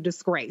unfit and a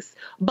disgrace.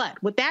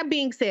 But with that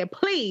being said,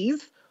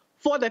 please,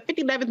 for the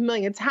 57th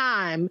millionth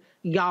time,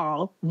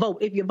 y'all, vote.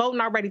 If you're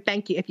voting already,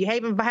 thank you. If you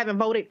haven't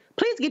voted,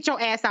 please get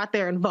your ass out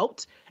there and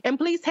vote. And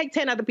please take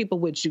 10 other people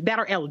with you that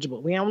are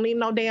eligible. We don't need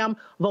no damn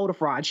voter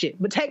fraud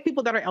shit. But take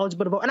people that are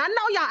eligible to vote. And I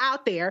know y'all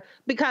out there,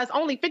 because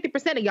only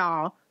 50% of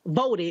y'all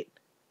voted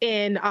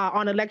in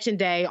on election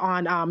day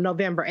on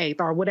November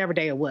 8th or whatever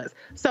day it was.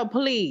 So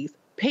please,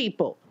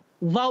 people,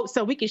 vote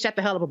so we can shut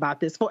the hell up about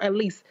this for at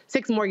least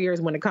 6 more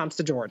years when it comes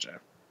to Georgia.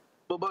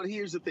 But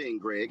here's the thing,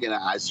 Greg, and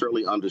I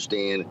certainly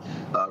understand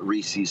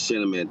Reese's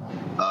sentiment.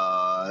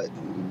 But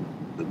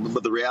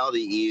the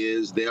reality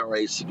is there are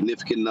a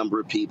significant number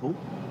of people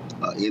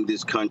in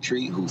this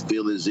country who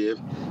feel as if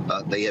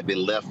they have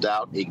been left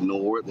out,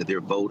 ignored, that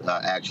their vote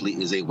actually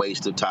is a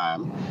waste of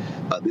time.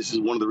 This is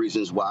one of the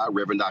reasons why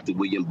Reverend Dr.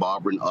 William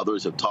Barber and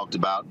others have talked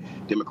about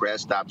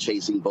Democrats stop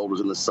chasing voters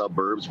in the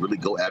suburbs, really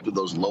go after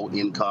those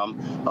low-income,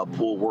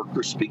 poor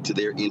workers, speak to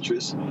their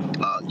interests,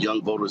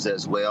 young voters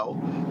as well.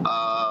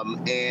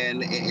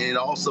 And it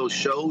also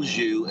shows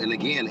you, and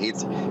again,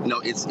 it's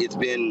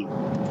been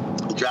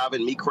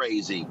driving me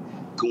crazy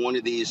going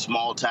to these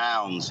small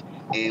towns.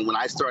 And when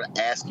I start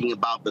asking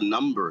about the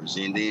numbers,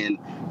 and then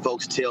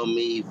folks tell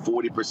me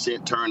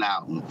 40%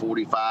 turnout and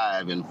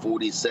 45 and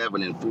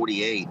 47 and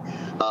 48.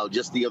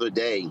 Just the other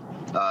day,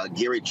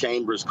 Gary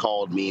Chambers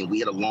called me and we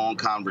had a long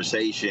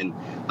conversation.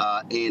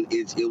 And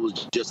it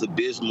was just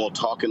abysmal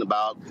talking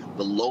about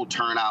the low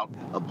turnout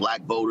of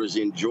Black voters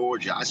in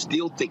Georgia. I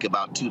still think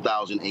about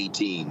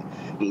 2018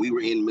 when we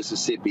were in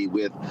Mississippi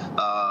with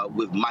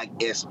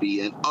Mike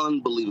Espy, an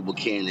unbelievable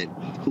candidate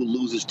who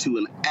loses to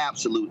an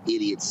absolute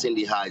idiot,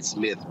 Cindy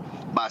Hyde-Smith,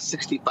 by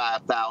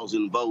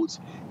 65,000 votes.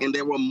 And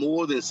there were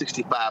more than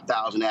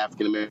 65,000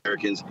 African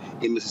Americans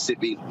in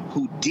Mississippi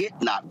who did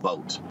not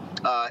vote.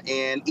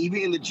 And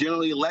even in the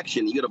general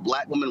election, you get a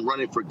Black woman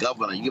running for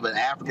governor. You have an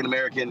African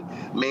American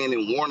man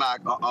in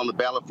Warnock on the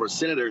ballot for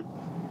senator.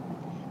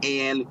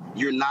 And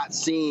you're not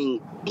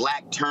seeing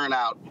Black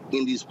turnout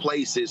in these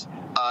places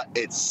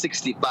at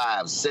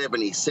 65,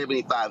 70,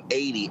 75,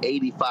 80,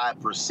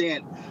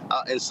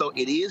 85%. And so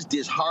it is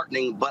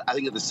disheartening. But I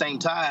think at the same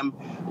time,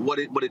 what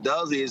it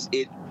does is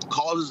it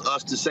causes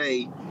us to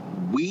say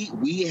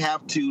we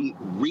have to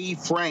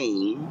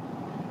reframe,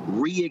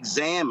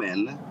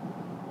 re-examine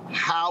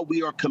how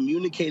we are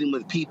communicating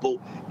with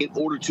people in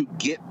order to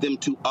get them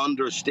to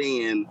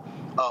understand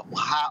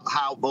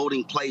how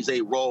voting plays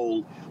a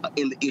role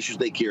in the issues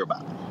they care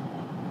about.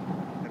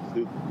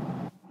 Absolutely.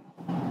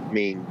 I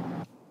mean,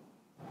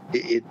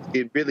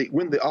 it really,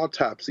 when the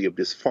autopsy of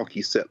this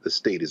funky settler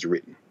state is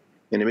written,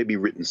 and it may be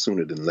written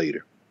sooner than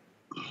later,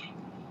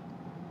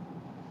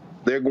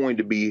 there are going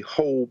to be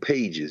whole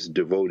pages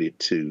devoted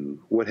to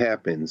what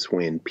happens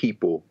when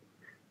people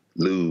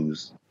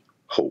lose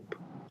hope.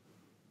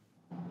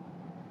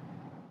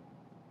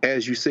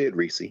 As you said,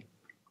 Reese,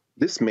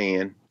 this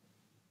man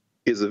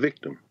is a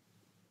victim.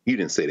 You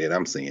didn't say that,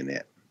 I'm saying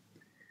that.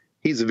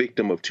 He's a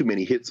victim of too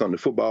many hits on the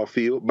football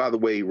field. By the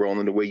way,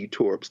 Roland, the way you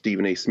tore up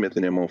Stephen A. Smith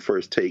and them on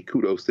First Take,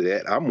 kudos to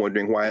that. I'm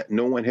wondering why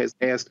no one has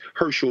asked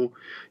Herschel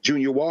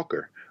Jr.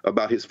 Walker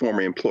about his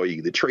former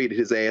employee that traded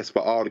his ass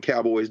for all the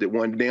Cowboys that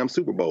won the damn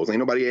Super Bowls. Ain't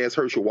nobody asked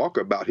Herschel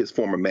Walker about his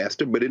former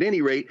master, but at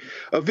any rate,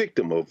 a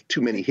victim of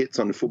too many hits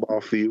on the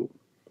football field,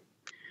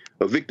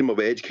 a victim of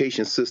an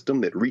education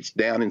system that reached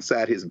down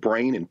inside his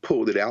brain and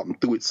pulled it out and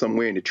threw it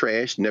somewhere in the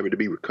trash, never to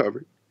be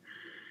recovered.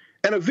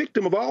 And a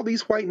victim of all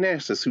these white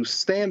nationalists who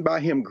stand by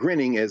him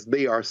grinning as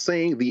they are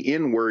saying the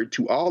N-word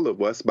to all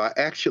of us by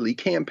actually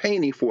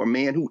campaigning for a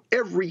man who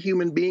every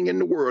human being in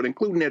the world,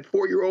 including that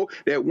 4-year-old,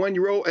 that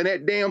 1-year-old, and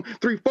that damn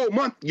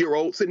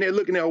 3-4-month-year-old sitting there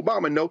looking at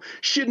Obama, no,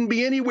 shouldn't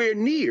be anywhere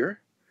near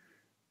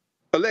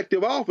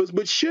elective office,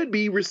 but should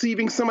be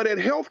receiving some of that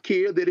health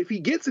care that if he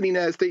gets in the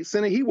United States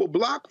Senate, he will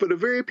block for the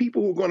very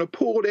people who are going to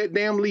pull that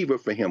damn lever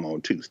for him on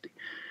Tuesday,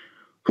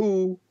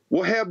 who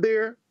will have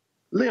their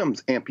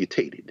limbs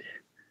amputated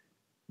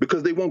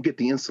because they won't get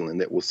the insulin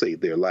that will save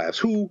their lives,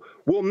 who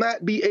will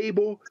not be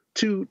able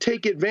to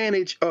take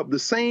advantage of the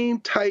same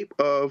type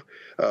of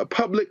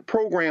public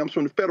programs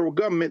from the federal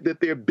government that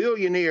their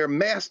billionaire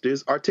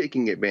masters are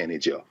taking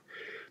advantage of.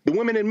 The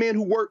women and men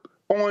who work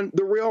on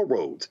the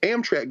railroads.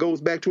 Amtrak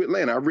goes back to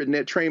Atlanta. I've ridden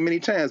that train many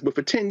times, but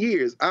for 10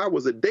 years, I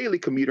was a daily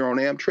commuter on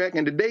Amtrak,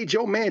 and today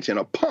Joe Manchin,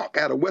 a punk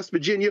out of West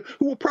Virginia,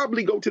 who will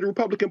probably go to the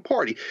Republican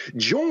Party,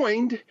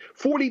 joined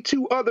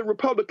 42 other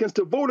Republicans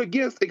to vote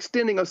against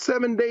extending a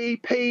 7-day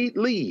paid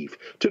leave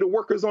to the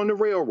workers on the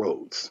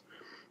railroads.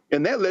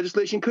 And that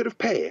legislation could have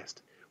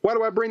passed. Why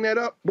do I bring that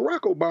up?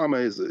 Barack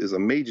Obama is a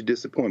major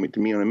disappointment to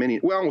me on many,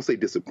 well, I won't say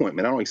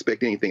disappointment. I don't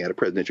expect anything out of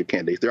presidential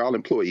candidates. They're all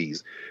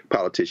employees,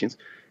 politicians.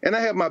 And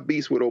I have my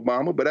beefs with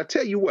Obama, but I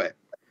tell you what,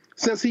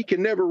 since he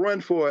can never run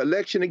for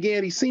election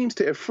again, he seems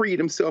to have freed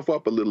himself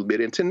up a little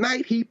bit. And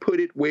tonight he put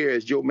it where,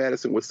 as Joe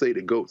Madison would say,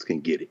 the goats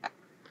can get it.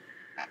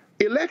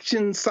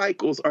 Election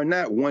cycles are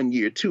not 1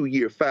 year, 2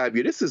 year, 5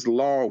 year. This is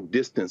long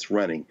distance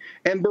running.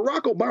 And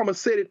Barack Obama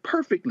said it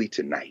perfectly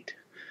tonight.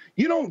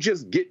 You don't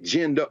just get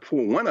ginned up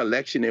for one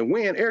election and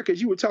win. Eric,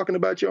 as you were talking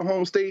about your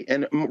home state,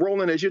 and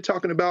Roland, as you're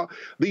talking about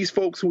these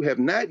folks who have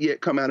not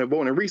yet come out and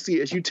voted, and Reese,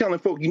 as you telling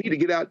folks you need to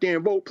get out there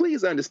and vote,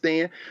 please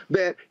understand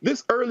that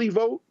this early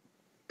vote,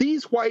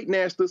 these white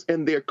nationalists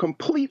and their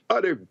complete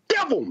utter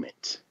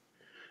devilment,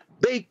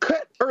 they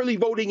cut early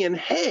voting in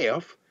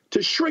half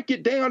to shrink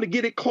it down to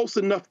get it close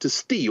enough to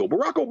steal.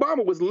 Barack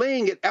Obama was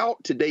laying it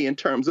out today in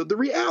terms of the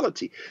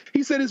reality.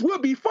 He said, this will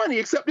be funny,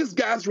 except this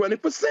guy's running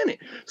for Senate.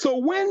 So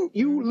when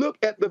you look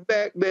at the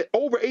fact that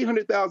over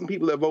 800,000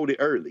 people have voted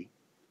early,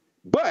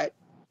 but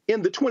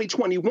in the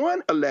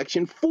 2021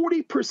 election,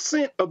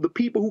 40% of the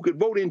people who could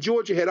vote in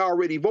Georgia had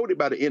already voted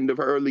by the end of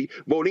early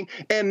voting.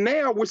 And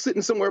now we're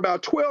sitting somewhere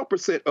about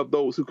 12% of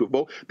those who could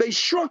vote. They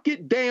shrunk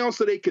it down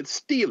so they could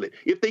steal it.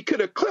 If they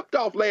could have clipped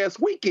off last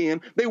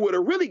weekend, they would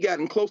have really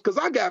gotten close, because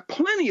I got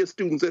plenty of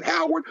students at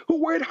Howard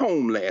who were at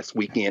home last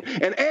weekend.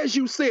 And as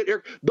you said,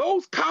 Eric,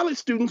 those college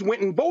students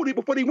went and voted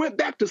before they went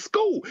back to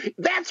school.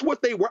 That's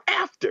what they were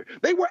after.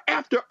 They were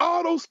after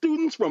all those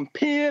students from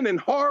Penn and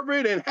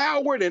Harvard and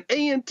Howard and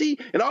A&T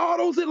and all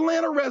those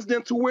Atlanta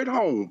residents who were at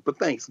home for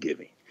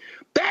Thanksgiving.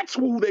 That's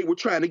who they were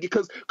trying to get,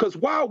 because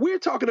while we're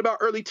talking about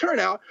early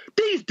turnout,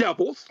 these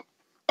devils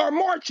are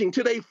marching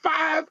to their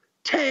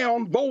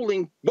 5-town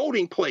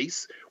voting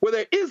place where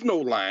there is no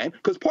line,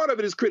 because part of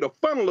it is create a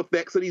funnel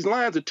effect, so these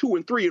lines are 2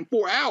 and 3 and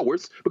 4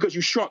 hours because you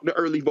shrunk the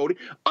early voting.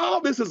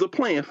 All this is a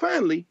plan.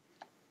 Finally,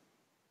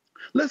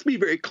 let's be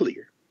very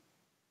clear.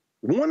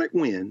 Warnock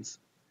wins.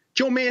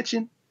 Joe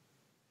Manchin,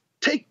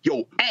 take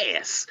your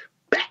ass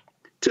back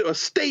to a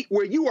state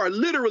where you are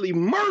literally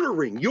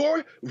murdering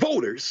your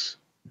voters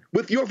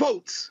with your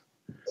votes,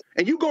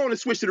 and you go on and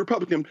switch to the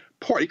Republican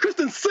Party.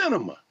 Kristen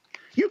Sinema,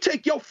 you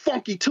take your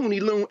funky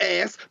Toonie Loon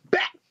ass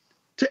back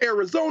to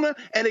Arizona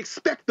and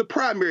expect the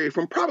primary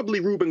from probably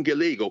Ruben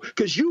Gallego,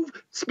 because you've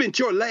spent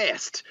your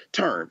last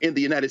term in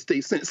the United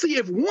States Senate. See,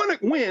 if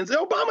Warnock wins,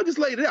 Obama just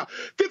laid it out.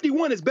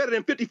 51 is better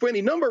than 50 for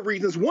any number of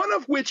reasons, one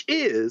of which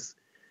is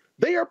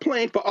they are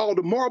playing for all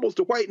the marbles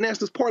to White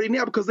Nationalist Party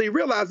now, because they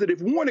realize that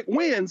if Warnock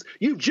wins,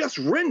 you've just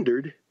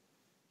rendered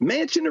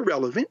Manchin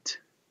irrelevant,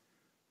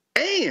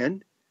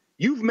 and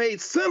you've made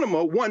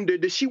Sinema wonder,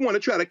 does she want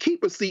to try to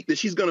keep a seat that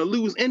she's going to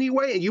lose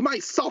anyway, and you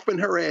might soften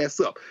her ass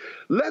up.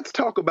 Let's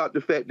talk about the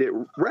fact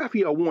that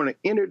Raphael Warnock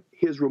entered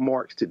his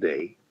remarks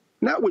today,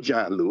 not with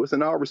John Lewis,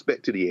 and all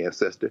respect to the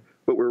ancestor,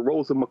 but with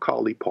Rosa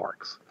Macaulay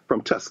Parks from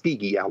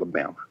Tuskegee,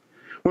 Alabama.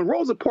 When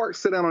Rosa Parks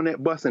sat down on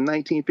that bus in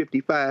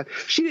 1955,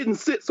 she didn't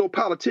sit so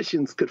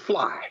politicians could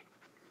fly.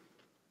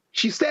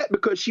 She sat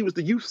because she was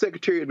the youth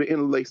secretary of the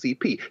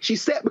NAACP. She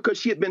sat because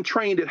she had been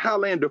trained at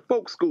Highlander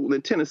Folk School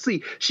in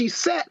Tennessee. She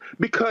sat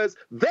because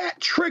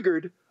that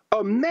triggered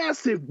a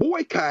massive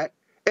boycott.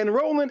 And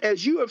Roland,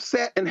 as you have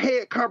sat and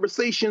had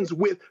conversations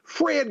with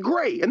Fred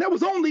Gray, and that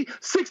was only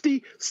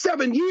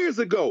 67 years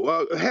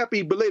ago.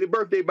 Happy belated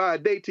birthday by a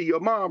day to your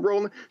mom,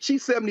 Roland.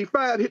 She's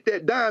 75, hit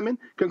that diamond.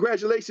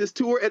 Congratulations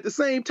to her. At the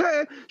same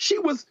time, she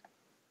was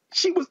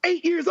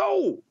 8 years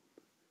old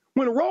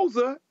when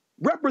Rosa,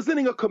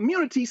 representing a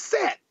community,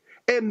 sat.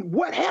 And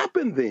what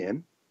happened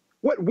then,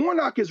 what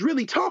Warnock is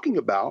really talking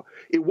about,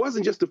 it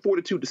wasn't just the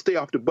fortitude to stay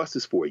off the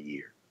buses for a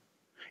year.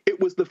 It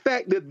was the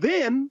fact that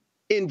then,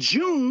 in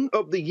June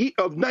of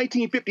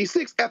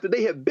 1956, after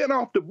they had been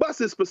off the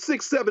buses for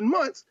 6-7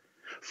 months,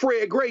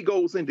 Fred Gray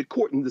goes into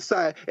court and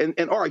decides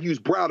and argues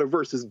Browder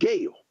versus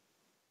Gale.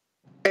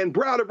 And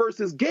Browder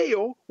versus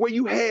Gale, where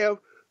you have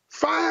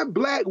 5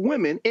 black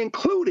women,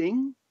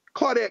 including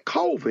Claudette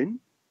Colvin,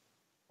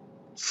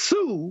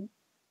 sue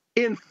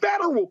in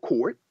federal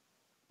court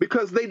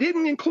because they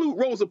didn't include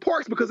Rosa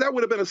Parks, because that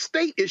would have been a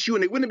state issue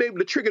and they wouldn't have been able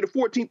to trigger the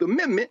 14th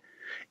Amendment.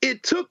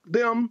 It took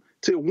them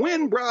to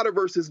win Browder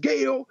versus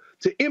Gale,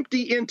 to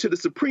empty into the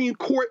Supreme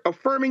Court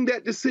affirming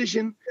that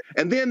decision.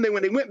 And then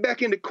when they went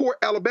back into court,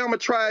 Alabama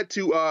tried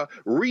to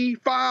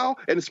refile,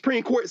 and the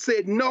Supreme Court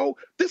said, no,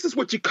 this is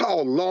what you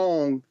call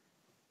long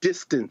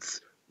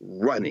distance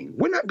running.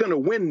 We're not going to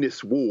win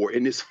this war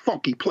in this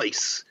funky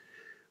place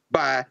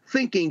by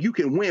thinking you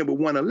can win with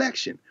one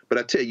election. But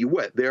I tell you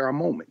what, there are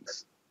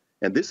moments,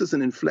 and this is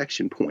an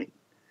inflection point.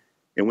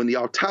 And when the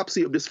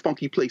autopsy of this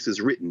funky place is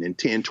written in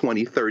 10,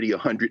 20, 30,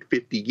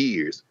 150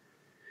 years,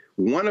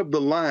 one of the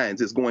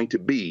lines is going to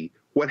be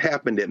what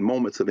happened at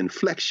moments of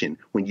inflection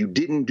when you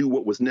didn't do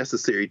what was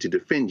necessary to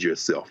defend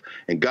yourself.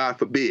 And God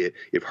forbid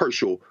if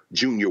Herschel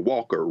Jr.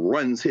 Walker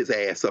runs his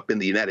ass up in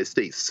the United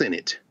States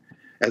Senate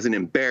as an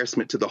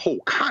embarrassment to the whole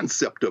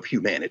concept of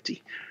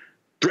humanity,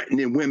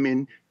 threatening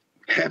women,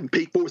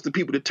 forcing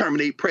people to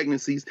terminate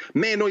pregnancies.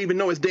 Man don't even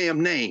know his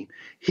damn name.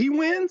 He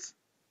wins,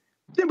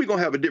 then we're going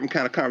to have a different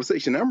kind of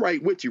conversation. I'm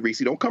right with you, Reese.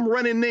 Don't come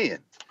running then.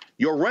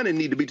 Your running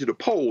need to be to the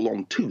poll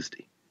on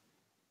Tuesday.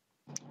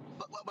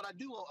 But I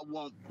do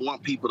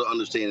want people to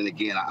understand, and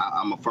again,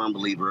 I'm a firm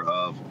believer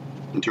of,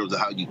 in terms of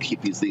how you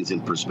keep these things in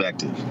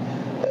perspective.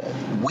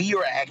 We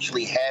are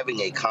actually having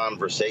a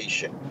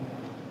conversation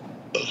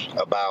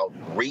about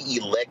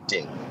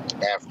re-electing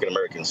African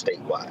Americans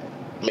statewide.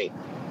 I mean,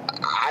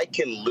 I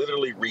can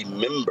literally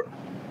remember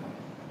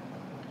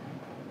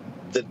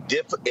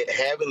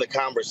having the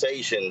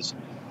conversations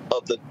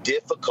of the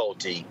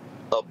difficulty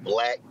of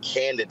black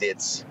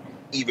candidates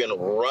even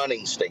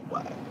running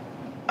statewide.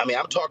 I mean,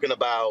 I'm talking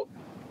about,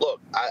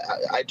 look,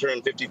 I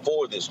turned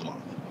 54 this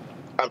month.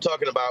 I'm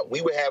talking about,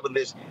 we were having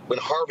this when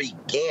Harvey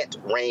Gantt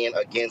ran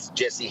against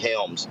Jesse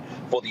Helms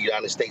for the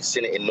United States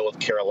Senate in North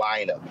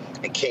Carolina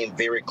and came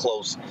very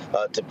close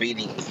to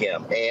beating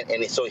him.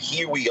 And so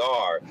here we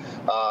are.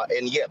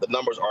 And yeah, the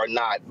numbers are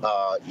not,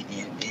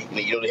 you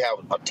don't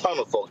have a ton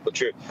of folks, but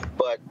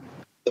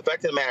the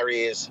fact of the matter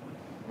is,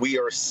 we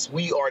are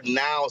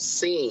now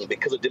seeing,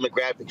 because of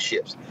demographic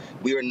shifts,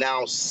 we are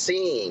now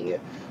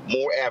seeing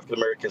more African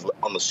Americans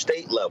on the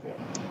state level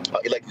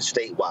elected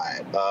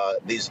statewide.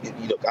 These,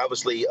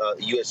 obviously,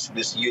 U.S.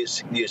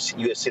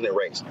 Senate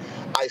race.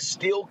 I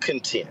still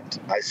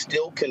contend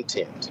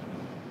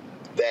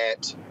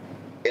that,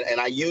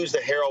 and I use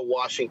the Harold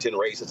Washington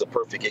race as a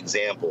perfect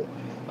example,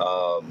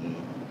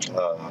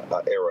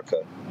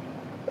 Erica.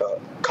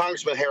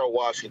 Congressman Harold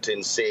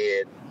Washington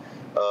said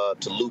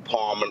to Lou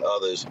Palmer and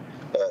others,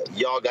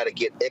 y'all got to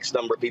get X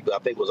number of people, I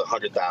think it was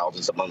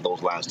 100,000, something along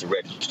those lines, to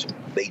register.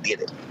 They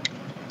did it.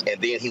 And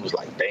then he was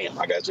like, damn,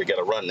 I got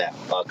to run now.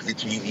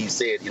 Because he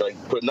said, he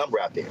put a number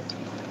out there.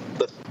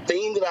 The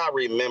thing that I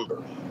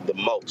remember the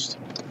most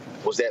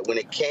was that when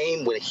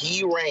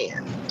he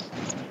ran,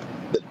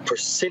 the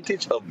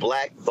percentage of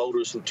black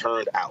voters who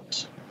turned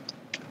out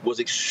was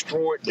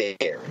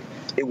extraordinary.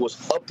 It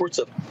was upwards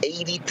of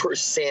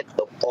 80%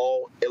 of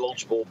all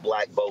eligible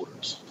black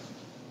voters.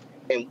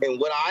 And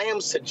what I am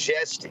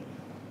suggesting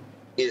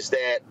is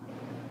that,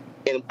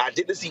 and I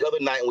did this the other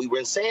night when we were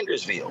in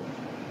Sandersville,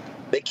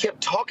 they kept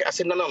talking. I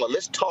said, no,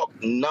 let's talk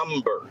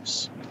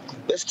numbers.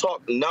 Let's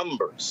talk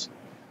numbers.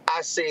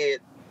 I said,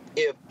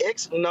 if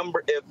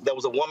there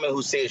was a woman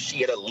who said she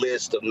had a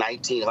list of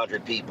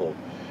 1,900 people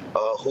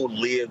who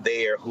lived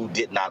there who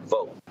did not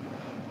vote.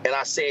 And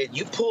I said,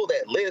 you pull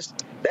that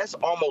list, that's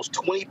almost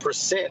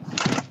 20%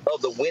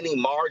 of the winning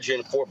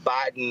margin for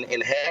Biden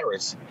and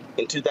Harris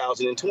in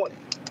 2020.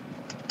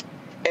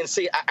 And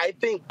see, I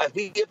think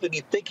we have to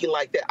be thinking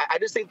like that. I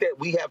just think that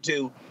we have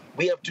to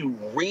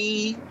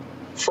reframe,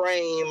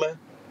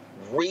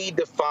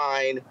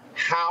 redefine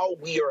how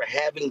we are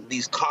having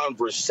these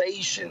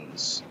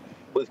conversations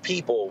with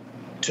people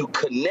to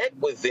connect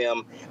with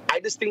them. I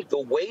just think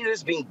the way it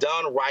is being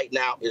done right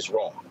now is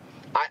wrong.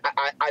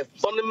 I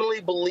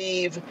fundamentally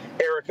believe,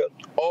 Erica,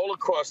 all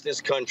across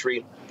this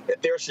country,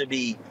 that there should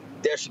be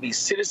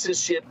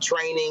citizenship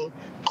training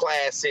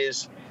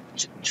classes.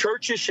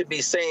 Churches should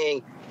be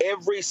saying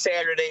every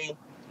Saturday,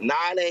 9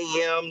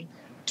 a.m.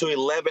 to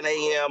 11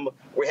 a.m.,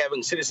 we're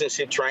having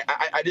citizenship training.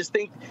 I just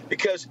think,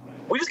 because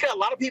we just got a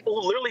lot of people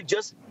who literally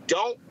just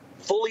don't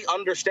fully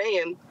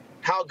understand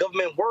how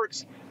government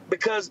works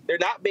because they're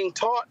not being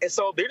taught. And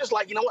so they're just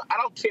like, you know what, I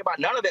don't care about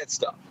none of that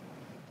stuff.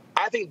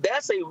 I think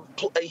that's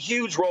a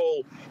huge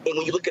role in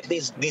when you look at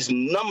these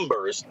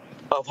numbers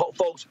of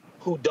folks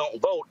who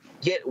don't vote.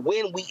 Yet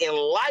when we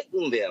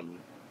enlighten them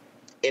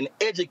and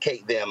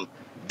educate them,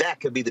 that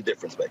could be the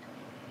difference maker.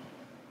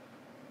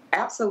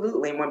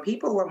 Absolutely. When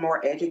people are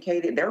more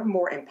educated, they're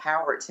more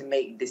empowered to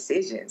make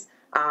decisions.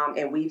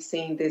 And we've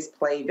seen this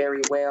play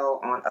very well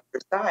on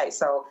other sides.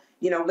 So,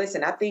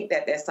 listen, I think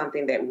that that's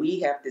something that we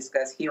have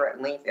discussed here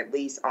at length, at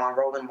least on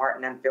Roland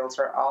Martin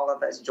Unfiltered, all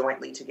of us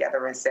jointly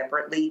together and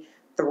separately.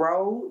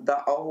 Throw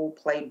the old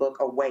playbook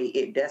away.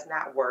 It does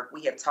not work.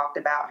 We have talked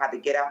about how to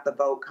get out the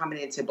vote, coming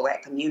into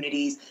black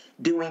communities,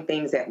 doing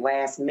things at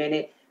last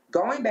minute.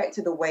 Going back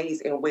to the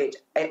ways in which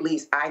at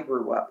least I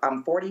grew up.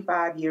 I'm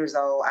 45 years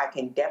old. I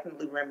can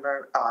definitely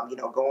remember,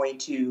 going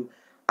to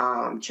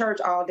church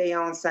all day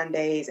on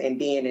Sundays and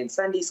being in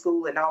Sunday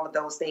school and all of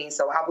those things.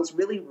 So I was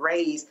really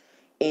raised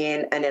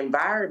in an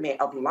environment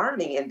of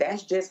learning, and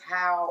that's just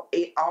how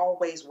it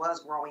always was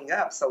growing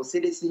up. So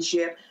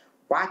citizenship,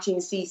 watching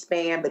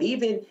C-SPAN, but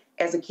even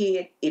as a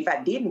kid, if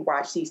I didn't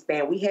watch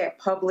C-SPAN, we had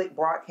public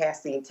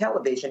broadcasting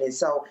television. And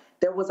so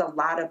there was a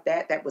lot of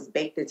that was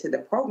baked into the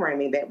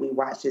programming that we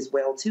watched as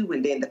well, too.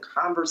 And then the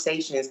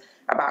conversations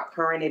about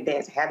current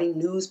events, having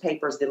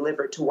newspapers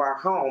delivered to our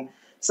home.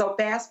 So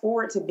fast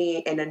forward to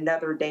being in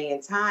another day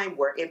and time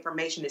where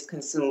information is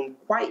consumed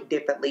quite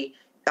differently.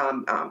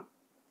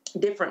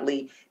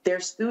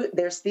 There's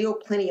still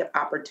plenty of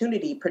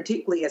opportunity,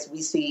 particularly as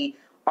we see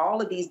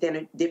all of these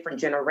different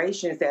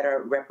generations that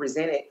are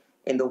represented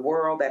in the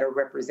world, that are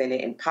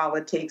represented in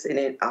politics and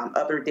in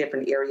other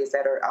different areas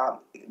that are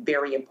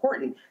very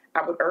important.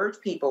 I would urge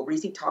people,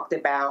 Reese talked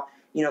about,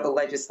 the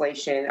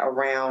legislation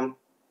around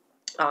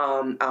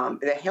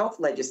the health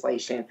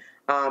legislation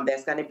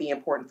that's going to be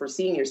important for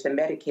seniors, the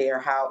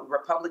Medicare, how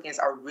Republicans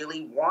are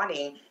really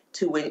wanting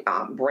to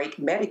break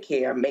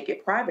Medicare, make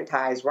it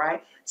privatized,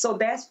 right? So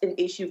that's an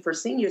issue for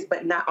seniors,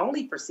 but not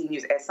only for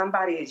seniors. As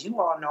somebody, as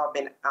you all know, I've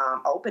been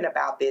open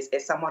about this,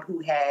 as someone who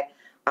had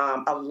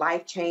a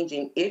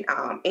life-changing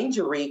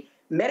injury,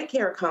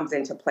 Medicare comes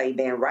into play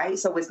then, right?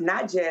 So it's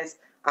not just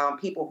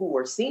people who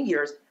are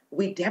seniors.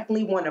 We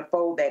definitely want to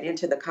fold that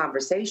into the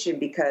conversation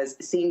because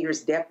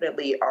seniors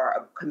definitely are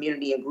a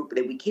community and group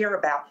that we care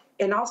about,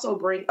 and also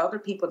bring other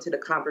people to the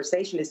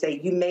conversation to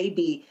say, you may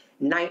be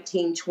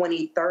 19,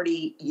 20,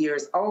 30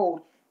 years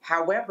old.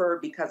 However,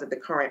 because of the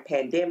current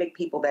pandemic,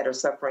 people that are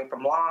suffering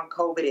from long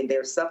COVID and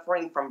they're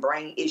suffering from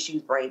brain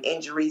issues, brain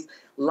injuries,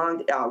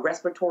 lung,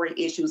 respiratory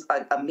issues,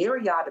 a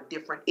myriad of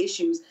different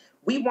issues,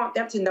 we want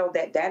them to know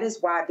that that is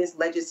why this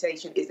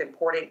legislation is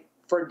important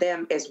for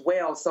them as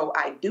well. So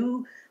I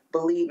do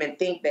believe and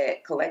think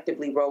that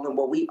collectively, Roland,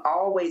 what we've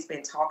always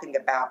been talking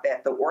about,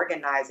 that the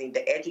organizing,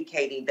 the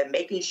educating, the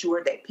making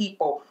sure that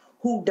people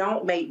who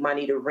don't make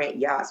money to rent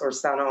yachts or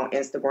sell on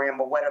Instagram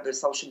or what other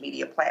social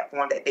media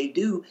platform that they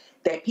do,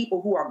 that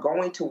people who are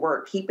going to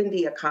work, keeping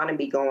the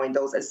economy going,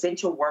 those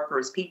essential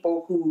workers,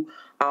 people who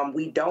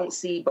we don't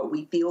see, but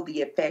we feel the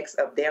effects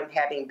of them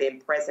having been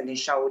present and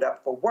showed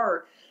up for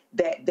work,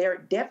 that there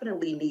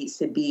definitely needs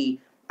to be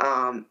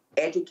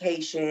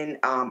education,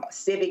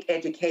 civic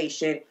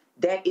education,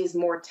 that is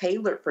more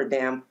tailored for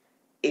them.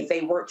 If they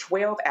work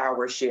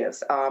 12-hour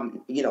shifts,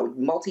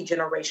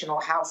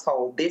 multi-generational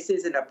household, this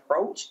is an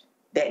approach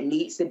that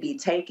needs to be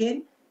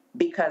taken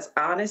because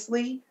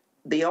honestly,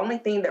 the only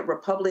thing that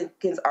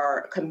Republicans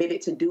are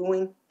committed to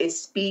doing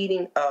is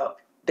speeding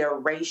up their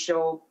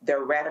racial,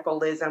 their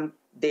radicalism,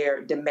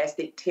 their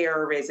domestic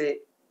terrorist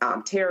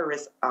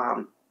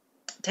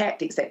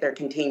tactics that they're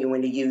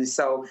continuing to use.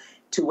 So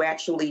to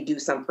actually do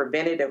some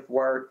preventative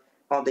work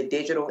on the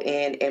digital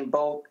end and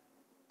both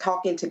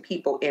talking to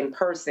people in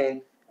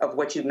person of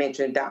what you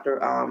mentioned, Dr.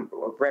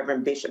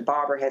 Reverend Bishop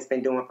Barber has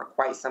been doing for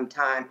quite some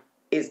time,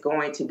 is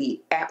going to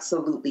be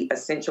absolutely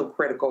essential,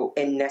 critical,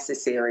 and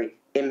necessary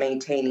in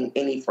maintaining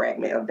any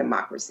fragment of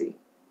democracy.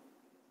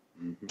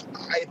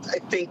 I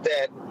think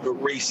that,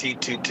 Reese,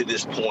 to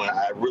this point,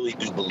 I really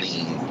do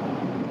believe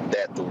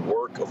that the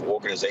work of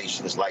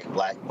organizations like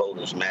Black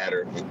Voters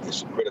Matter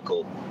is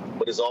critical,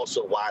 but it's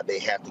also why they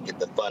have to get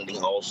the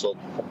funding also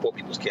for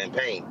people's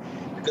campaign.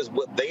 Because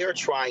what they are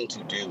trying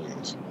to do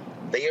is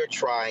they are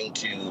trying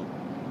to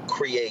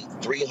create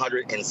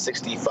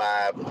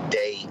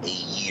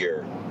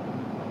 365-day-a-year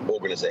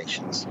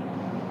organizations.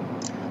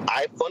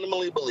 I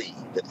fundamentally believe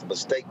that the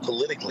mistake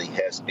politically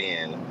has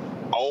been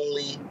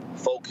only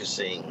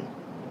focusing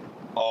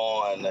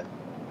on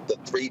the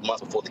 3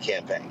 months before the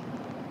campaign.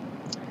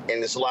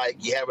 And it's like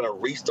you having a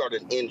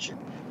restarted engine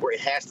where it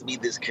has to be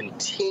this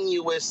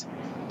continuous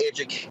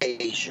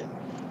education,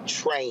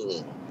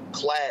 training,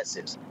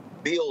 classes,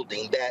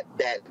 building that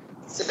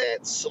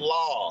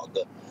slog.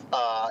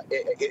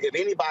 If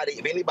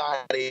anybody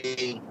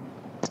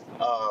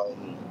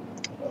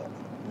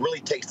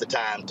really takes the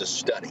time to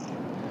study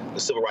the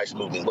civil rights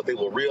movement, what they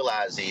will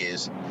realize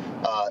is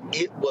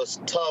it was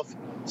tough.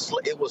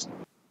 It was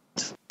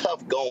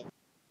tough going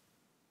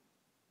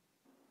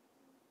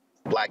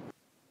Black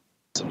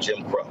of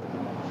Jim Crow.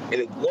 And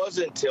it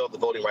wasn't until the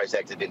Voting Rights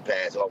Act had been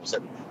passed and all of a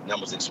sudden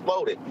numbers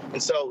exploded.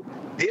 And so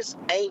this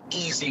ain't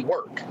easy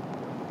work.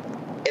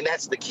 And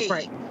that's the key.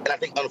 Right. And I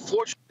think,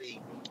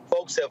 unfortunately,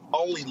 folks have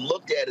only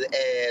looked at it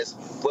as,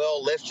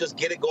 well, let's just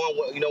get it going,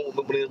 when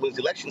it's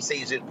election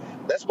season.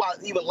 That's why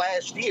even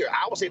last year,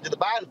 I was saying to the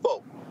Biden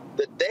folk,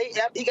 the day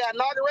after he got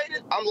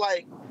inaugurated, I'm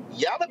like,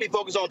 y'all better be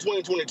focused on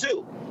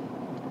 2022.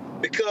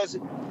 Because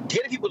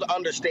getting people to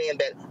understand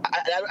that,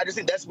 I just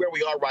think that's where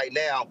we are right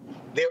now.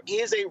 There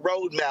is a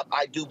roadmap,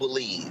 I do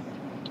believe,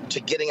 to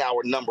getting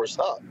our numbers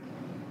up.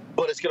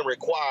 But it's going to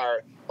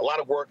require a lot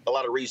of work, a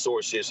lot of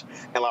resources,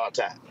 and a lot of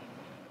time.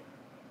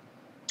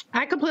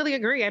 I completely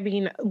agree. I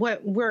mean,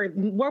 what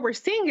we're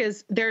seeing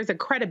is there's a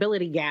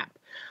credibility gap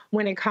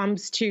when it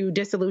comes to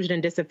disillusioned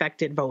and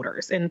disaffected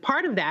voters. And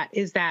part of that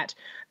is that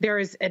there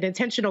is an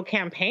intentional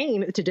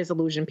campaign to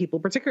disillusion people,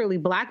 particularly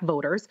Black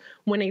voters,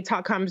 when it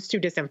comes to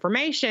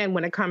disinformation,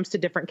 when it comes to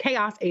different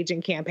chaos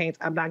agent campaigns.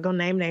 I'm not going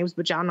to name names,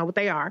 but y'all know what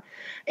they are.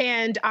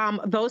 And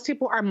those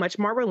people are much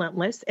more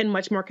relentless and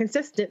much more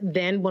consistent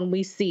than when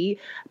we see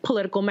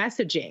political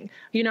messaging.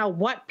 You know,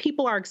 what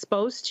people are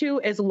exposed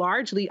to is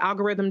largely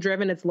algorithm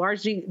driven. It's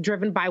largely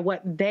driven by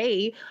what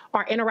they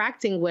are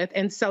interacting with.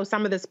 And so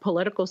some of this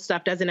political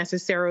stuff doesn't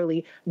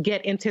necessarily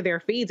get into their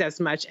feeds as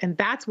much. And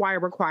that's why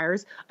it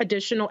requires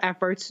additional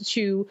efforts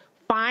to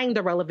find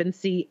the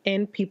relevancy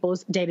in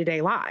people's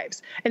day-to-day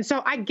lives. And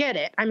so I get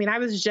it. I mean, I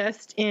was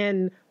just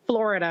in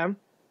Florida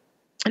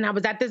and I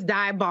was at this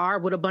dive bar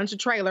with a bunch of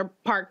trailer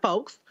park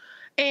folks.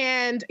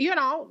 And, you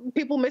know,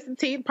 people missing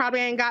teeth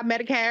probably ain't got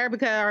Medicare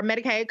or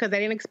Medicaid because they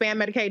didn't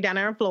expand Medicaid down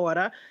there in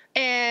Florida.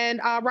 And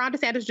Ron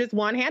DeSantis just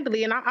won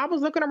handily. And I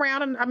was looking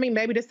around and, I mean,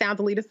 maybe this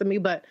sounds elitist to me,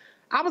 but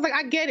I was like,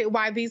 I get it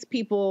why these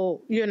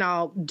people,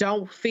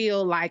 don't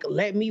feel like,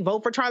 let me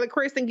vote for Charlie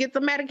Crist and get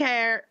some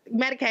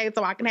Medicaid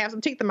so I can have some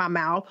teeth in my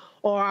mouth,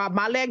 or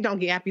my leg don't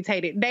get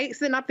amputated. They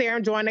sitting up there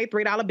enjoying their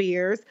 $3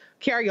 beers,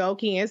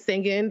 karaoke, and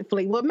singing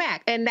Fleetwood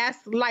Mac. And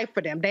that's life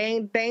for them.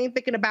 They ain't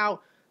thinking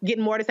about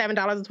getting more than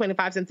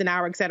 $7.25 an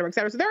hour, et cetera, et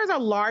cetera. So there's a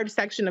large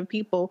section of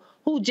people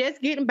who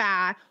just getting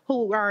by,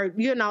 who are,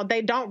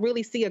 they don't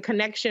really see a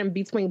connection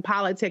between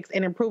politics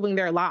and improving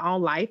their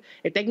own life.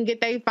 If they can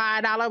get their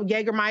 $5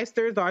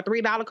 Jägermeisters or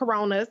 $3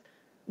 Coronas,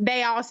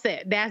 they all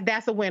set.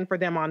 That's a win for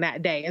them on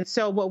that day. And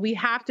so what we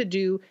have to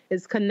do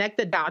is connect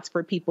the dots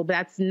for people.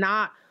 That's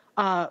not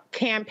a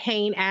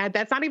campaign ad.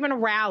 That's not even a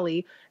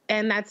rally.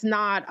 And that's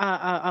not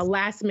a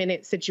last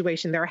minute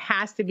situation. There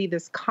has to be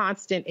this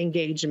constant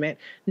engagement,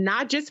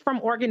 not just from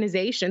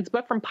organizations,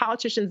 but from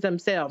politicians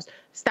themselves.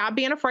 Stop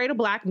being afraid of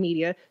Black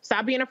media.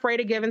 Stop being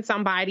afraid of giving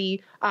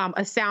somebody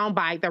a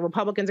soundbite that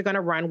Republicans are going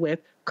to run with.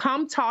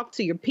 Come talk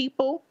to your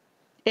people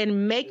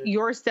and make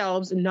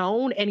yourselves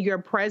known and your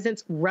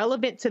presence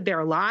relevant to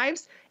their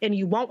lives. And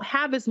you won't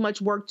have as much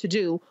work to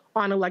do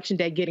on Election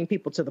Day getting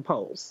people to the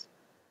polls.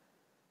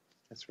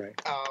 That's right.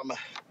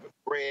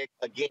 Greg,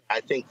 again, I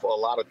think for a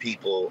lot of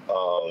people,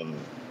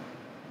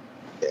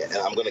 and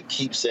I'm going to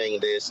keep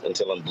saying this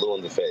until I'm blue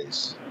in the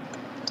face,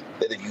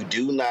 that if you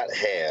do not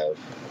have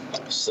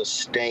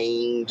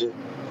sustained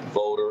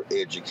voter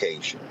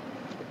education,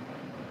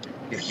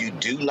 if you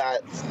do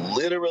not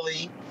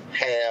literally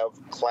have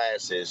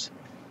classes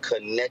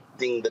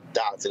connecting the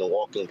dots and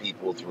walking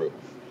people through,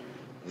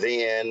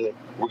 then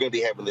we're going to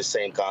be having the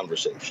same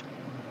conversation.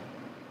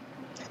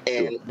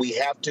 And we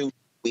have to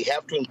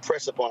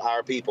impress upon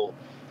our people,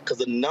 because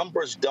the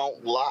numbers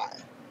don't lie.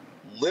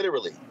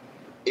 Literally,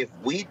 if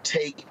we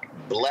take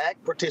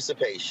Black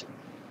participation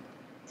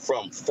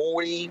from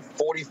 40,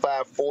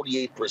 45,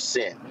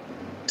 48%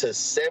 to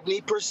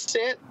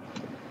 70%,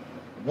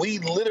 we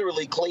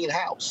literally clean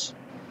house.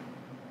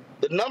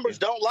 The numbers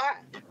don't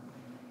lie.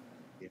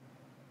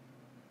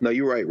 No,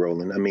 you're right,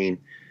 Roland. I mean,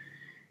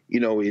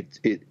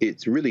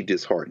 it's really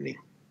disheartening.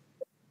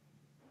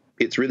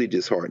 It's really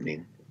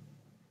disheartening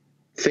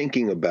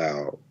thinking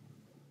about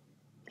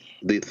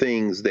the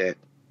things that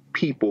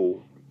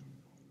people,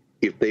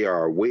 if they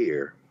are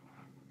aware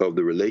of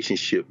the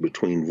relationship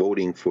between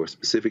voting for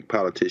specific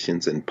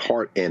politicians and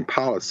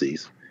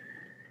policies,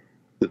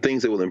 the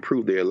things that will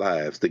improve their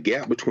lives, the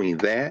gap between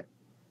that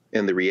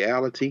and the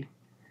reality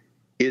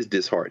is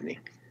disheartening.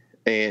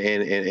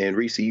 And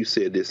Reese, you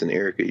said this, and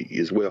Erica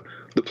as well.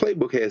 The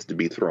playbook has to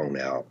be thrown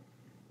out.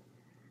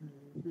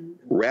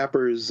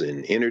 Rappers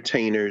and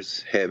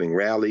entertainers having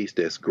rallies,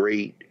 that's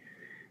great.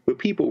 But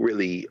people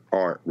really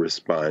aren't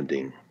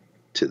responding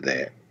to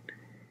that.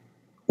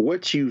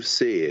 What you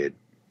said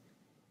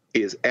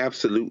is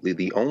absolutely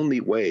the only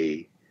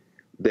way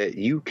that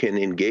you can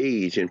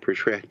engage in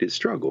protracted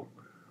struggle.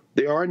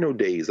 There are no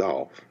days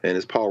off. And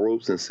as Paul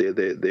Robeson said,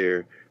 that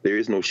there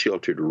is no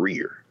sheltered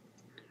rear.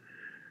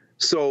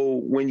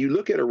 So when you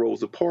look at a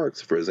Rosa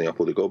Parks, for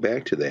example, to go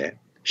back to that,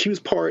 she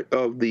was part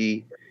of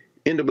the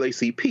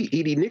NAACP.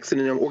 E.D. Nixon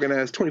and them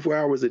organized 24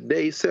 hours a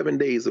day, 7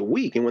 days a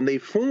week. And when they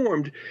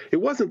formed, it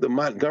wasn't the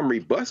Montgomery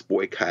Bus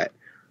Boycott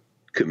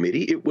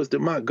Committee, it was the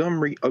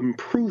Montgomery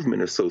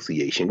Improvement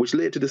Association, which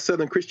led to the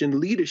Southern Christian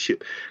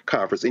Leadership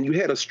Conference. And you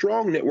had a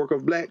strong network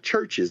of Black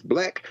churches,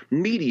 Black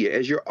media,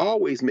 as you're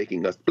always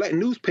making us, Black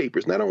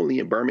newspapers, not only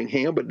in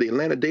Birmingham, but the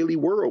Atlanta Daily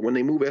World when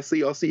they moved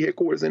SCLC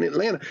headquarters in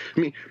Atlanta. I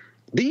mean,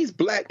 these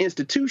Black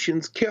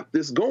institutions kept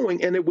this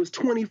going, and it was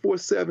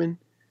 24/7,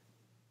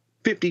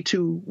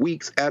 52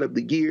 weeks out of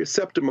the year.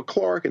 Septima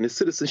Clark and the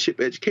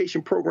Citizenship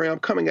Education Program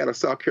coming out of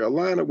South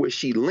Carolina, where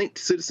she linked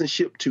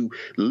citizenship to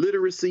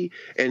literacy.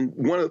 And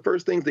one of the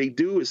first things they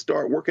do is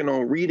start working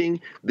on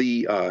reading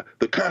the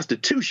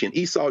Constitution.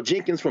 Esau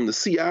Jenkins from the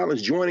Sea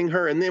Islands joining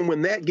her. And then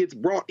when that gets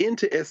brought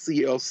into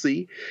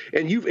SCLC,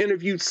 and you've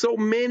interviewed so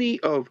many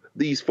of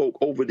these folk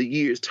over the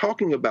years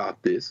talking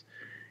about this,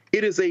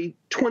 it is a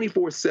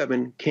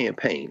 24/7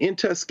 campaign. In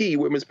Tuskegee,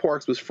 where Ms.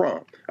 Parks was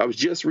from, I was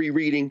just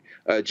rereading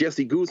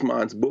Jesse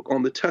Guzman's book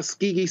on the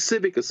Tuskegee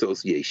Civic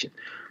Association.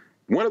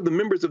 One of the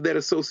members of that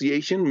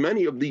association,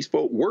 many of these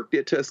folk worked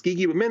at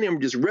Tuskegee, but many of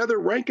them just rather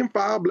rank and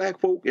file Black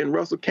folk in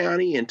Russell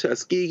County and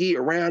Tuskegee,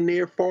 around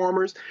there,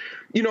 farmers.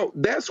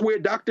 That's where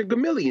Dr.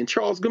 Gamillion,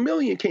 Charles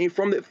Gamillion, came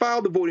from, that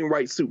filed the voting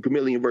rights suit,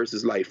 Gamillion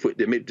versus Lightfoot,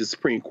 that made it to the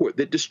Supreme Court,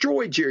 that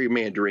destroyed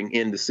gerrymandering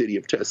in the city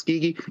of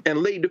Tuskegee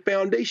and laid the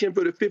foundation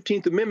for the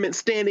 15th Amendment,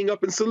 standing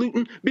up and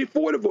saluting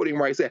before the Voting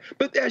Rights Act.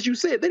 But as you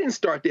said, they didn't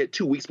start that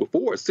 2 weeks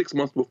before, or 6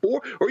 months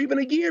before, or even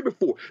a year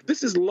before.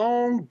 This is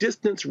long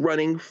distance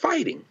running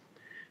fighting.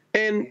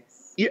 And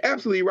you're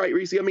absolutely right,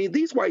 Reese. I mean,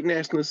 these white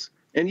nationalists,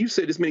 and you've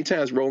said this many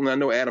times, Roland, I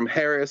know Adam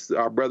Harris,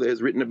 our brother,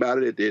 has written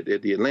about it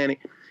at the Atlantic.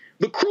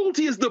 The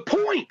cruelty is the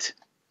point.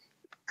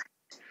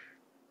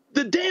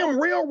 The damn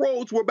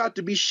railroads were about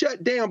to be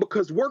shut down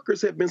because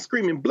workers have been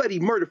screaming bloody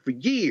murder for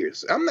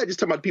years. I'm not just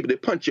talking about the people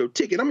that punch your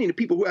ticket. I mean the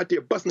people who are out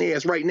there busting their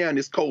ass right now in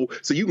this cold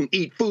so you can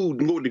eat food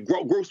and go to the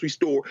grocery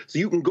store so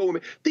you can go.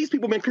 These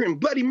people have been screaming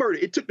bloody murder.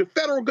 It took the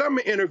federal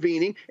government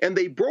intervening, and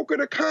they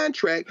brokered a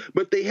contract,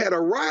 but they had a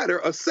rider,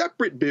 a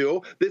separate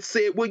bill that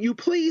said, will you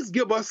please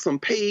give us some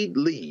paid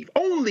leave?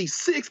 Only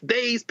 6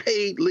 days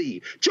paid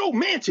leave. Joe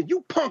Manchin,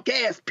 you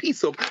punk-ass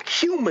piece of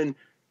human,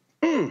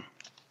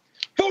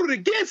 voted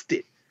against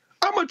it.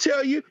 I'm going to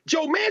tell you,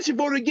 Joe Manchin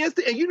voted against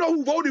it, and you know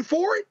who voted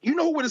for it? You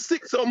know who were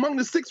among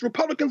the 6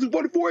 Republicans who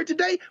voted for it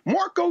today?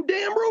 Marco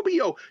Dan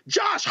Rubio,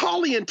 Josh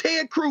Hawley, and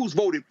Ted Cruz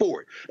voted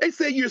for it. They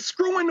said you're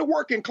screwing the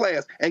working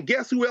class, and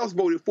guess who else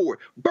voted for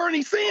it?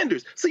 Bernie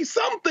Sanders. See,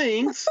 some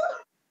things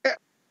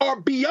are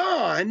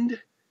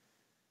beyond.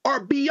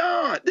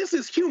 This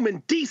is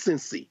human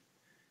decency.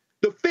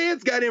 The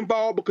feds got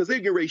involved because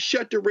they get ready to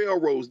shut the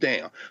railroads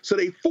down. So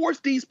they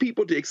forced these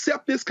people to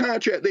accept this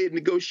contract they had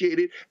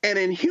negotiated, and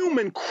in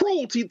human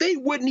cruelty, they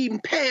wouldn't even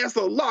pass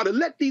a law to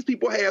let these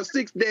people have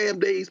 6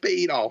 damn days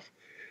paid off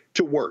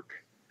to work.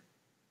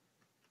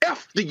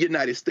 F the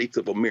United States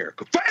of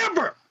America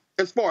forever,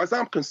 as far as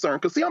I'm concerned.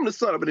 Because, see, I'm the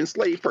son of an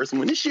enslaved person.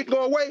 When this shit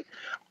go away,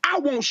 I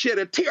won't shed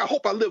a tear. I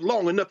hope I live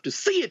long enough to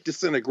see it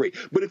disintegrate.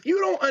 But if you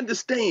don't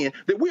understand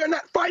that we are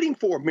not fighting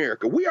for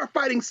America, we are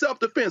fighting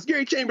self-defense.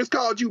 Gary Chambers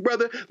called you,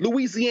 brother.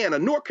 Louisiana,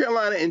 North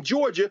Carolina, and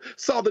Georgia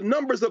saw the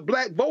numbers of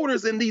black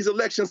voters in these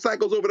election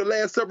cycles over the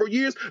last several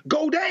years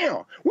go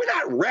down. We're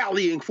not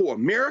rallying for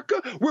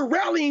America. We're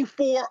rallying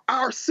for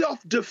our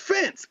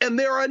self-defense. And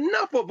there are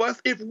enough of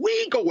us, if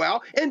we go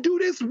out and do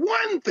this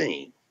one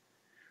thing,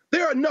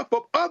 there are enough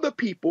of other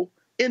people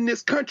in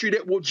this country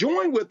that will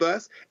join with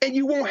us, and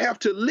you won't have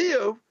to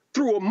live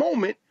through a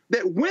moment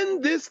that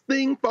when this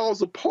thing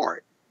falls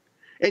apart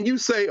and you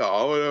say,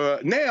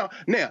 now,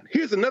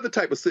 here's another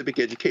type of civic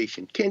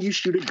education. Can you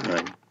shoot a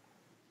gun?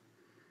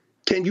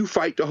 Can you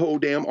fight the whole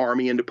damn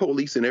army and the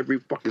police in every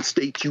fucking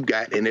state you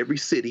got in every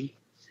city?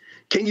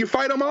 Can you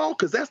fight them all?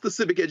 Because that's the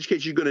civic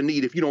education you're going to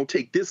need if you don't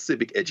take this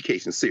civic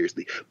education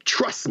seriously.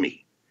 Trust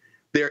me.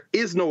 There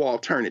is no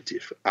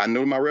alternative. I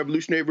know my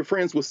revolutionary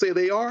friends will say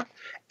they are.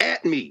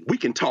 At me. We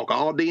can talk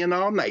all day and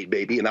all night,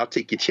 baby, and I'll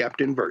take you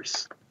chapter and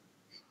verse.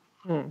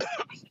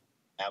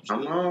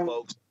 Absolutely,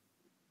 folks.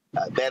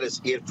 That is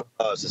it for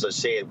us. As I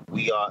said,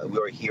 we are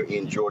here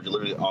in Georgia,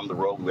 literally on the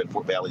road. We're at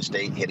Fort Valley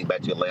State, heading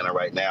back to Atlanta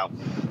right now.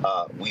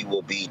 We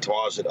will be,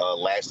 tomorrow's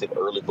last day of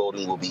early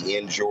voting. We'll be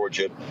in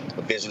Georgia,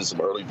 visiting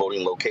some early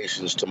voting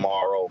locations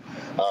tomorrow.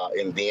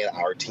 And then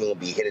our team will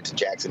be headed to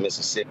Jackson,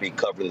 Mississippi,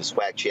 covering the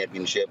SWAC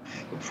Championship,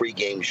 the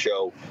pregame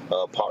show,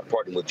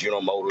 partnering with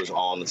General Motors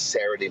on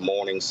Saturday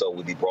morning. So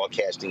we'll be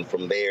broadcasting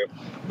from there.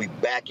 We'll be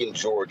back in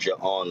Georgia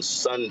on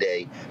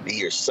Sunday, be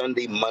here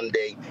Sunday,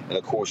 Monday, and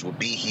of course we'll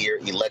be here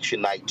election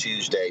night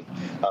Tuesday,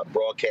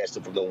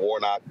 broadcasting from the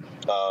Warnock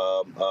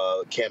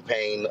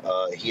campaign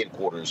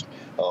headquarters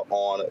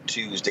on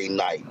Tuesday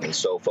night. And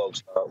so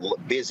folks are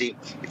busy.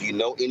 If you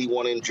know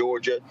anyone in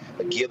Georgia,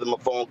 give them a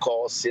phone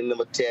call, send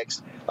them a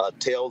text,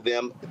 tell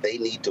them they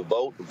need to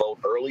vote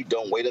early.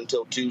 Don't wait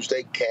until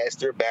Tuesday.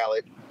 Cast their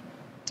ballot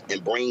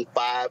and bring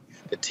 5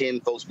 to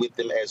 10 folks with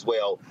them as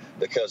well,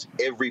 because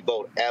every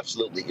vote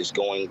absolutely is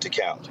going to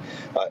count.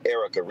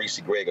 Erica,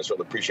 Reese, Greg, I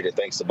certainly appreciate it.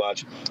 Thanks a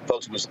bunch.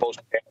 Folks, we were supposed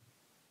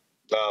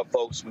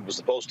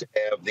to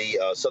have the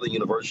Southern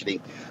University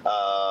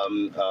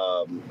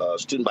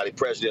student body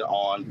president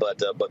on, but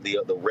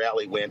the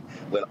rally went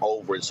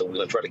over, and so we're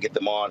going to try to get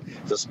them on.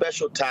 It's a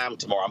special time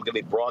tomorrow. I'm going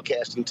to be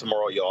broadcasting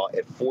tomorrow, y'all,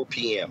 at 4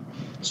 p.m.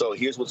 So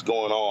here's what's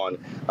going on.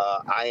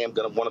 I am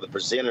one of the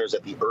presenters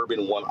at the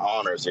Urban One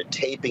Honors. They're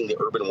taping the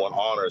Urban One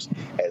Honors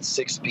at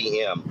 6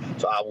 p.m.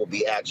 So I will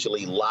be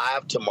actually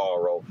live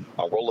tomorrow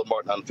on Roland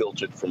Martin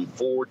Unfiltered from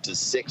 4 to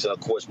 6, and of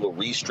course we'll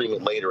restream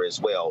it later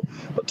as well.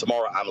 But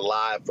tomorrow I'm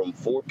live from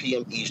 4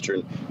 p.m.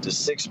 Eastern to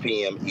 6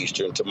 p.m.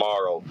 Eastern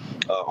tomorrow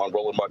on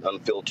Roland Martin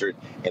Unfiltered.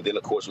 And then,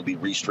 of course, we'll be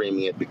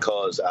restreaming it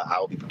because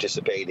I'll be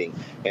participating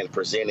and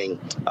presenting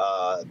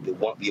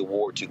the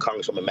award to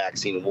Congresswoman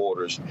Maxine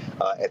Waters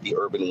at the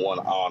Urban One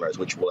Honors,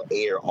 which will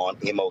air on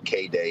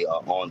MLK Day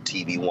on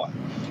TV One.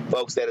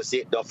 Folks, that is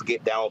it. Don't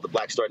forget, download the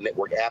Black Star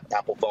Network app,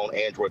 Apple phone,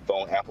 Android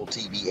phone, Apple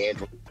TV,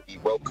 Android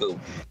TV, Roku,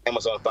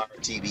 Amazon Fire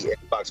TV,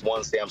 Xbox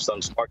One,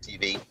 Samsung Smart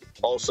TV.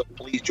 Also,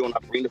 please join our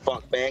Bring the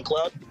Funk fan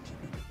club.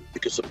 You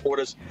can support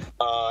us.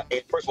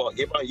 And first of all,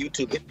 if on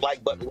YouTube, hit the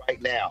like button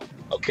right now.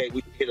 Okay,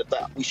 we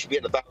should be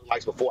at 1,000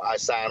 likes before I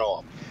sign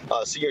off.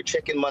 Send your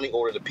check-in money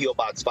order to P.O.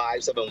 Box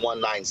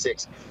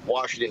 57196,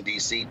 Washington,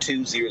 D.C.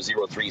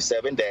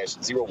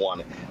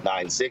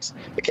 20037-0196.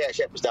 The Cash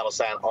App is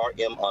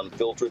 $RM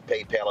Unfiltered.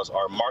 PayPal is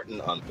R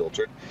Martin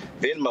Unfiltered.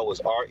 Venmo is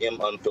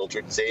RM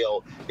Unfiltered.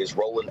 Zelle is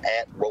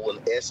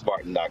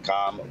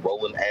Roland@RolandSMartin.com.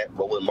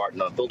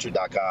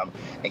 Roland@RolandMartinUnfiltered.com.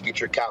 And get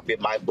your copy of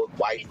my book,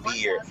 White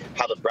Fear: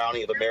 How the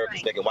Browning of America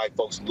is Making White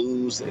Folks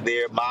Lose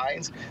Their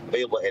Minds.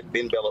 Available at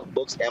Ben Bella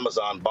Books,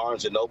 Amazon,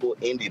 Barnes & Noble,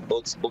 Indie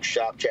Books,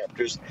 Bookshop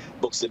Chapters,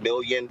 Books A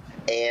Million,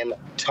 and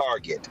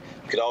Target.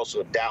 You can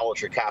also download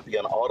your copy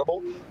on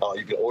Audible.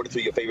 You can order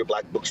through your favorite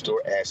Black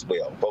bookstore as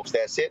well. Folks,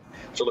 that's it.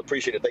 So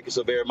appreciate it. Thank you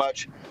so very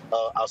much.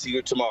 I'll see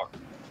you tomorrow.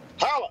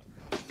 Holla!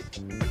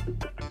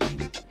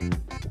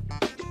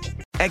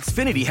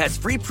 Xfinity has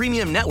free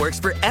premium networks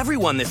for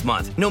everyone this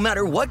month, no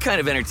matter what kind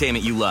of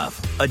entertainment you love.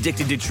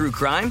 Addicted to true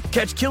crime?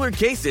 Catch killer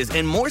cases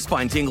and more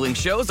spine-tingling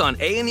shows on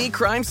A&E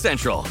Crime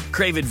Central.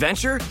 Crave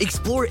adventure?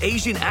 Explore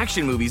Asian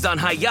action movies on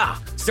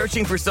Hi-YAH.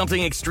 Searching for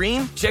something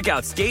extreme? Check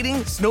out skating,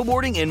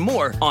 snowboarding, and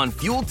more on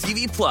Fuel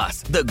TV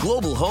Plus, the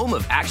global home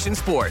of action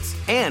sports.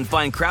 And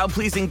find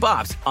crowd-pleasing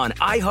bops on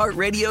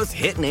iHeartRadio's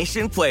Hit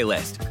Nation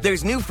playlist.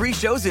 There's new free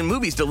shows and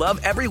movies to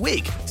love every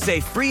week. Say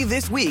free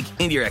this week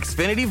in your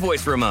Xfinity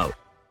voice remote.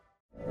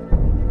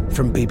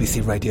 From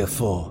BBC Radio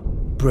 4,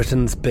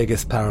 Britain's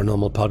biggest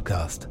paranormal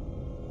podcast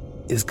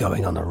is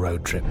going on a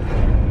road trip.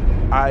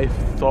 I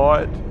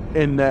thought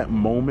in that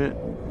moment,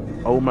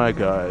 oh my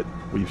God,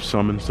 we've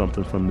summoned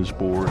something from this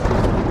board.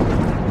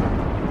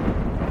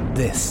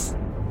 This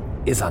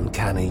is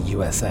Uncanny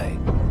USA.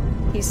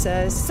 He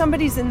says,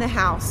 somebody's in the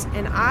house,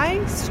 and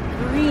I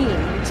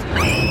screamed.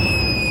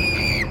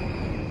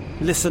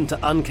 Listen to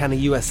Uncanny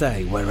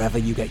USA wherever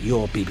you get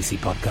your BBC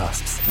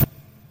podcasts,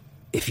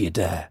 if you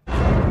dare.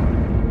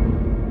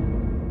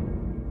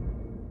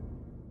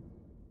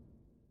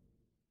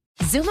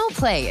 Xumo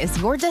Play is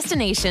your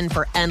destination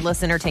for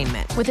endless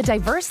entertainment. With a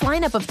diverse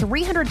lineup of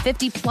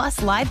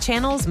 350-plus live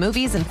channels,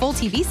 movies, and full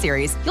TV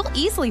series, you'll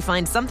easily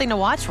find something to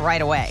watch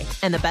right away.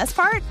 And the best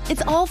part?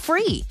 It's all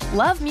free.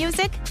 Love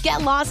music?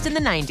 Get lost in the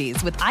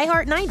 90s with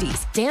iHeart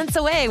 90s, dance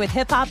away with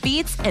hip-hop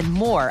beats, and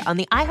more on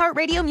the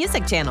iHeartRadio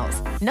music channels.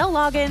 No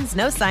logins,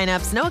 no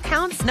signups, no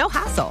accounts, no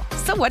hassle.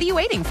 So what are you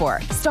waiting for?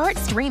 Start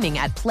streaming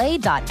at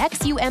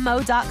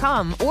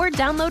play.xumo.com or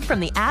download from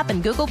the app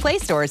and Google Play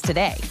stores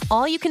today.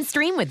 All you can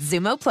stream with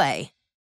Xumo Play.